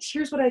like, right,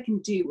 here's what I can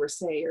do or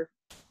say or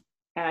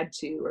add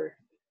to, or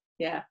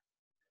yeah.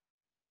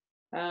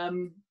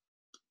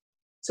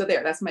 So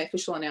that's my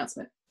official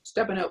announcement.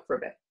 Stepping out for a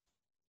bit.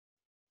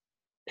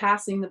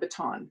 Passing the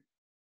baton.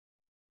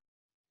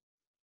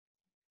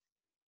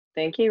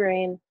 Thank you,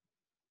 Raine.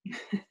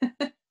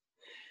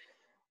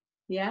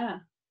 Yeah,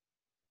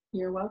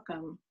 you're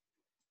welcome.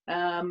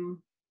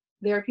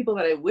 There are people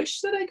that I wish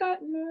that I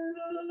got to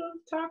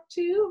talk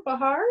to,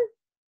 Bahar.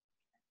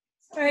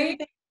 Sorry.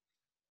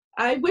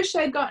 I wish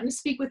I'd gotten to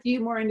speak with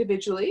you more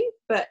individually,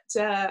 but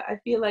I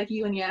feel like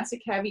you and Jacek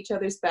have each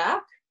other's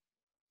back,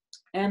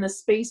 and the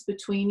space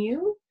between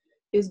you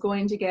is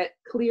going to get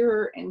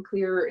clearer and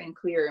clearer and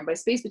clearer. And by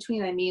space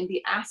between, I mean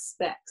the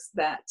aspects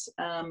that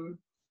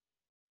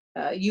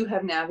you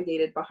have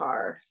navigated,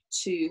 Bahar,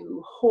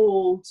 to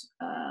hold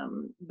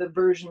the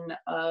version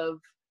of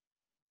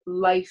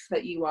life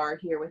that you are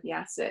here with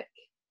Jacek.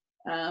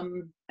 I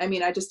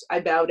mean, I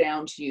bow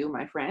down to you,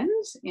 my friend,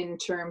 in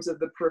terms of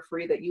the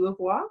periphery that you have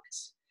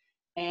walked,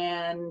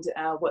 and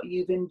what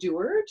you've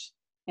endured,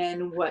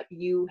 and what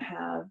you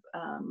have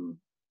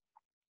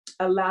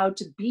allowed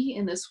to be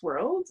in this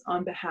world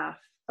on behalf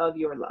of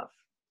your love.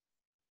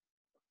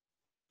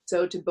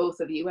 So to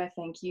both of you, I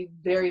thank you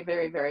very,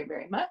 very, very,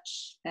 very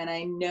much. And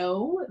I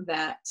know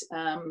that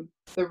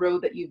the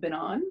road that you've been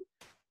on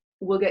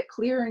will get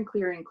clearer and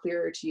clearer and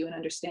clearer to you in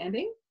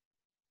understanding.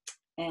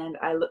 And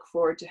I look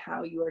forward to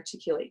how you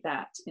articulate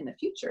that in the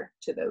future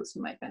to those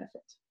who might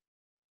benefit.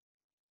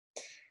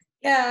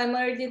 Yeah, I'm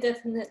already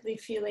definitely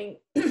feeling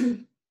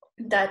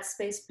that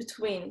space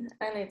between,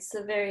 and it's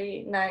a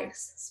very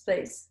nice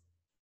space.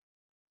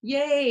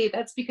 Yay,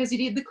 that's because you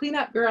did the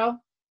cleanup,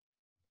 girl.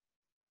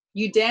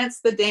 You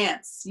danced the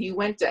dance. You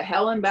went to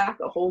hell and back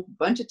a whole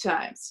bunch of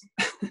times.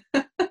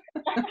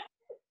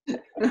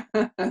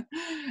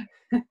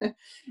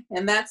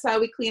 And that's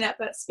how we clean up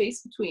that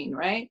space between,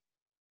 right?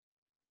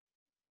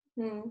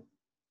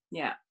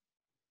 Yeah.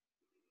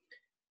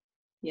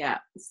 Yeah,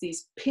 it's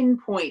these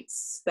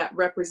pinpoints that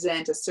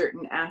represent a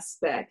certain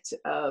aspect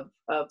of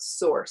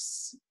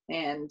source,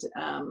 and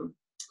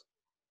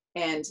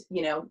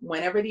you know,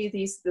 whenever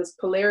those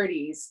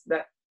polarities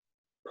that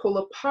pull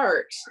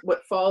apart,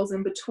 what falls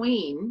in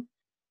between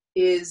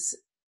is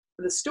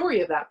the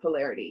story of that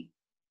polarity.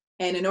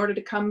 And in order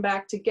to come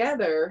back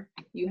together,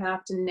 you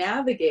have to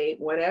navigate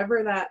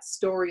whatever that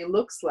story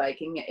looks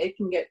like, and it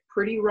can get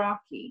pretty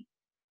rocky.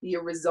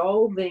 You're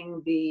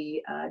resolving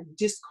the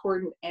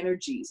discordant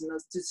energies, and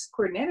those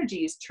discordant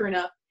energies turn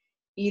up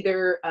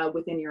either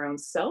within your own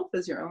self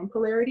as your own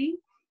polarity,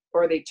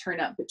 or they turn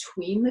up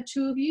between the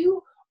two of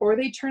you, or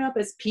they turn up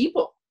as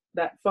people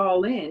that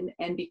fall in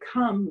and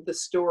become the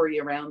story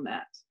around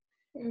that.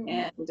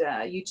 And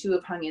you two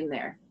have hung in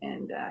there,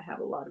 and I have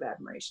a lot of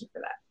admiration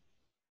for that.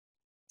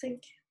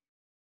 Thank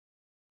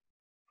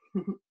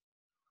you.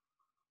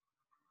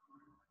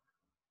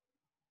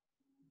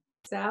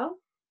 Sal?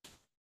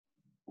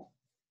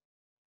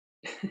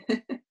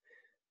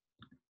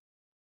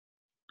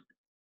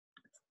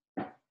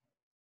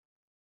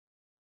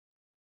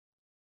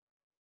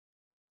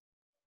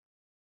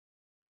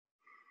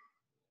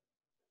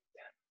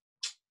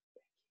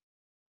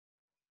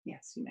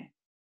 Yes, you may.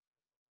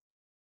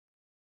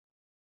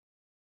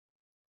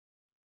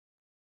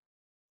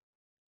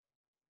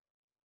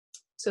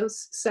 So,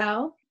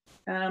 Sal,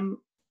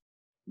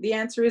 the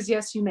answer is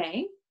yes, you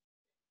may.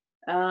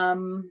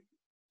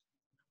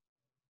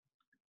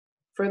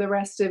 For the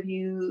rest of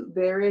you,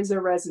 there is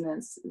a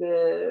resonance.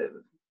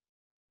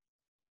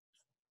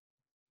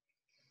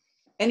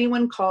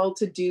 Anyone called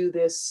to do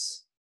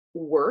this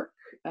work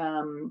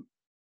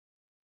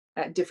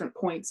at different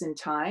points in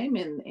time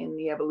in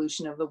the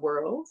evolution of the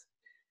world,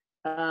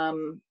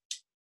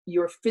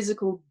 your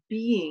physical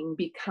being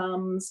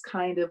becomes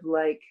kind of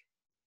like,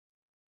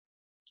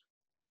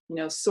 you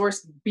know,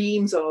 source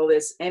beams all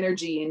this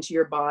energy into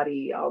your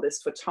body, all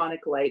this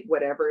photonic light,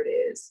 whatever it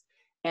is,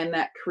 and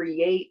that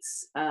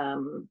creates a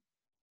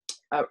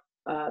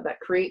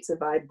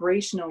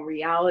vibrational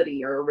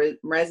reality or a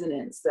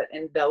resonance that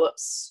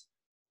envelops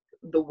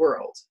the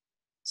world.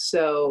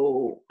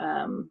 So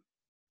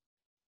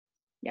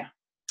yeah,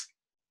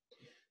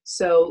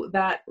 so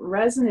that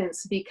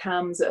resonance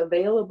becomes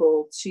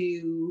available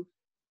to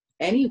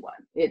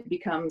anyone. It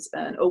becomes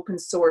an open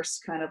source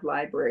kind of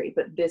library,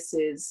 but this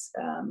is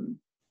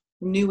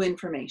new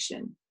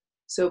information.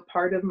 So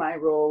part of my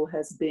role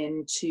has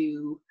been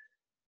to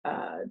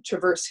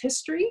traverse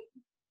history,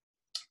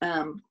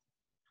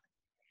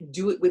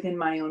 do it within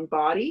my own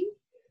body,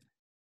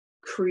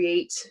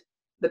 create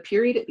the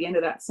period at the end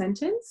of that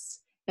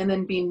sentence, and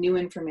then be new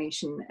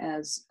information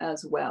as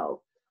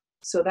well.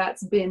 So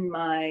that's been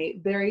my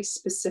very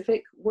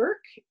specific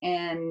work,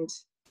 and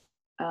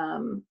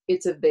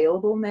it's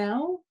available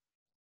now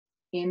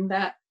in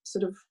that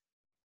sort of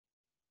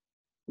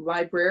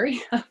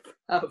library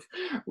of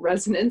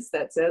resonance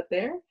that's out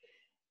there,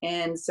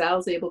 and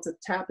Sal's able to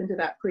tap into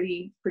that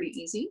pretty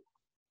easy.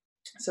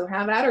 So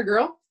have at her,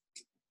 girl.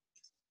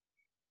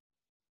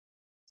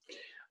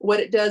 What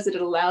it does is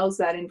it allows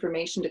that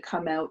information to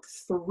come out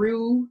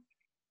through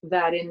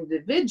that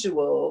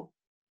individual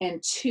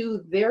and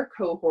to their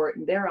cohort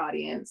and their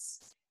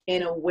audience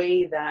in a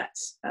way that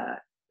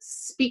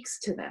speaks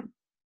to them,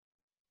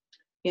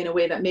 in a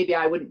way that maybe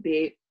I wouldn't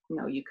be.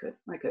 No, you could.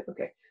 I could.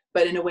 Okay.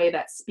 But in a way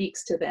that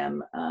speaks to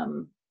them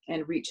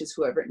and reaches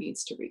whoever it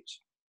needs to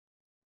reach.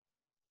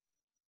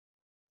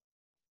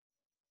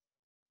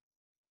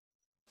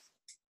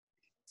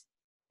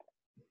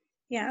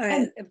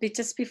 Yeah,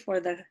 just before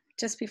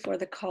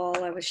the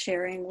call, I was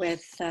sharing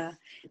with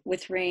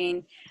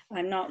Raine.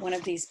 I'm not one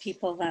of these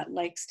people that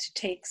likes to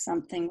take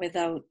something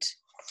without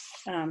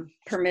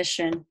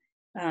permission.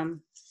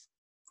 And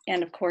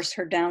of course,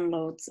 her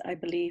downloads, I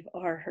believe,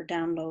 are her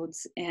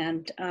downloads.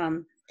 And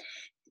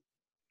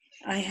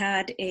I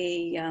had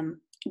a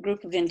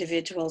group of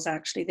individuals.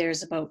 Actually,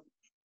 there's about,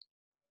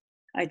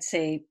 I'd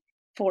say,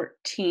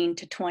 14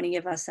 to 20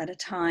 of us at a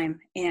time.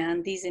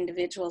 And these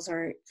individuals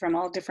are from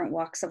all different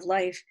walks of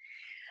life.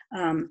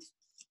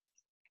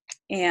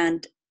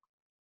 And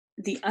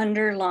the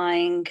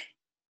underlying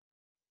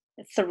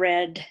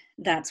thread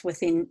that's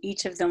within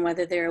each of them,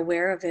 whether they're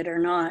aware of it or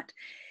not,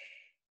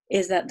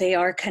 is that they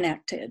are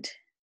connected.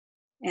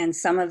 And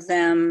some of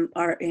them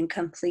are in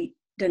complete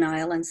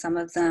denial, and some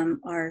of them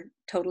are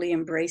totally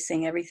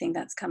embracing everything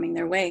that's coming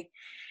their way.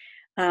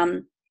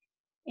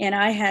 And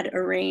I had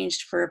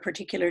arranged for a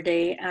particular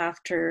day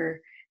after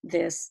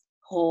this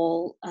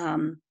whole,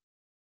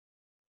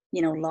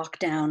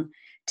 lockdown,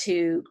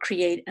 to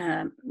create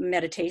a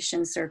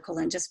meditation circle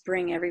and just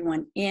bring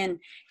everyone in.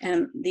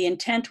 And the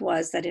intent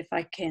was that if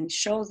I can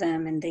show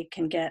them and they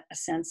can get a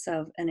sense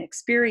of an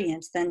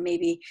experience, then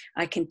maybe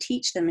I can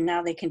teach them, and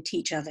now they can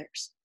teach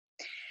others.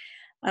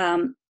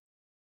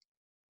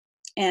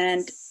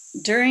 And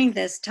during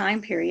this time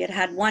period,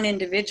 had one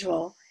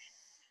individual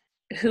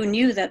who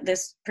knew that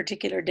this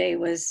particular day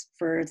was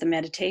for the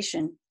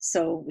meditation.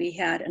 So we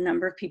had a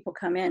number of people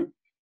come in.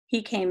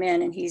 He came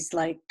in and he's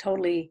like,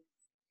 totally,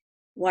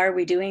 why are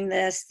we doing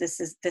this?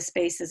 This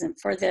space isn't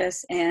for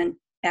this, and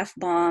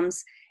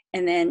F-bombs.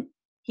 And then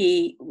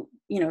he,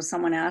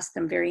 someone asked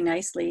them very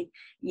nicely,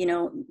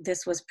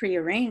 this was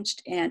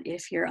prearranged, and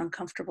if you're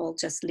uncomfortable,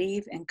 just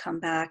leave and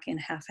come back in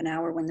half an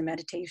hour when the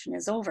meditation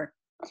is over.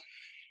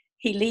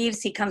 He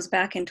leaves, he comes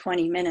back in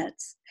 20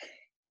 minutes.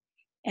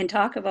 And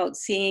talk about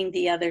seeing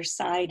the other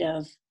side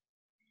of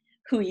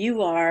who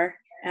you are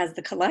as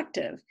the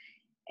collective.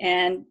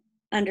 And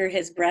under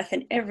his breath,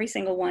 and every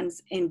single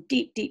one's in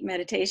deep, deep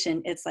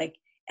meditation, it's like,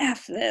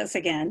 F this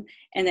again,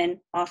 and then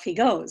off he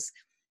goes.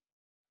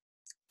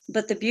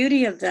 But the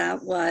beauty of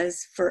that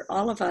was for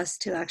all of us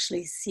to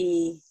actually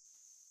see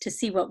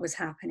what was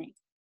happening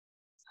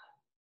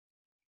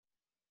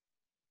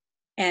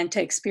and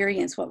to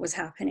experience what was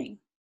happening.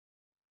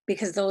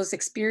 Because those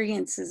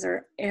experiences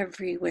are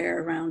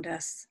everywhere around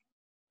us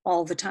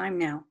all the time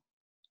now.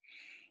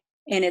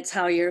 And it's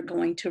how you're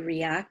going to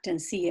react and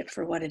see it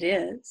for what it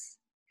is.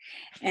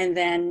 And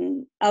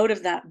then out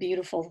of that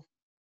beautiful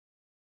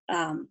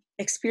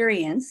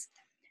experience,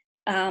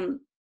 I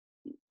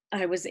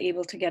was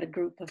able to get a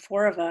group of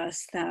 4 of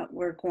us that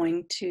were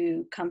going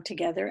to come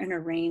together and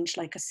arrange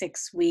like a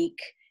 6-week,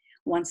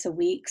 once a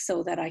week,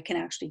 so that I can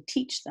actually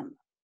teach them,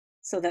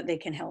 so that they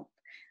can help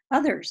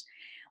others.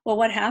 Well,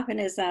 what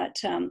happened is that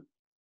 2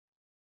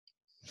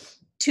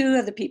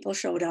 of the people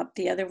showed up,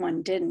 the other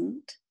one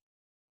didn't.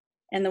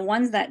 And the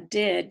ones that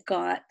did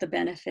got the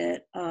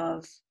benefit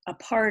of a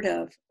part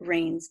of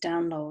Raine's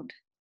download.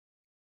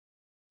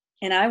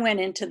 And I went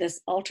into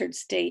this altered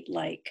state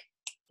like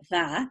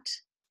that.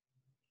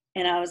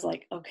 And I was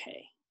like,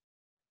 okay.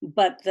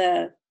 But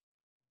the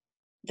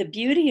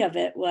beauty of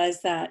it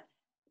was that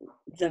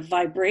the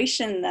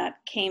vibration that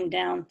came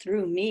down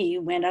through me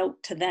went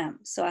out to them.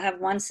 So I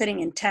have one sitting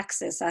in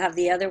Texas. I have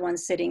the other one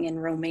sitting in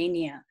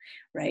Romania,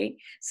 right?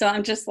 So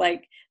I'm just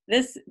like,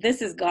 this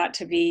has got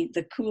to be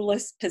the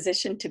coolest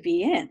position to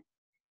be in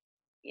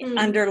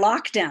under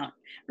lockdown,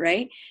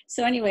 right?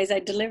 So anyways, I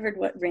delivered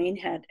what Raine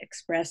had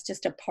expressed,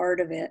 just a part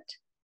of it.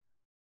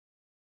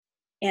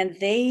 And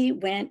they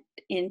went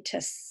into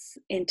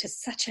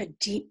such a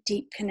deep,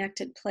 deep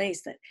connected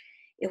place that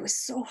it was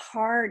so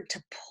hard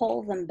to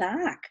pull them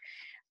back.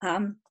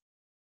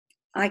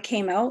 I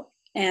came out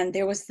and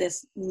there was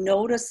this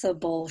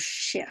noticeable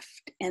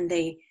shift, and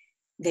they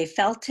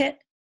felt it,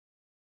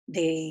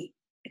 they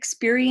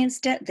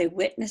experienced it, they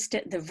witnessed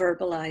it, they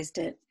verbalized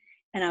it.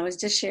 And I was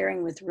just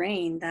sharing with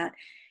Raine that,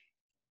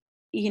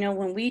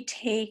 when we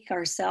take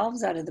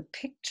ourselves out of the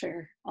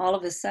picture, all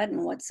of a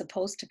sudden what's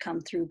supposed to come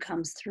through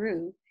comes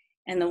through,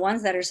 and the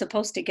ones that are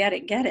supposed to get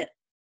it, get it.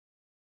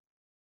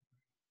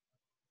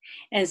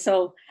 And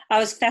so I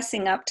was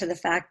fessing up to the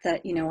fact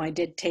that, I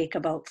did take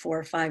about 4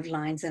 or 5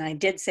 lines, and I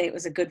did say it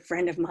was a good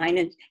friend of mine.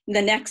 And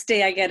the next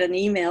day I get an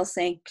email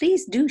saying,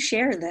 please do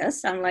share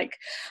this. I'm like,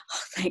 oh,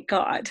 thank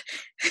God.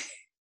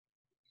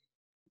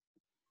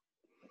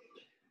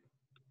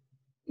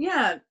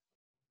 Yeah,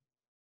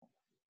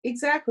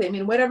 exactly. I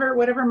mean,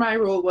 whatever my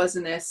role was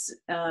in this,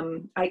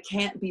 I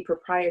can't be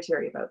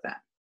proprietary about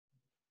that.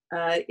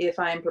 If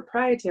I'm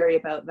proprietary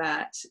about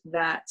that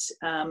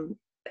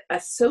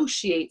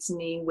associates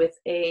me with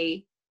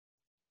a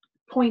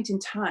point in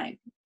time.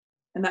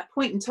 And that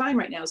point in time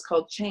right now is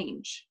called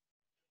change.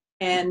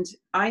 And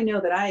I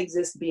know that I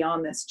exist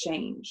beyond this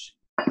change.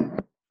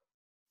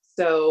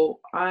 So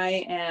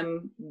I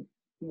am,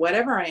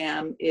 whatever I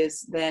am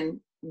is then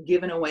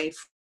given away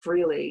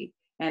freely,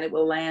 and it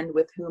will land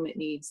with whom it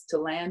needs to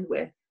land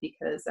with,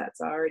 because that's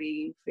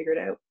already figured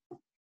out.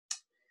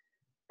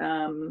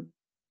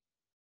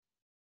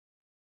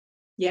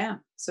 yeah,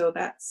 so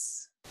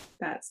that's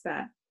that.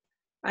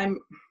 I'm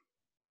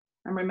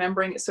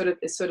remembering it's sort of,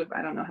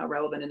 I don't know how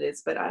relevant it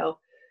is, but I'll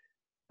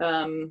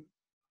show,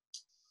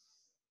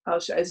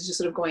 it's just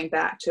sort of going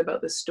back to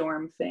about the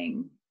storm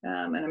thing,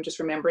 and I'm just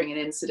remembering an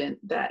incident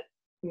that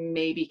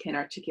maybe can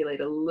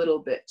articulate a little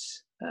bit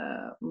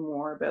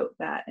more about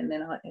that, and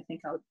then I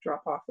think I'll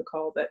drop off the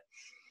call. But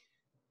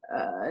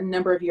a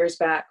number of years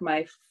back,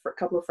 a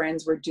couple of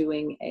friends were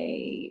doing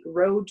a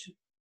road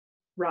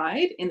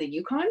ride in the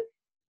Yukon,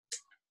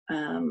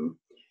 and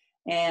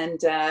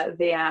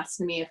they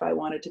asked me if I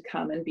wanted to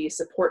come and be a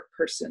support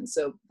person.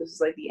 So this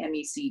is like the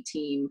MEC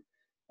team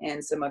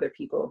and some other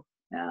people,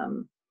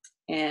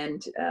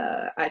 and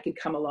I could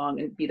come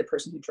along and be the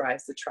person who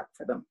drives the truck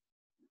for them.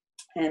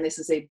 And this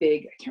is a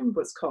big, I can't remember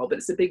what it's called, but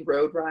it's a big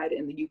road ride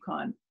in the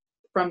Yukon,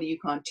 from the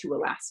Yukon to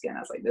Alaska. And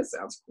I was like, this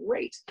sounds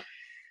great.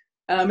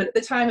 And at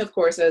the time, of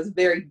course, I was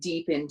very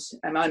deep into,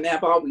 I'm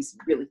always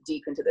really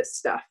deep into this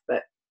stuff,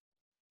 but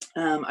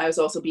I was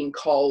also being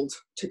called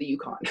to the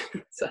Yukon.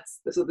 so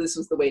this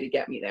was the way to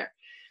get me there.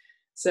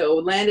 So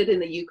landed in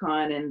the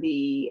Yukon, and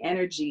the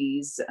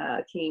energies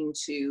came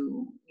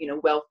to,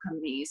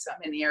 welcome me. So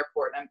I'm in the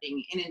airport, and I'm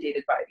being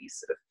inundated by these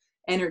sort of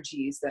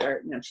energies that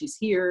are, she's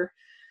here,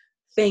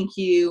 thank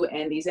you.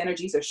 And these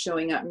energies are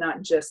showing up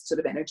not just sort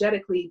of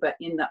energetically, but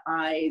in the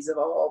eyes of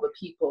all the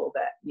people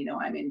that,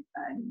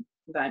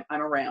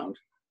 I'm around.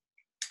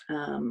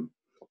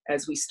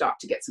 As we stop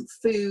to get some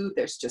food,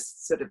 there's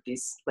just sort of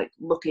these like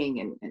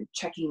looking and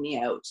checking me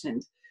out.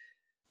 And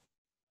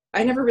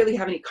I never really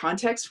have any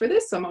context for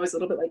this, so I'm always a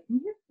little bit like,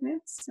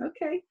 it's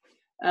okay.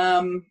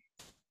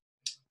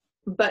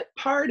 But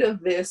part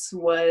of this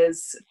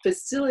was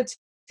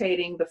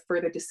facilitating the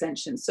further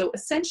descension. So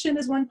ascension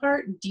is one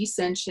part,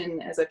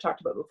 descension, as I've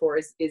talked about before,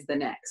 is the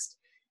next.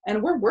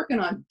 And we're working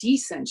on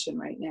descension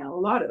right now, a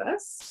lot of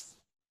us.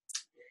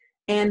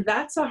 And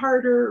that's a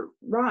harder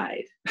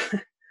ride.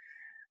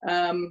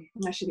 I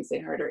shouldn't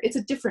say harder. It's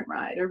a different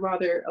ride, or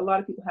rather, a lot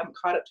of people haven't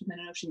caught up to the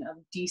notion of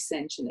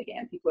descension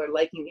again. People are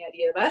liking the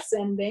idea of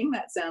ascending.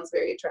 That sounds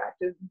very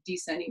attractive.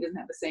 Descending doesn't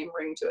have the same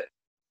ring to it.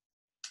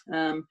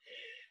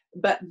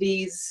 But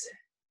these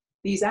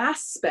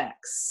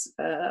aspects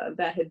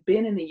that had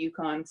been in the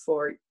Yukon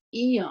for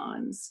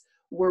eons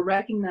were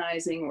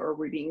recognizing, or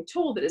were being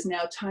told, that it's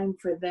now time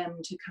for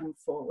them to come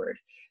forward.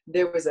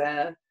 There was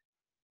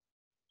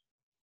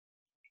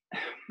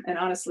and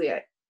honestly,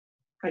 I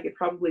could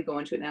probably go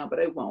into it now, but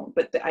I won't.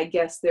 But I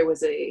guess there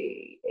was I'm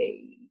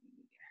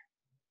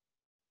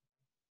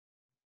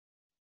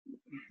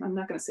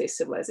not going to say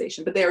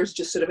civilization, but there was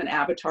just sort of an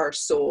avatar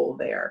soul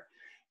there.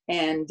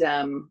 And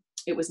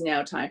it was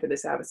now time for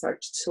this avatar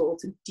soul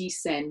to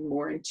descend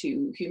more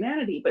into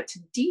humanity. But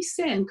to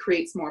descend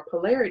creates more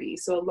polarity.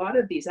 So a lot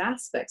of these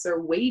aspects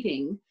are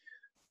waiting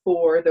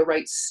for the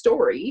right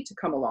story to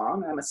come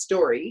along. I'm a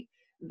story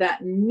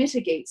that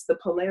mitigates the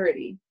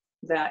polarity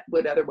that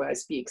would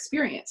otherwise be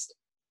experienced.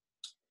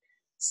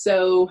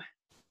 So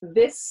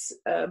this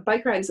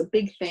bike ride is a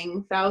big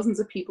thing. Thousands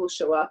of people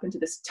show up into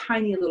this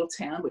tiny little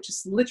town, which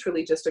is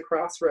literally just a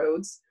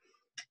crossroads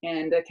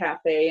and a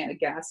cafe and a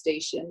gas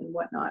station and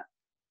whatnot.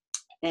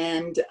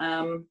 And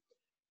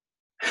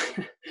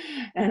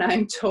and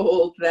I'm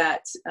told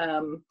that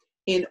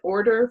in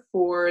order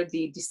for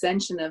the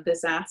descension of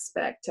this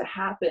aspect to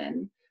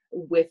happen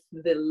with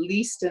the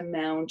least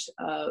amount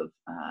of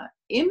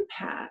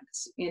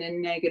impact in any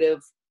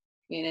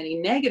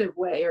negative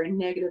way, or in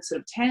negative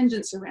sort of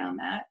tangents around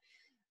that,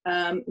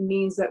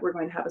 means that we're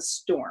going to have a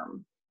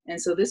storm.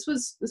 And so this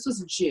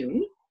was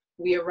June.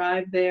 We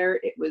arrived there.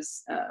 It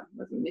was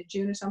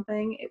mid-June or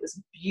something. It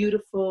was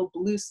beautiful,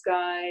 blue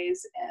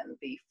skies, and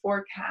the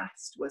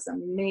forecast was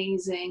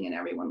amazing, and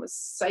everyone was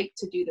psyched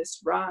to do this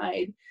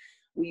ride.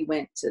 We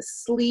went to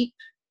sleep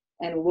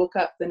and woke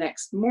up the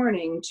next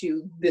morning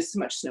to this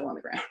much snow on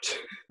the ground.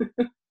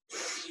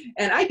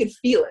 And I could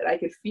feel it. I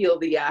could feel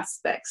the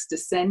aspects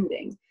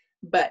descending,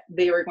 but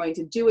they were going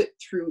to do it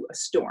through a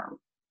storm.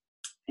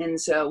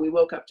 And so we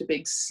woke up to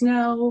big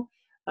snow.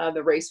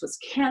 The race was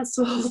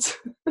canceled.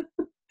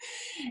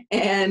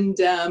 And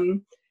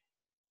the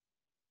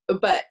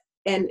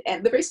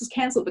race was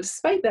canceled, but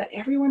despite that,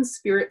 everyone's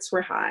spirits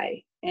were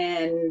high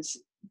and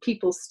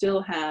people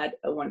still had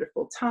a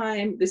wonderful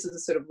time. This is a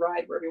sort of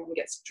ride where everyone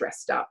gets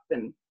dressed up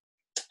and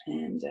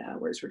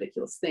wears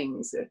ridiculous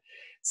things.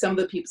 Some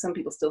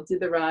people still did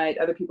the ride.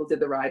 Other people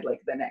did the ride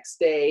like the next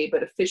day,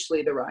 but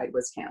officially the ride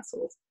was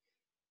canceled.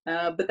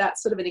 But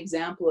that's sort of an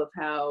example of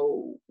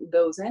how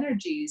those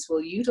energies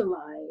will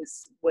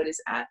utilize what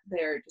is at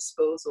their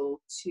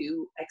disposal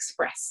to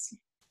express.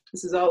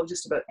 This is all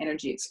just about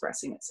energy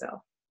expressing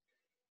itself.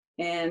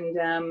 And,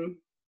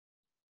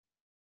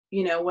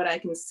 what I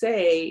can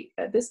say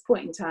at this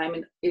point in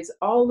time is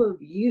all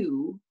of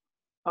you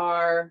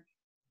are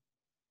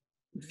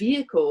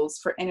vehicles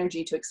for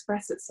energy to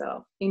express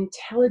itself,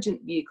 intelligent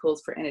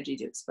vehicles for energy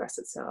to express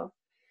itself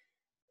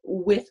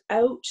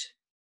without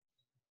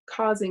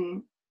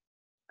causing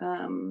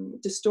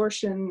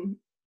distortion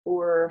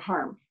or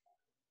harm.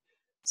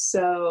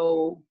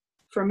 So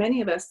for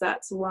many of us,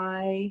 that's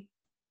why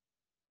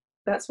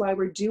That's why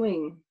we're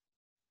doing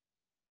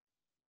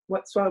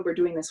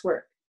this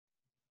work,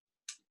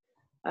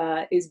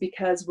 is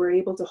because we're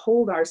able to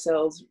hold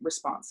ourselves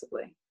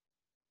responsibly.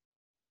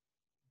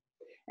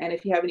 And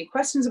if you have any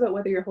questions about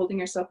whether you're holding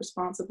yourself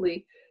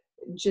responsibly,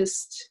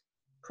 just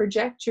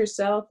project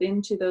yourself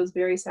into those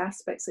various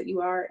aspects that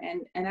you are,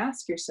 and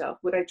ask yourself,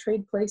 would I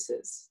trade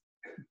places?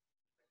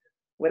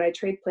 Would I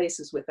trade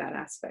places with that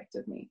aspect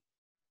of me?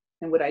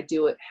 And would I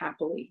do it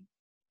happily?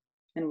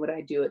 And would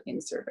I do it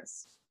in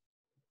service?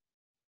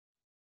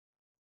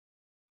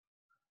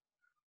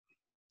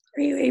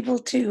 Are you able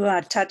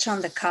to touch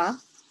on the ka?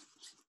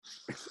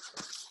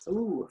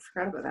 Ooh, I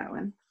forgot about that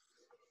one.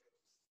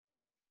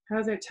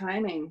 How's our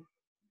timing?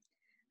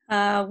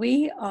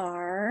 We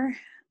are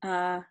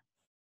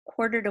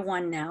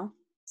 1:45 now,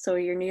 so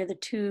you're near the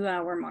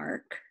 2-hour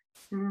mark.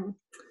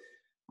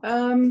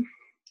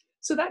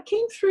 So that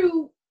came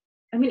through.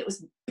 I mean, it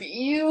was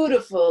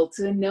beautiful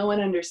to know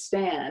and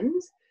understand.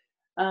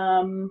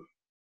 And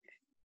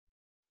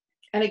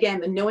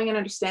again, the knowing and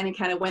understanding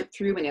kind of went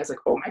through me. I was like,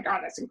 oh my God,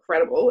 that's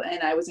incredible.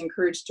 And I was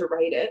encouraged to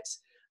write it.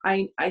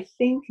 I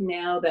think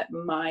now that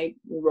my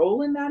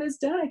role in that is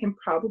done, I can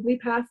probably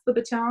pass the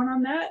baton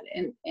on that.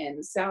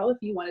 And Sal, if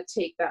you want to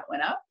take that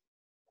one up,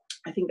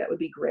 I think that would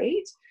be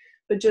great.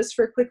 But just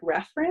for a quick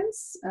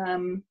reference,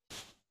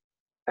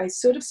 I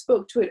sort of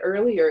spoke to it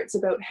earlier. It's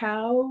about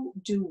how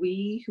do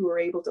we who are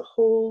able to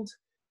hold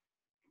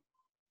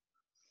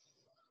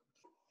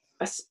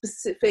a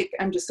specific,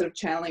 I'm just sort of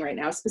channeling right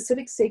now, a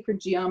specific sacred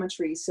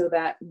geometry so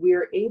that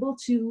we're able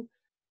to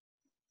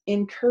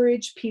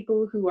encourage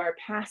people who are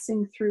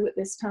passing through at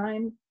this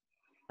time.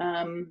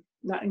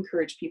 Not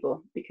encourage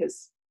people,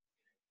 because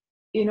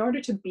in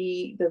order to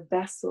be the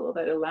vessel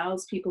that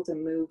allows people to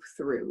move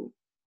through,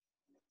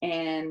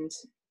 and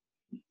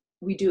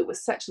we do it with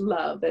such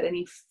love that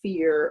any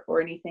fear or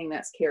anything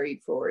that's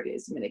carried forward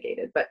is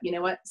mitigated. But you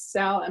know what,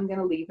 Sal, I'm going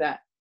to leave that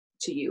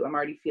to you. I'm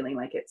already feeling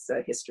like it's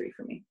a history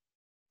for me.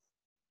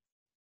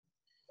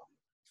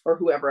 Or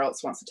whoever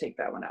else wants to take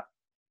that one up.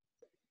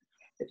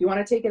 If you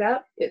want to take it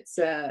up, it's,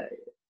 do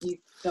you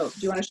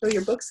want to show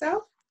your book,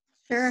 Sal?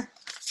 Sure.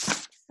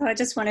 So I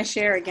just want to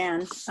share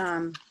again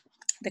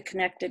the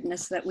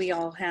connectedness that we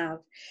all have.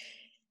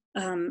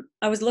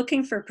 I was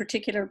looking for a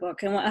particular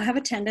book, and I have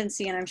a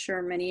tendency, and I'm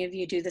sure many of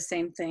you do the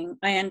same thing.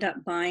 I end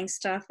up buying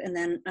stuff, and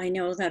then I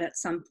know that at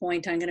some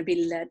point I'm going to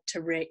be led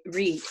to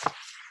read.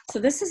 So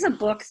this is a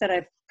book that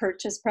I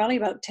purchased probably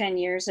about 10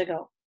 years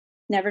ago.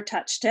 Never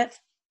touched it.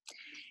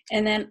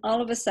 And then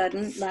all of a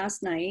sudden,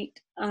 last night,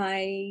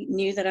 I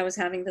knew that I was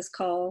having this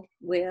call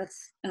with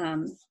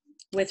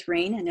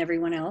Raine and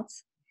everyone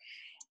else.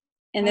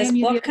 And this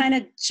book kind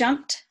of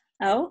jumped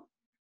out,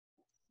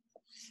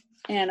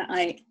 and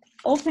I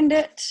opened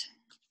it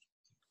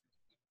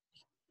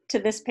to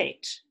this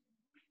page.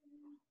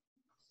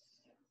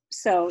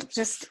 So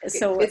just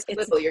so it's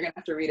little, you're gonna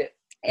have to read it.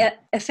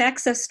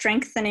 Effects of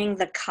strengthening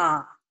the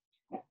ka.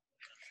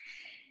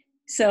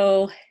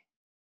 So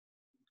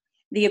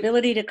the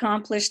ability to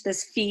accomplish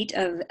this feat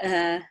of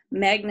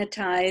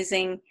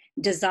magnetizing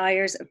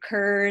desires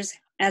occurs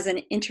as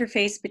an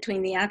interface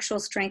between the actual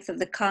strength of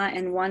the ka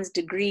and one's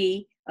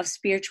degree of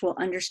spiritual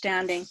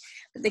understanding.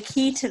 But the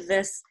key to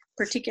this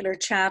particular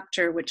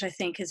chapter, which I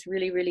think is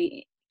really,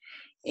 really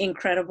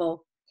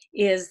incredible,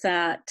 is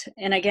that,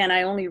 and again,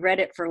 I only read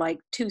it for like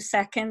 2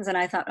 seconds, and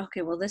I thought,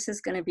 okay, well, this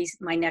is going to be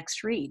my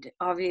next read.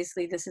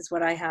 Obviously, this is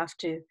what I have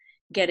to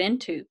get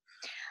into.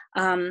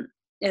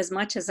 As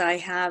much as I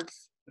have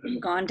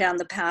gone down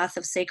the path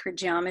of sacred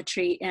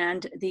geometry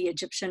and the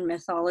Egyptian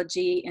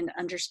mythology and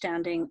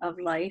understanding of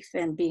life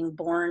and being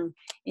born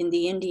in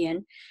the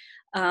Indian,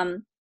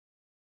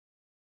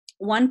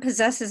 one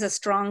possesses a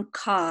strong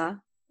ka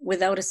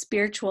without a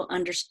spiritual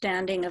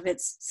understanding of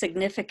its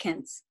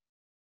significance,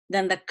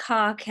 then the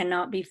ka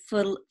cannot be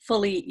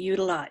fully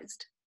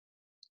utilized.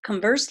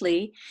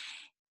 Conversely,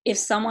 if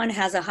someone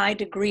has a high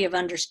degree of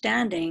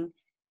understanding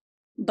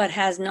but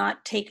has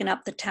not taken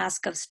up the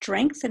task of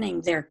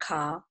strengthening their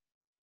ka,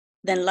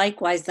 then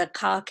likewise the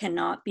ka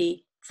cannot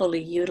be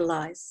fully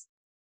utilized.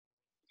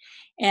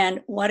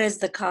 And what is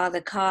the ka?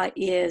 The ka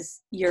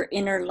is your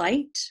inner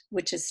light,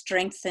 which is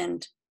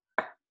strengthened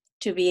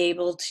to be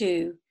able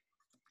to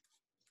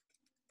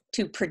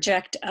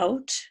project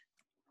out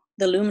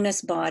the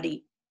luminous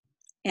body.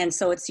 And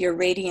so it's your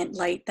radiant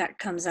light that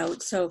comes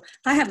out. So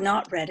I have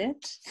not read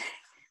it,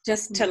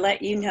 just to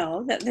let you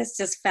know that this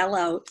just fell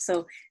out.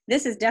 So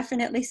this is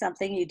definitely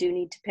something you do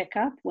need to pick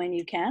up when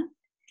you can.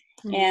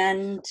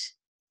 And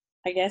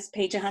I guess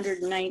page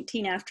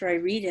 119, after I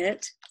read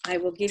it, I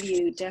will give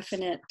you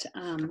definite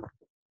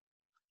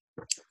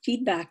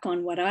feedback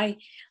on what I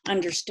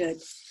understood.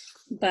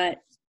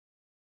 But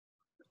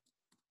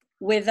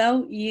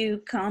without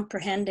you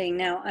comprehending,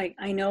 now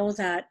I know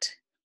that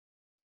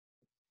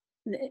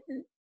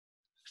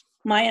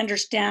my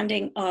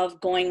understanding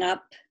of going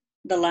up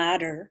the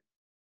ladder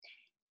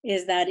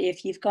is that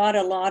if you've got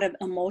a lot of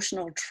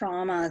emotional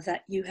trauma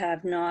that you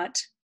have not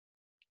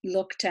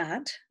looked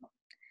at,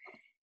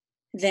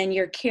 then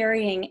you're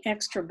carrying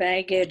extra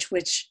baggage,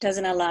 which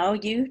doesn't allow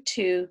you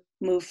to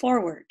move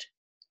forward.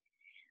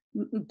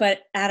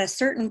 But at a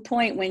certain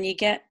point, when you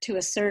get to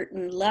a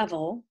certain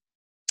level,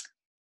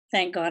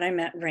 thank God I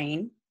met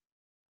Raine,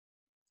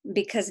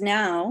 because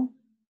now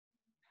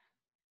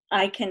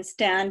I can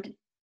stand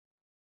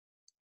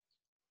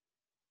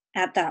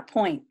at that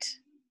point,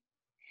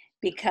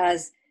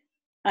 because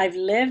I've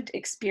lived,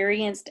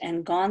 experienced,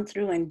 and gone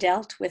through and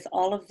dealt with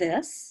all of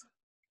this,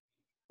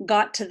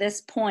 got to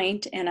this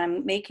point, and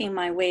I'm making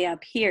my way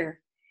up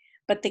here.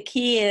 But the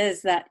key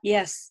is that,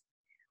 yes,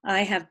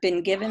 I have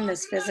been given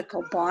this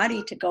physical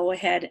body to go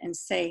ahead and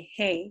say,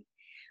 hey,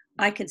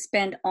 I could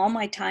spend all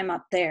my time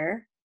up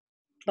there,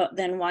 but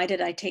then why did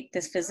I take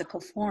this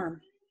physical form?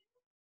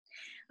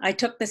 I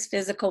took this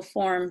physical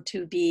form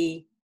to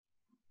be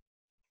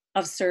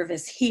of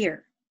service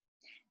here.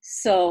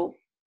 So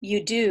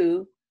you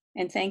do,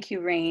 and thank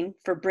you, Raine,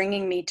 for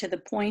bringing me to the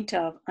point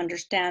of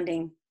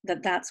understanding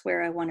that that's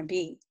where I want to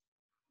be.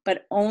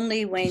 But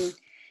only when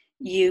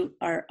you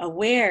are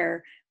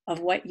aware of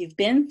what you've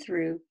been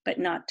through, but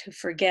not to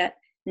forget,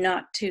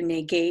 not to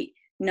negate,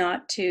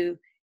 not to,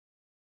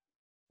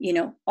 you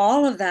know,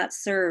 all of that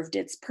served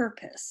its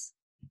purpose.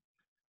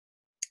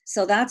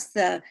 So that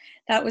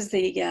was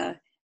the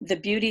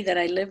beauty that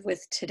I live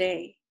with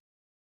today,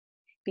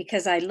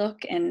 because I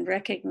look and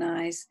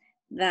recognize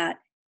that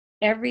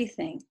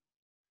everything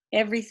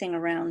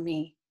around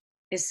me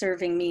is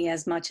serving me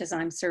as much as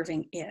I'm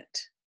serving it.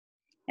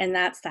 And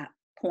that's that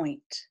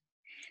point.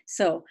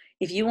 So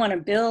if you want to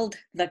build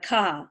the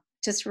ka,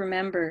 just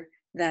remember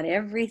that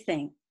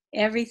everything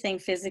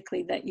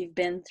physically that you've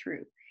been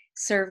through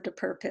served a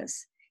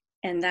purpose.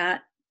 And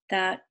that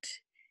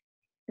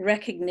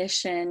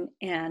recognition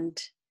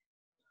and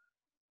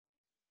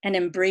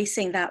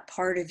embracing that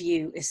part of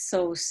you is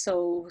so,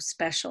 so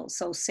special,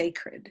 so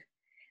sacred,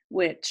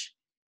 which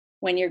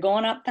when you're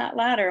going up that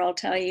ladder, I'll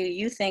tell you,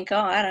 you think, oh,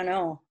 I don't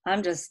know,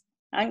 I'm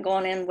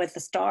going in with the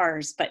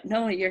stars, but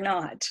no, you're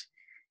not,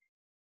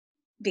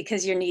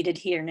 because you're needed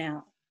here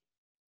now.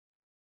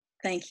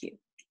 Thank you.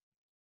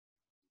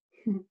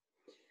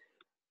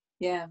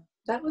 Yeah,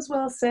 that was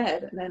well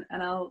said. And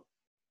I'll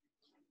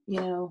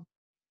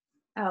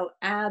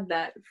add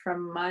that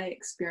from my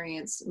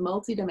experience,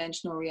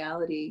 multidimensional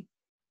reality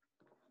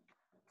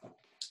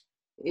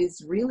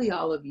is really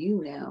all of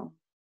you now.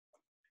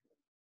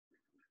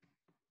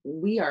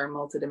 We are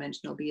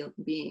multidimensional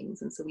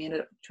beings, and so we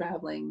ended up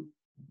traveling.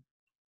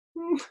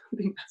 I'm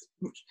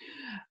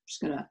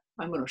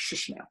gonna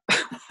shush now.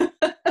 I'm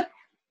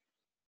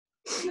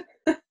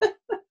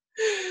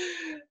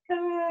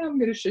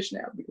gonna shush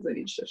now because I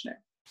need to shush now.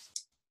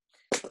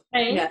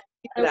 Right. Yeah,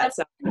 that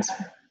sounds.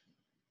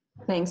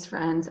 Thanks,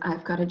 friends.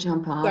 I've got to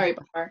jump off. Sorry,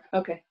 Bahar.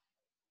 Okay.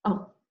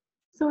 Oh,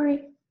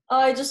 sorry.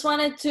 I just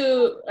wanted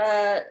to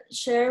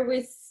share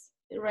with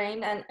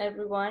Raine and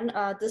everyone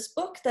this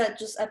book that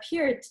just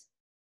appeared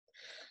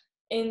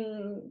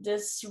in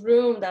this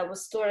room that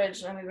was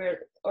storage and we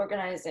were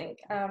organizing.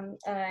 And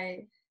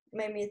I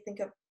made me think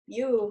of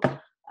you.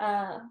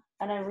 And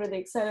I'm really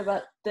excited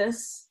about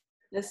this.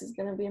 This is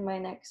going to be my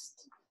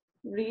next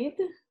read.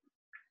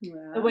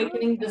 Wow.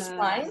 Awakening the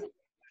Spine.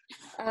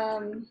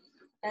 And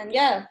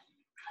yeah,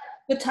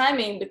 good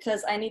timing,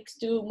 because I need to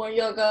do more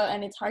yoga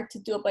and it's hard to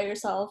do it by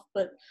yourself.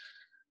 But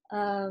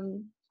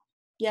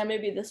yeah,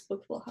 maybe this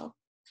book will help.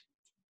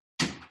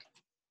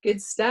 Good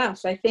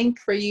stuff. I think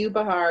for you,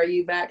 Bahar,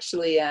 you're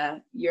actually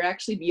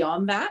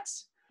beyond that,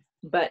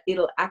 but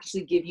it'll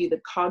actually give you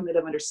the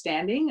cognitive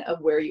understanding of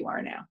where you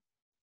are now.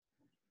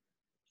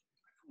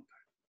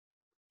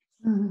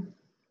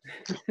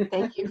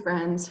 Thank you,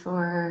 friends,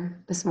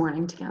 for this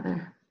morning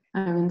together.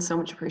 I'm in so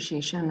much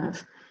appreciation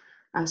of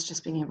us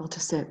just being able to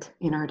sit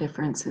in our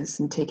differences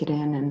and take it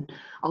in, and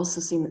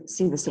also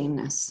see the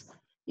sameness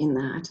in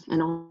that.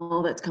 And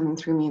all that's coming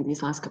through me in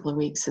these last couple of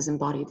weeks is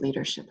embodied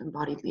leadership.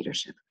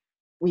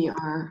 We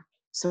are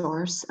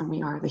source and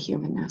we are the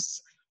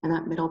humanness. And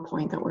that middle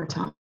point that we're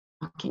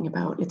talking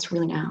about, it's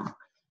really now.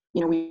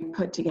 You know, we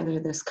put together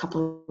this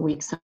couple of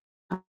weeks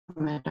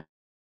summit.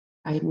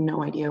 I had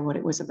no idea what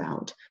it was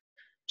about.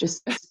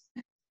 Just,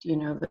 you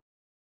know,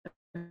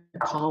 the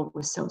call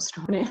was so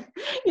strong.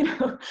 You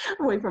know,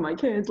 away from my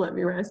kids, let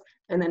me rest.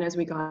 And then as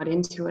we got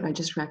into it, I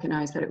just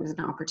recognized that it was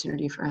an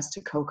opportunity for us to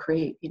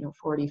co-create.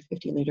 40,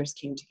 50 leaders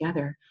came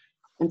together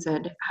and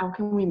said, how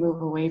can we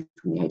move away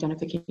from the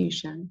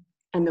identification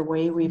and the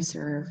way we've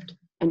served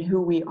and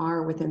who we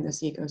are within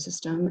this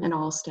ecosystem, and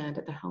all stand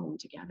at the helm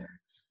together.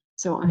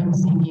 So I'm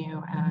seeing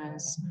you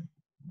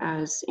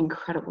as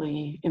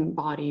incredibly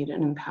embodied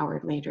and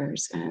empowered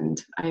leaders,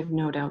 and I have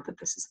no doubt that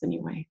this is the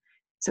new way.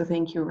 So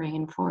thank you,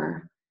 Raine,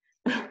 for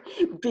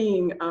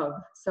being of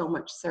so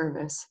much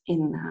service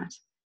in that,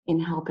 in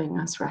helping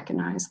us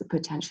recognize the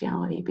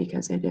potentiality,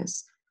 because it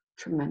is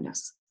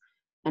tremendous.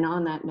 And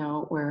on that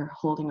note, we're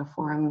holding a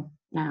forum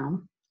now,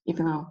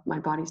 even though my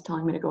body's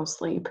telling me to go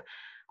sleep.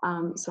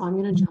 So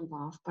I'm going to jump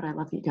off, but I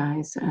love you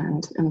guys,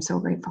 and I'm so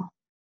grateful.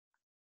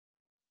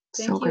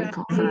 Thank you,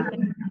 grateful for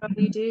what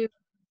you do.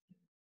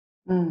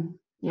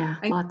 Yeah,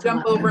 I can lots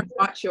jump of over and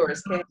watch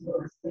yours, okay?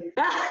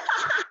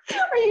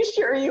 Are you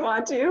sure you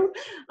want to?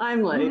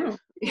 I'm late.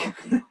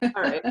 All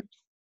right.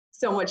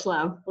 So much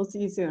love. We'll see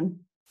you soon.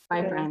 Bye,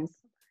 Okay. friends.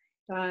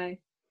 Bye.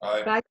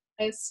 Bye. Bye,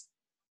 guys.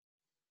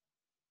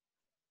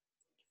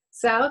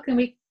 Sal, can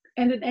we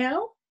end it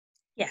now?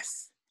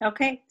 Yes.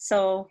 Okay.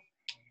 So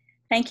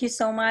thank you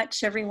so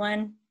much,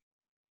 everyone.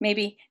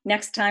 Maybe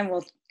next time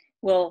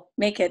we'll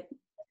make it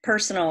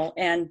personal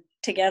and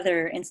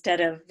together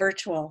instead of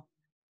virtual.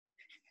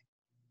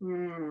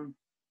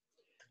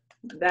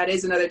 That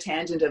is another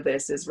tangent of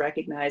this, is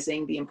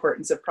recognizing the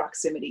importance of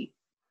proximity,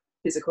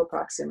 physical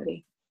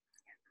proximity.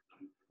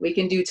 We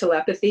can do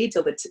telepathy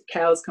till the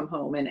cows come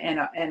home,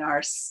 and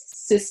our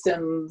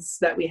systems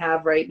that we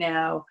have right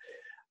now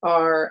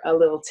are a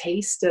little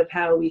taste of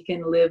how we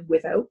can live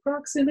without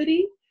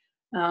proximity.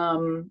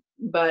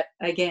 But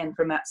again,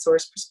 from that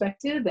source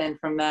perspective and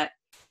from that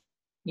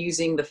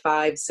using the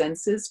 5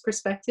 senses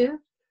perspective,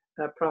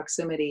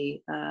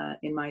 proximity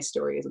in my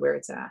story is where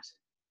it's at.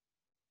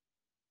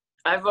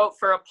 I vote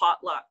for a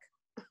potluck.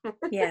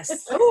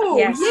 Yes. Oh,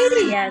 yes.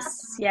 yay!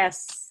 Yes.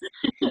 Yes.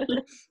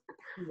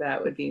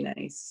 That would be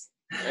nice.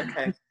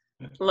 Okay.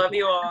 Love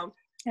you all.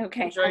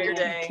 Okay. Enjoy your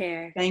Take day.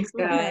 care. Thanks,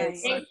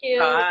 guys. Thank you.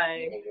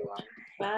 Bye. Everyone.